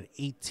Porter in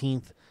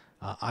 18th.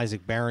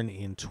 Isaac Barron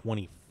in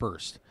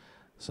 21st.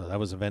 So that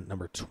was event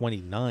number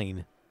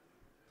 29.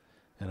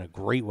 And a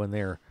great one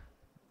there.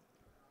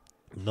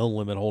 No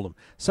Limit Hold'em.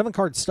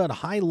 7-card stud,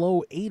 high,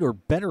 low, 8 or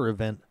better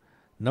event.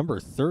 Number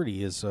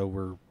 30 is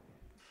we're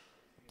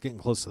getting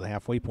close to the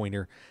halfway point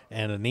here.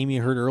 And a name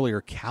you heard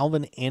earlier,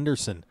 Calvin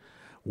Anderson,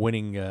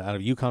 winning out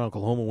of Yukon,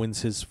 Oklahoma,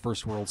 wins his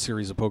first World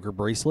Series of Poker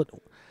bracelet.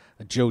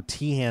 Joe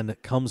Tehan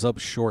comes up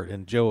short,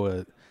 and Joe,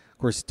 of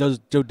course,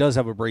 Joe does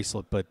have a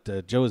bracelet,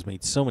 but Joe has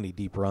made so many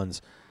deep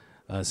runs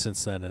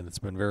since then, and it's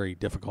been very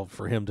difficult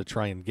for him to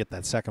try and get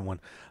that second one.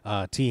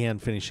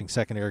 Tehan finishing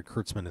second, Eric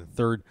Kurtzman in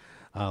third,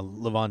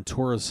 Levon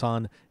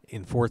Torreson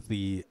in fourth,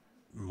 the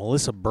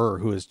Melissa Burr,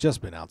 who has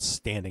just been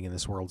outstanding in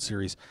this World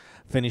Series,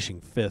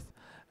 finishing fifth.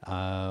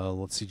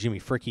 Let's see, Jimmy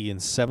Fricke in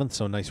seventh,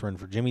 so nice run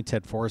for Jimmy.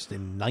 Ted Forrest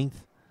in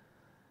ninth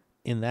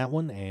in that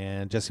one,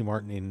 and Jesse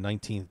Martin in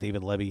 19th,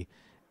 David Levy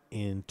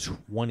in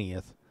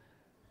 20th.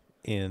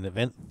 In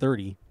event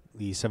 30,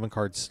 the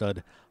 7-card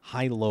stud,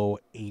 high, low,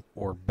 8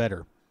 or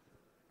better.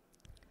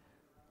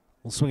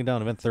 We'll swing it down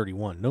to event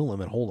 31. No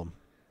Limit Hold'em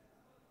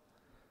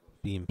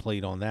being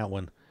played on that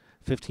one.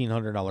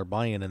 $1,500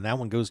 buy-in, and that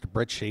one goes to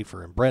Brett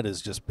Schaefer. And Brett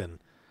has just been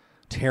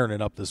tearing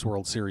it up this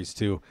World Series,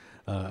 too.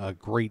 A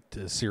great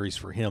series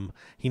for him.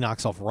 He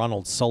knocks off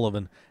Ronald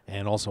Sullivan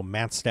and also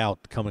Matt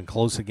Stout coming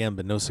close again,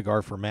 but no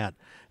cigar for Matt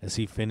as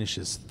he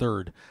finishes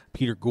third.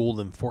 Peter Gould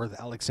in fourth,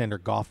 Alexander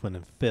Goffman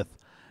in fifth.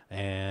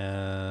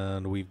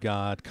 And we've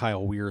got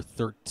Kyle Weir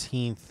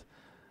 13th.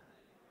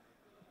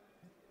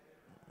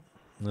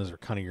 Those are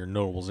kind of your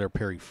notables there.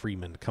 Perry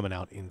Freeman coming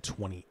out in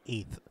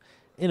 28th.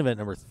 In event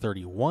number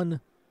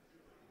 31,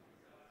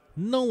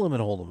 No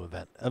Limit Hold'em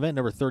event. Event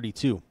number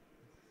 32,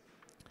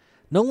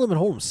 No Limit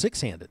Hold'em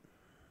 6-handed.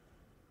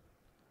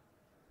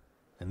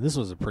 And this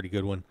was a pretty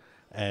good one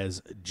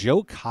as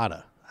Joe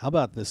Cotta. How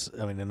about this?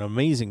 I mean, an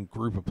amazing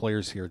group of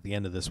players here at the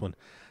end of this one.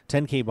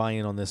 10K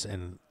buy-in on this,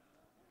 and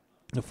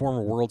the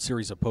former World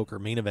Series of Poker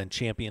main event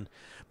champion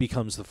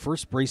becomes the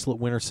first bracelet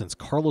winner since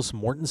Carlos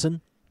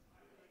Mortensen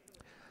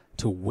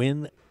to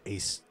win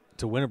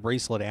a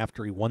bracelet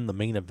after he won the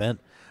main event.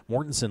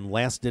 Mortensen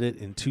last did it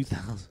in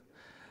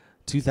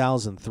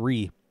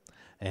 2003,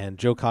 and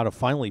Joe Cotta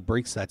finally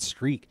breaks that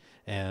streak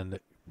and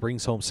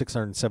brings home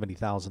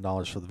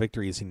 $670,000 for the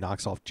victory as he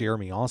knocks off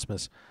Jeremy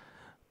Osmus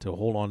to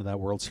hold on to that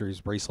World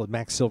Series bracelet.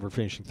 Max Silver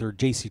finishing third,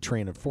 J.C.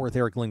 Tran in fourth,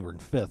 Eric Lingler in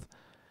fifth,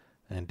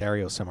 and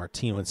Dario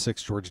Sammartino in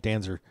sixth. George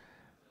Danzer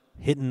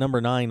hitting number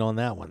 9 on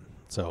that one.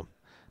 So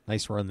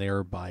nice run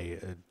there by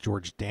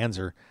George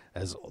Danzer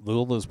as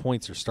all those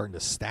points are starting to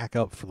stack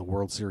up for the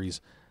World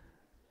Series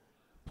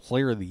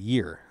Player of the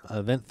Year.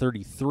 Event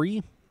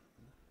 33,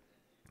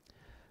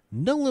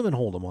 No Limit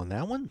Hold'em on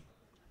that one.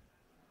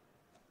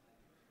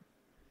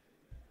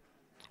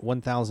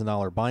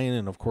 $1,000 buy-in,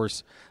 and of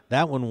course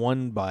that one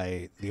won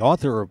by the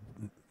author of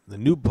the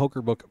new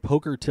poker book,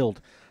 Poker Tilt.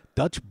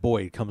 Dutch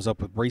Boyd comes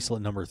up with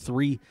bracelet number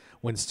 3,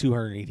 wins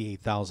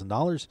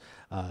 $288,000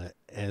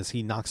 as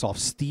he knocks off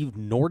Steve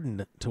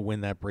Norton to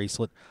win that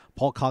bracelet.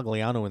 Paul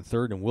Cogliano in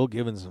third and Will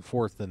Gibbons in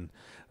fourth. And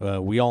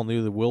we all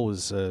knew that Will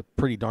was a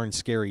pretty darn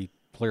scary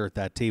player at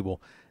that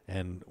table.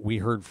 And we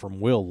heard from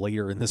Will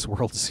later in this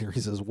World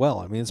Series as well.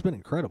 I mean, it's been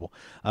incredible.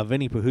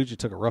 Vinny Pahuja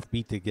took a rough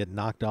beat to get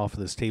knocked off of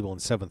this table in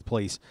 7th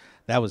place.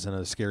 That was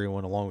another scary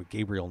one, along with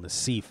Gabriel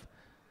Nassif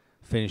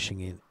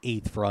finishing in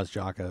 8th. Faraz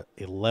Jaka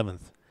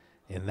 11th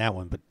in that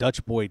one. But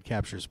Dutch Boyd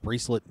captures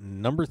bracelet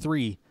number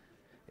 3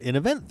 in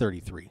event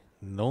 33.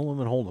 No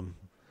Limit Hold'em.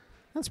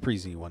 That's a pretty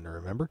easy one to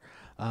remember.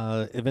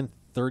 Event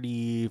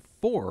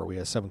 34, we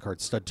have a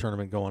 7-card stud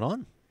tournament going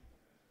on.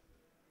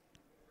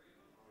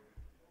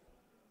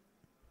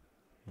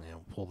 And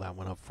we'll pull that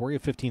one up for you.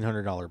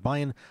 $1,500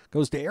 buy-in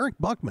goes to Eric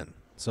Buckman.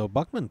 So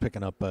Buckman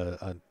picking up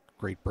a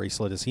great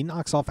bracelet as he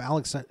knocks off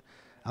Alex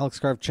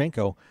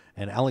Kravchenko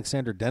and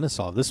Alexander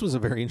Denisov. This was a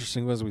very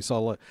interesting one. We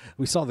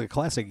saw the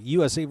classic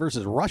USA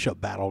versus Russia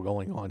battle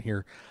going on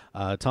here.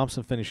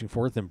 Thompson finishing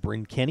 4th and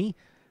Bryn Kenny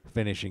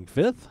finishing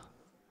 5th.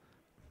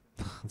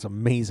 It's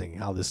amazing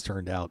how this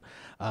turned out.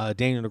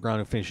 Daniel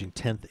Negreanu finishing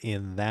 10th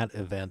in that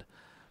event.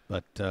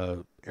 But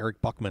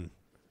Eric Buckman,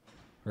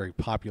 very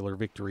popular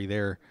victory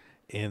there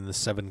in the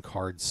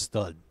 7-card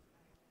stud.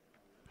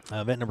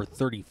 Event number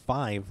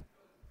 35,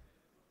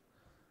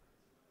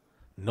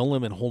 No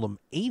Limit Hold'em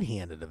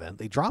 8-handed event.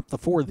 They dropped the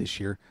 4 this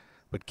year,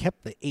 but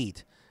kept the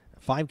 8.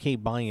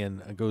 5K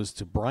buy-in goes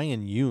to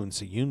Brian Yoon.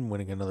 So Yoon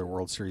winning another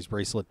World Series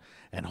bracelet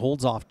and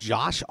holds off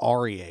Josh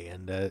Aurier.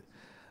 And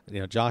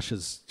Josh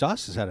has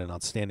had an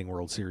outstanding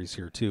World Series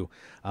here too.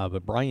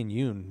 But Brian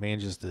Yoon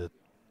manages to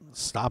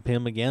stop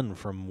him again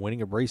from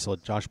winning a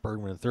bracelet. Josh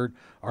Bergman in 3rd,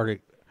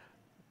 Arctic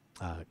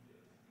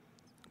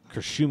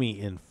Khashoggi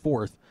in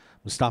 4th,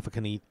 Mustafa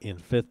Kanit in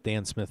 5th,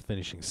 Dan Smith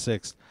finishing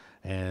 6th,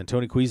 and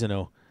Tony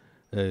Cuisino,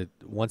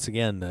 once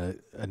again,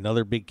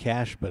 another big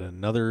cash, but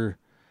another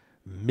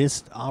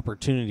missed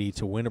opportunity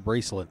to win a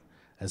bracelet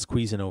as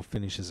Cuisino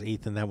finishes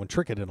 8th in that one.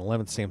 Trickett in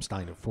 11th, Sam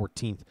Stein in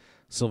 14th,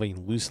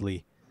 Sylvain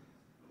Loosely,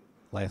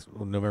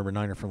 November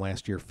 9er from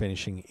last year,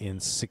 finishing in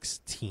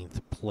 16th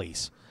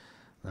place.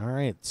 All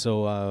right,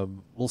 so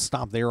we'll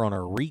stop there on our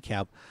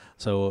recap.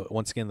 So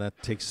once again,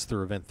 that takes us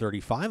through event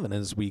 35, and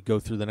as we go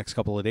through the next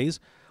couple of days,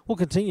 we'll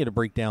continue to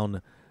break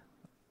down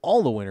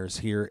all the winners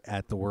here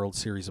at the World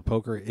Series of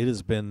Poker. It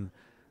has been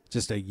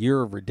just a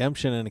year of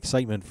redemption and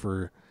excitement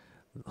for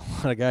a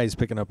lot of guys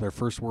picking up their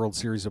first World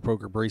Series of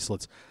Poker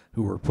bracelets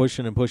who were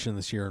pushing and pushing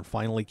this year and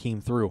finally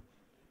came through.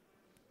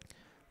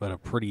 but a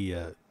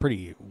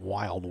pretty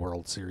wild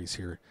World Series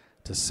here,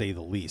 to say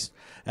the least.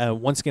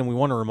 Once again, we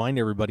want to remind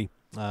everybody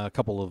a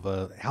couple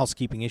of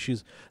housekeeping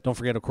issues. Don't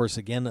forget, of course,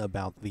 again,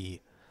 about the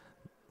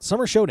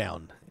Summer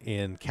Showdown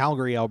in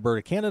Calgary,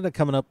 Alberta, Canada,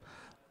 coming up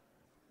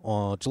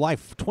on July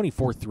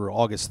 24th through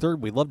August 3rd.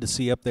 We'd love to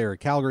see you up there at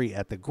Calgary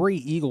at the Grey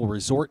Eagle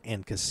Resort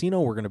and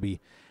Casino. We're going to be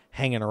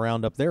hanging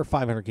around up there.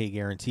 $500K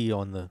guarantee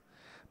on the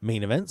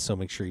main event, so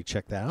make sure you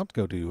check that out.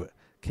 Go to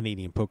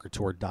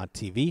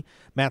CanadianPokerTour.tv.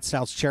 Matt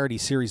Stout's Charity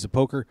Series of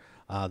Poker.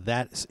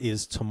 That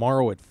is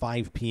tomorrow at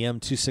 5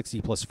 p.m.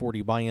 260 plus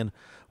 40 buy-in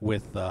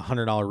with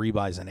 $100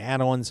 rebuys and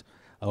add-ons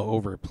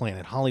over at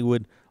Planet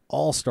Hollywood.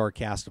 All-star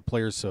cast of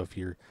players, so if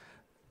you're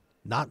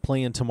not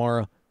playing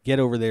tomorrow, get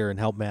over there and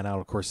help Matt out.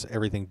 Of course,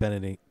 everything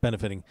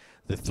benefiting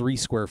the 3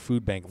 Square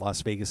Food Bank,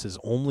 Las Vegas's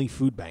only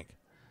food bank.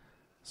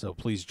 So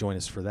please join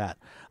us for that.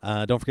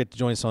 Don't forget to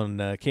join us on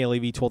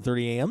KLAV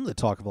 1230 AM, the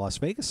Talk of Las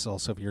Vegas.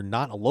 Also, if you're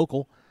not a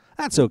local,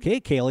 that's okay.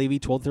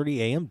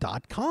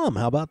 KLAV1230am.com.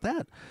 How about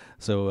that?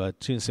 So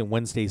tune us in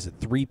Wednesdays at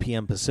 3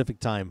 p.m. Pacific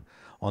time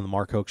on the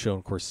Mark Hoke Show. And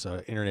of course,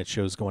 internet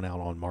shows going out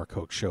on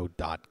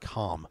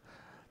markhokeshow.com.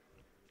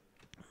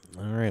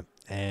 All right.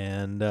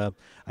 And I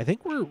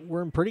think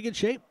we're in pretty good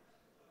shape.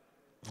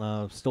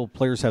 Still,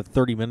 players have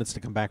 30 minutes to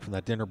come back from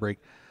that dinner break.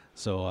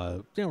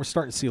 So, we're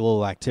starting to see a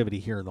little activity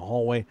here in the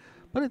hallway.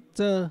 But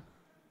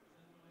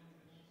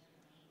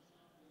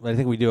I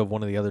think we do have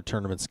one of the other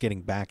tournaments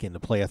getting back into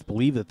play. I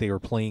believe that they were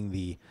playing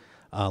the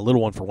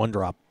Little One for One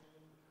Drop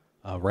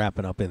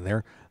wrapping up in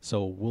there.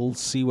 So we'll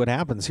see what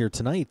happens here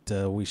tonight.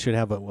 We should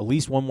have at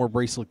least one more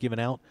bracelet given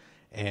out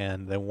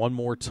and then one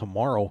more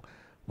tomorrow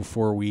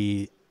before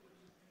we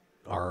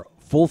are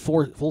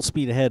full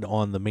speed ahead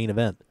on the main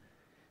event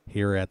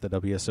here at the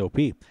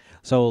WSOP.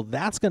 So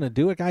that's going to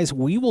do it, guys.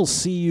 We will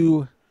see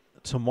you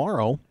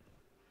tomorrow.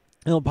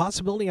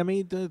 Possibility I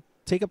may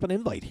take up an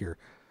invite here.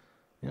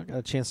 I got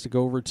a chance to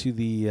go over to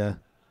the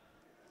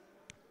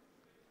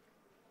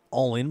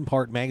All-In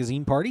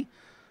magazine party.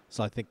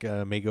 So I think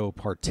I may go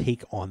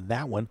partake on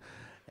that one.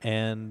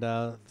 And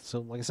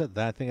so, like I said,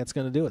 I think that's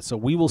going to do it. So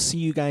we will see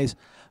you guys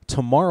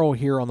tomorrow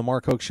here on the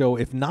Mark Hoke Show.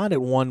 If not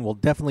at 1, we'll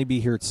definitely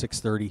be here at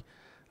 6:30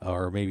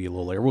 or maybe a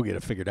little later. We'll get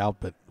it figured out,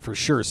 but for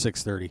sure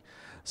 6:30.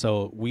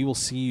 So we will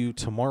see you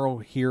tomorrow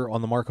here on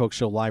the Mark Hoke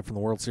Show live from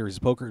the World Series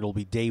of Poker. It'll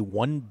be day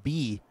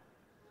 1B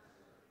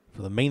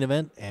for the main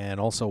event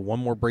and also one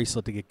more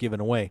bracelet to get given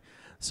away.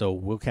 So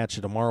we'll catch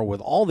you tomorrow with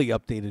all the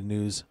updated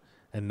news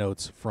and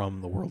notes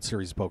from the World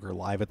Series of Poker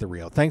live at the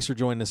Rio. Thanks for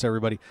joining us,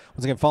 everybody.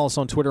 Once again, follow us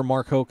on Twitter,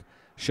 Mark Hoke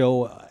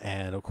Show,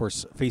 and, of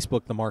course,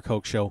 Facebook, The Mark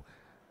Hoke Show,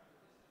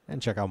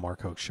 and check out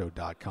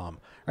markhokeshow.com.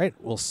 All right,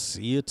 we'll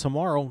see you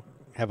tomorrow.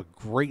 Have a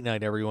great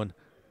night, everyone.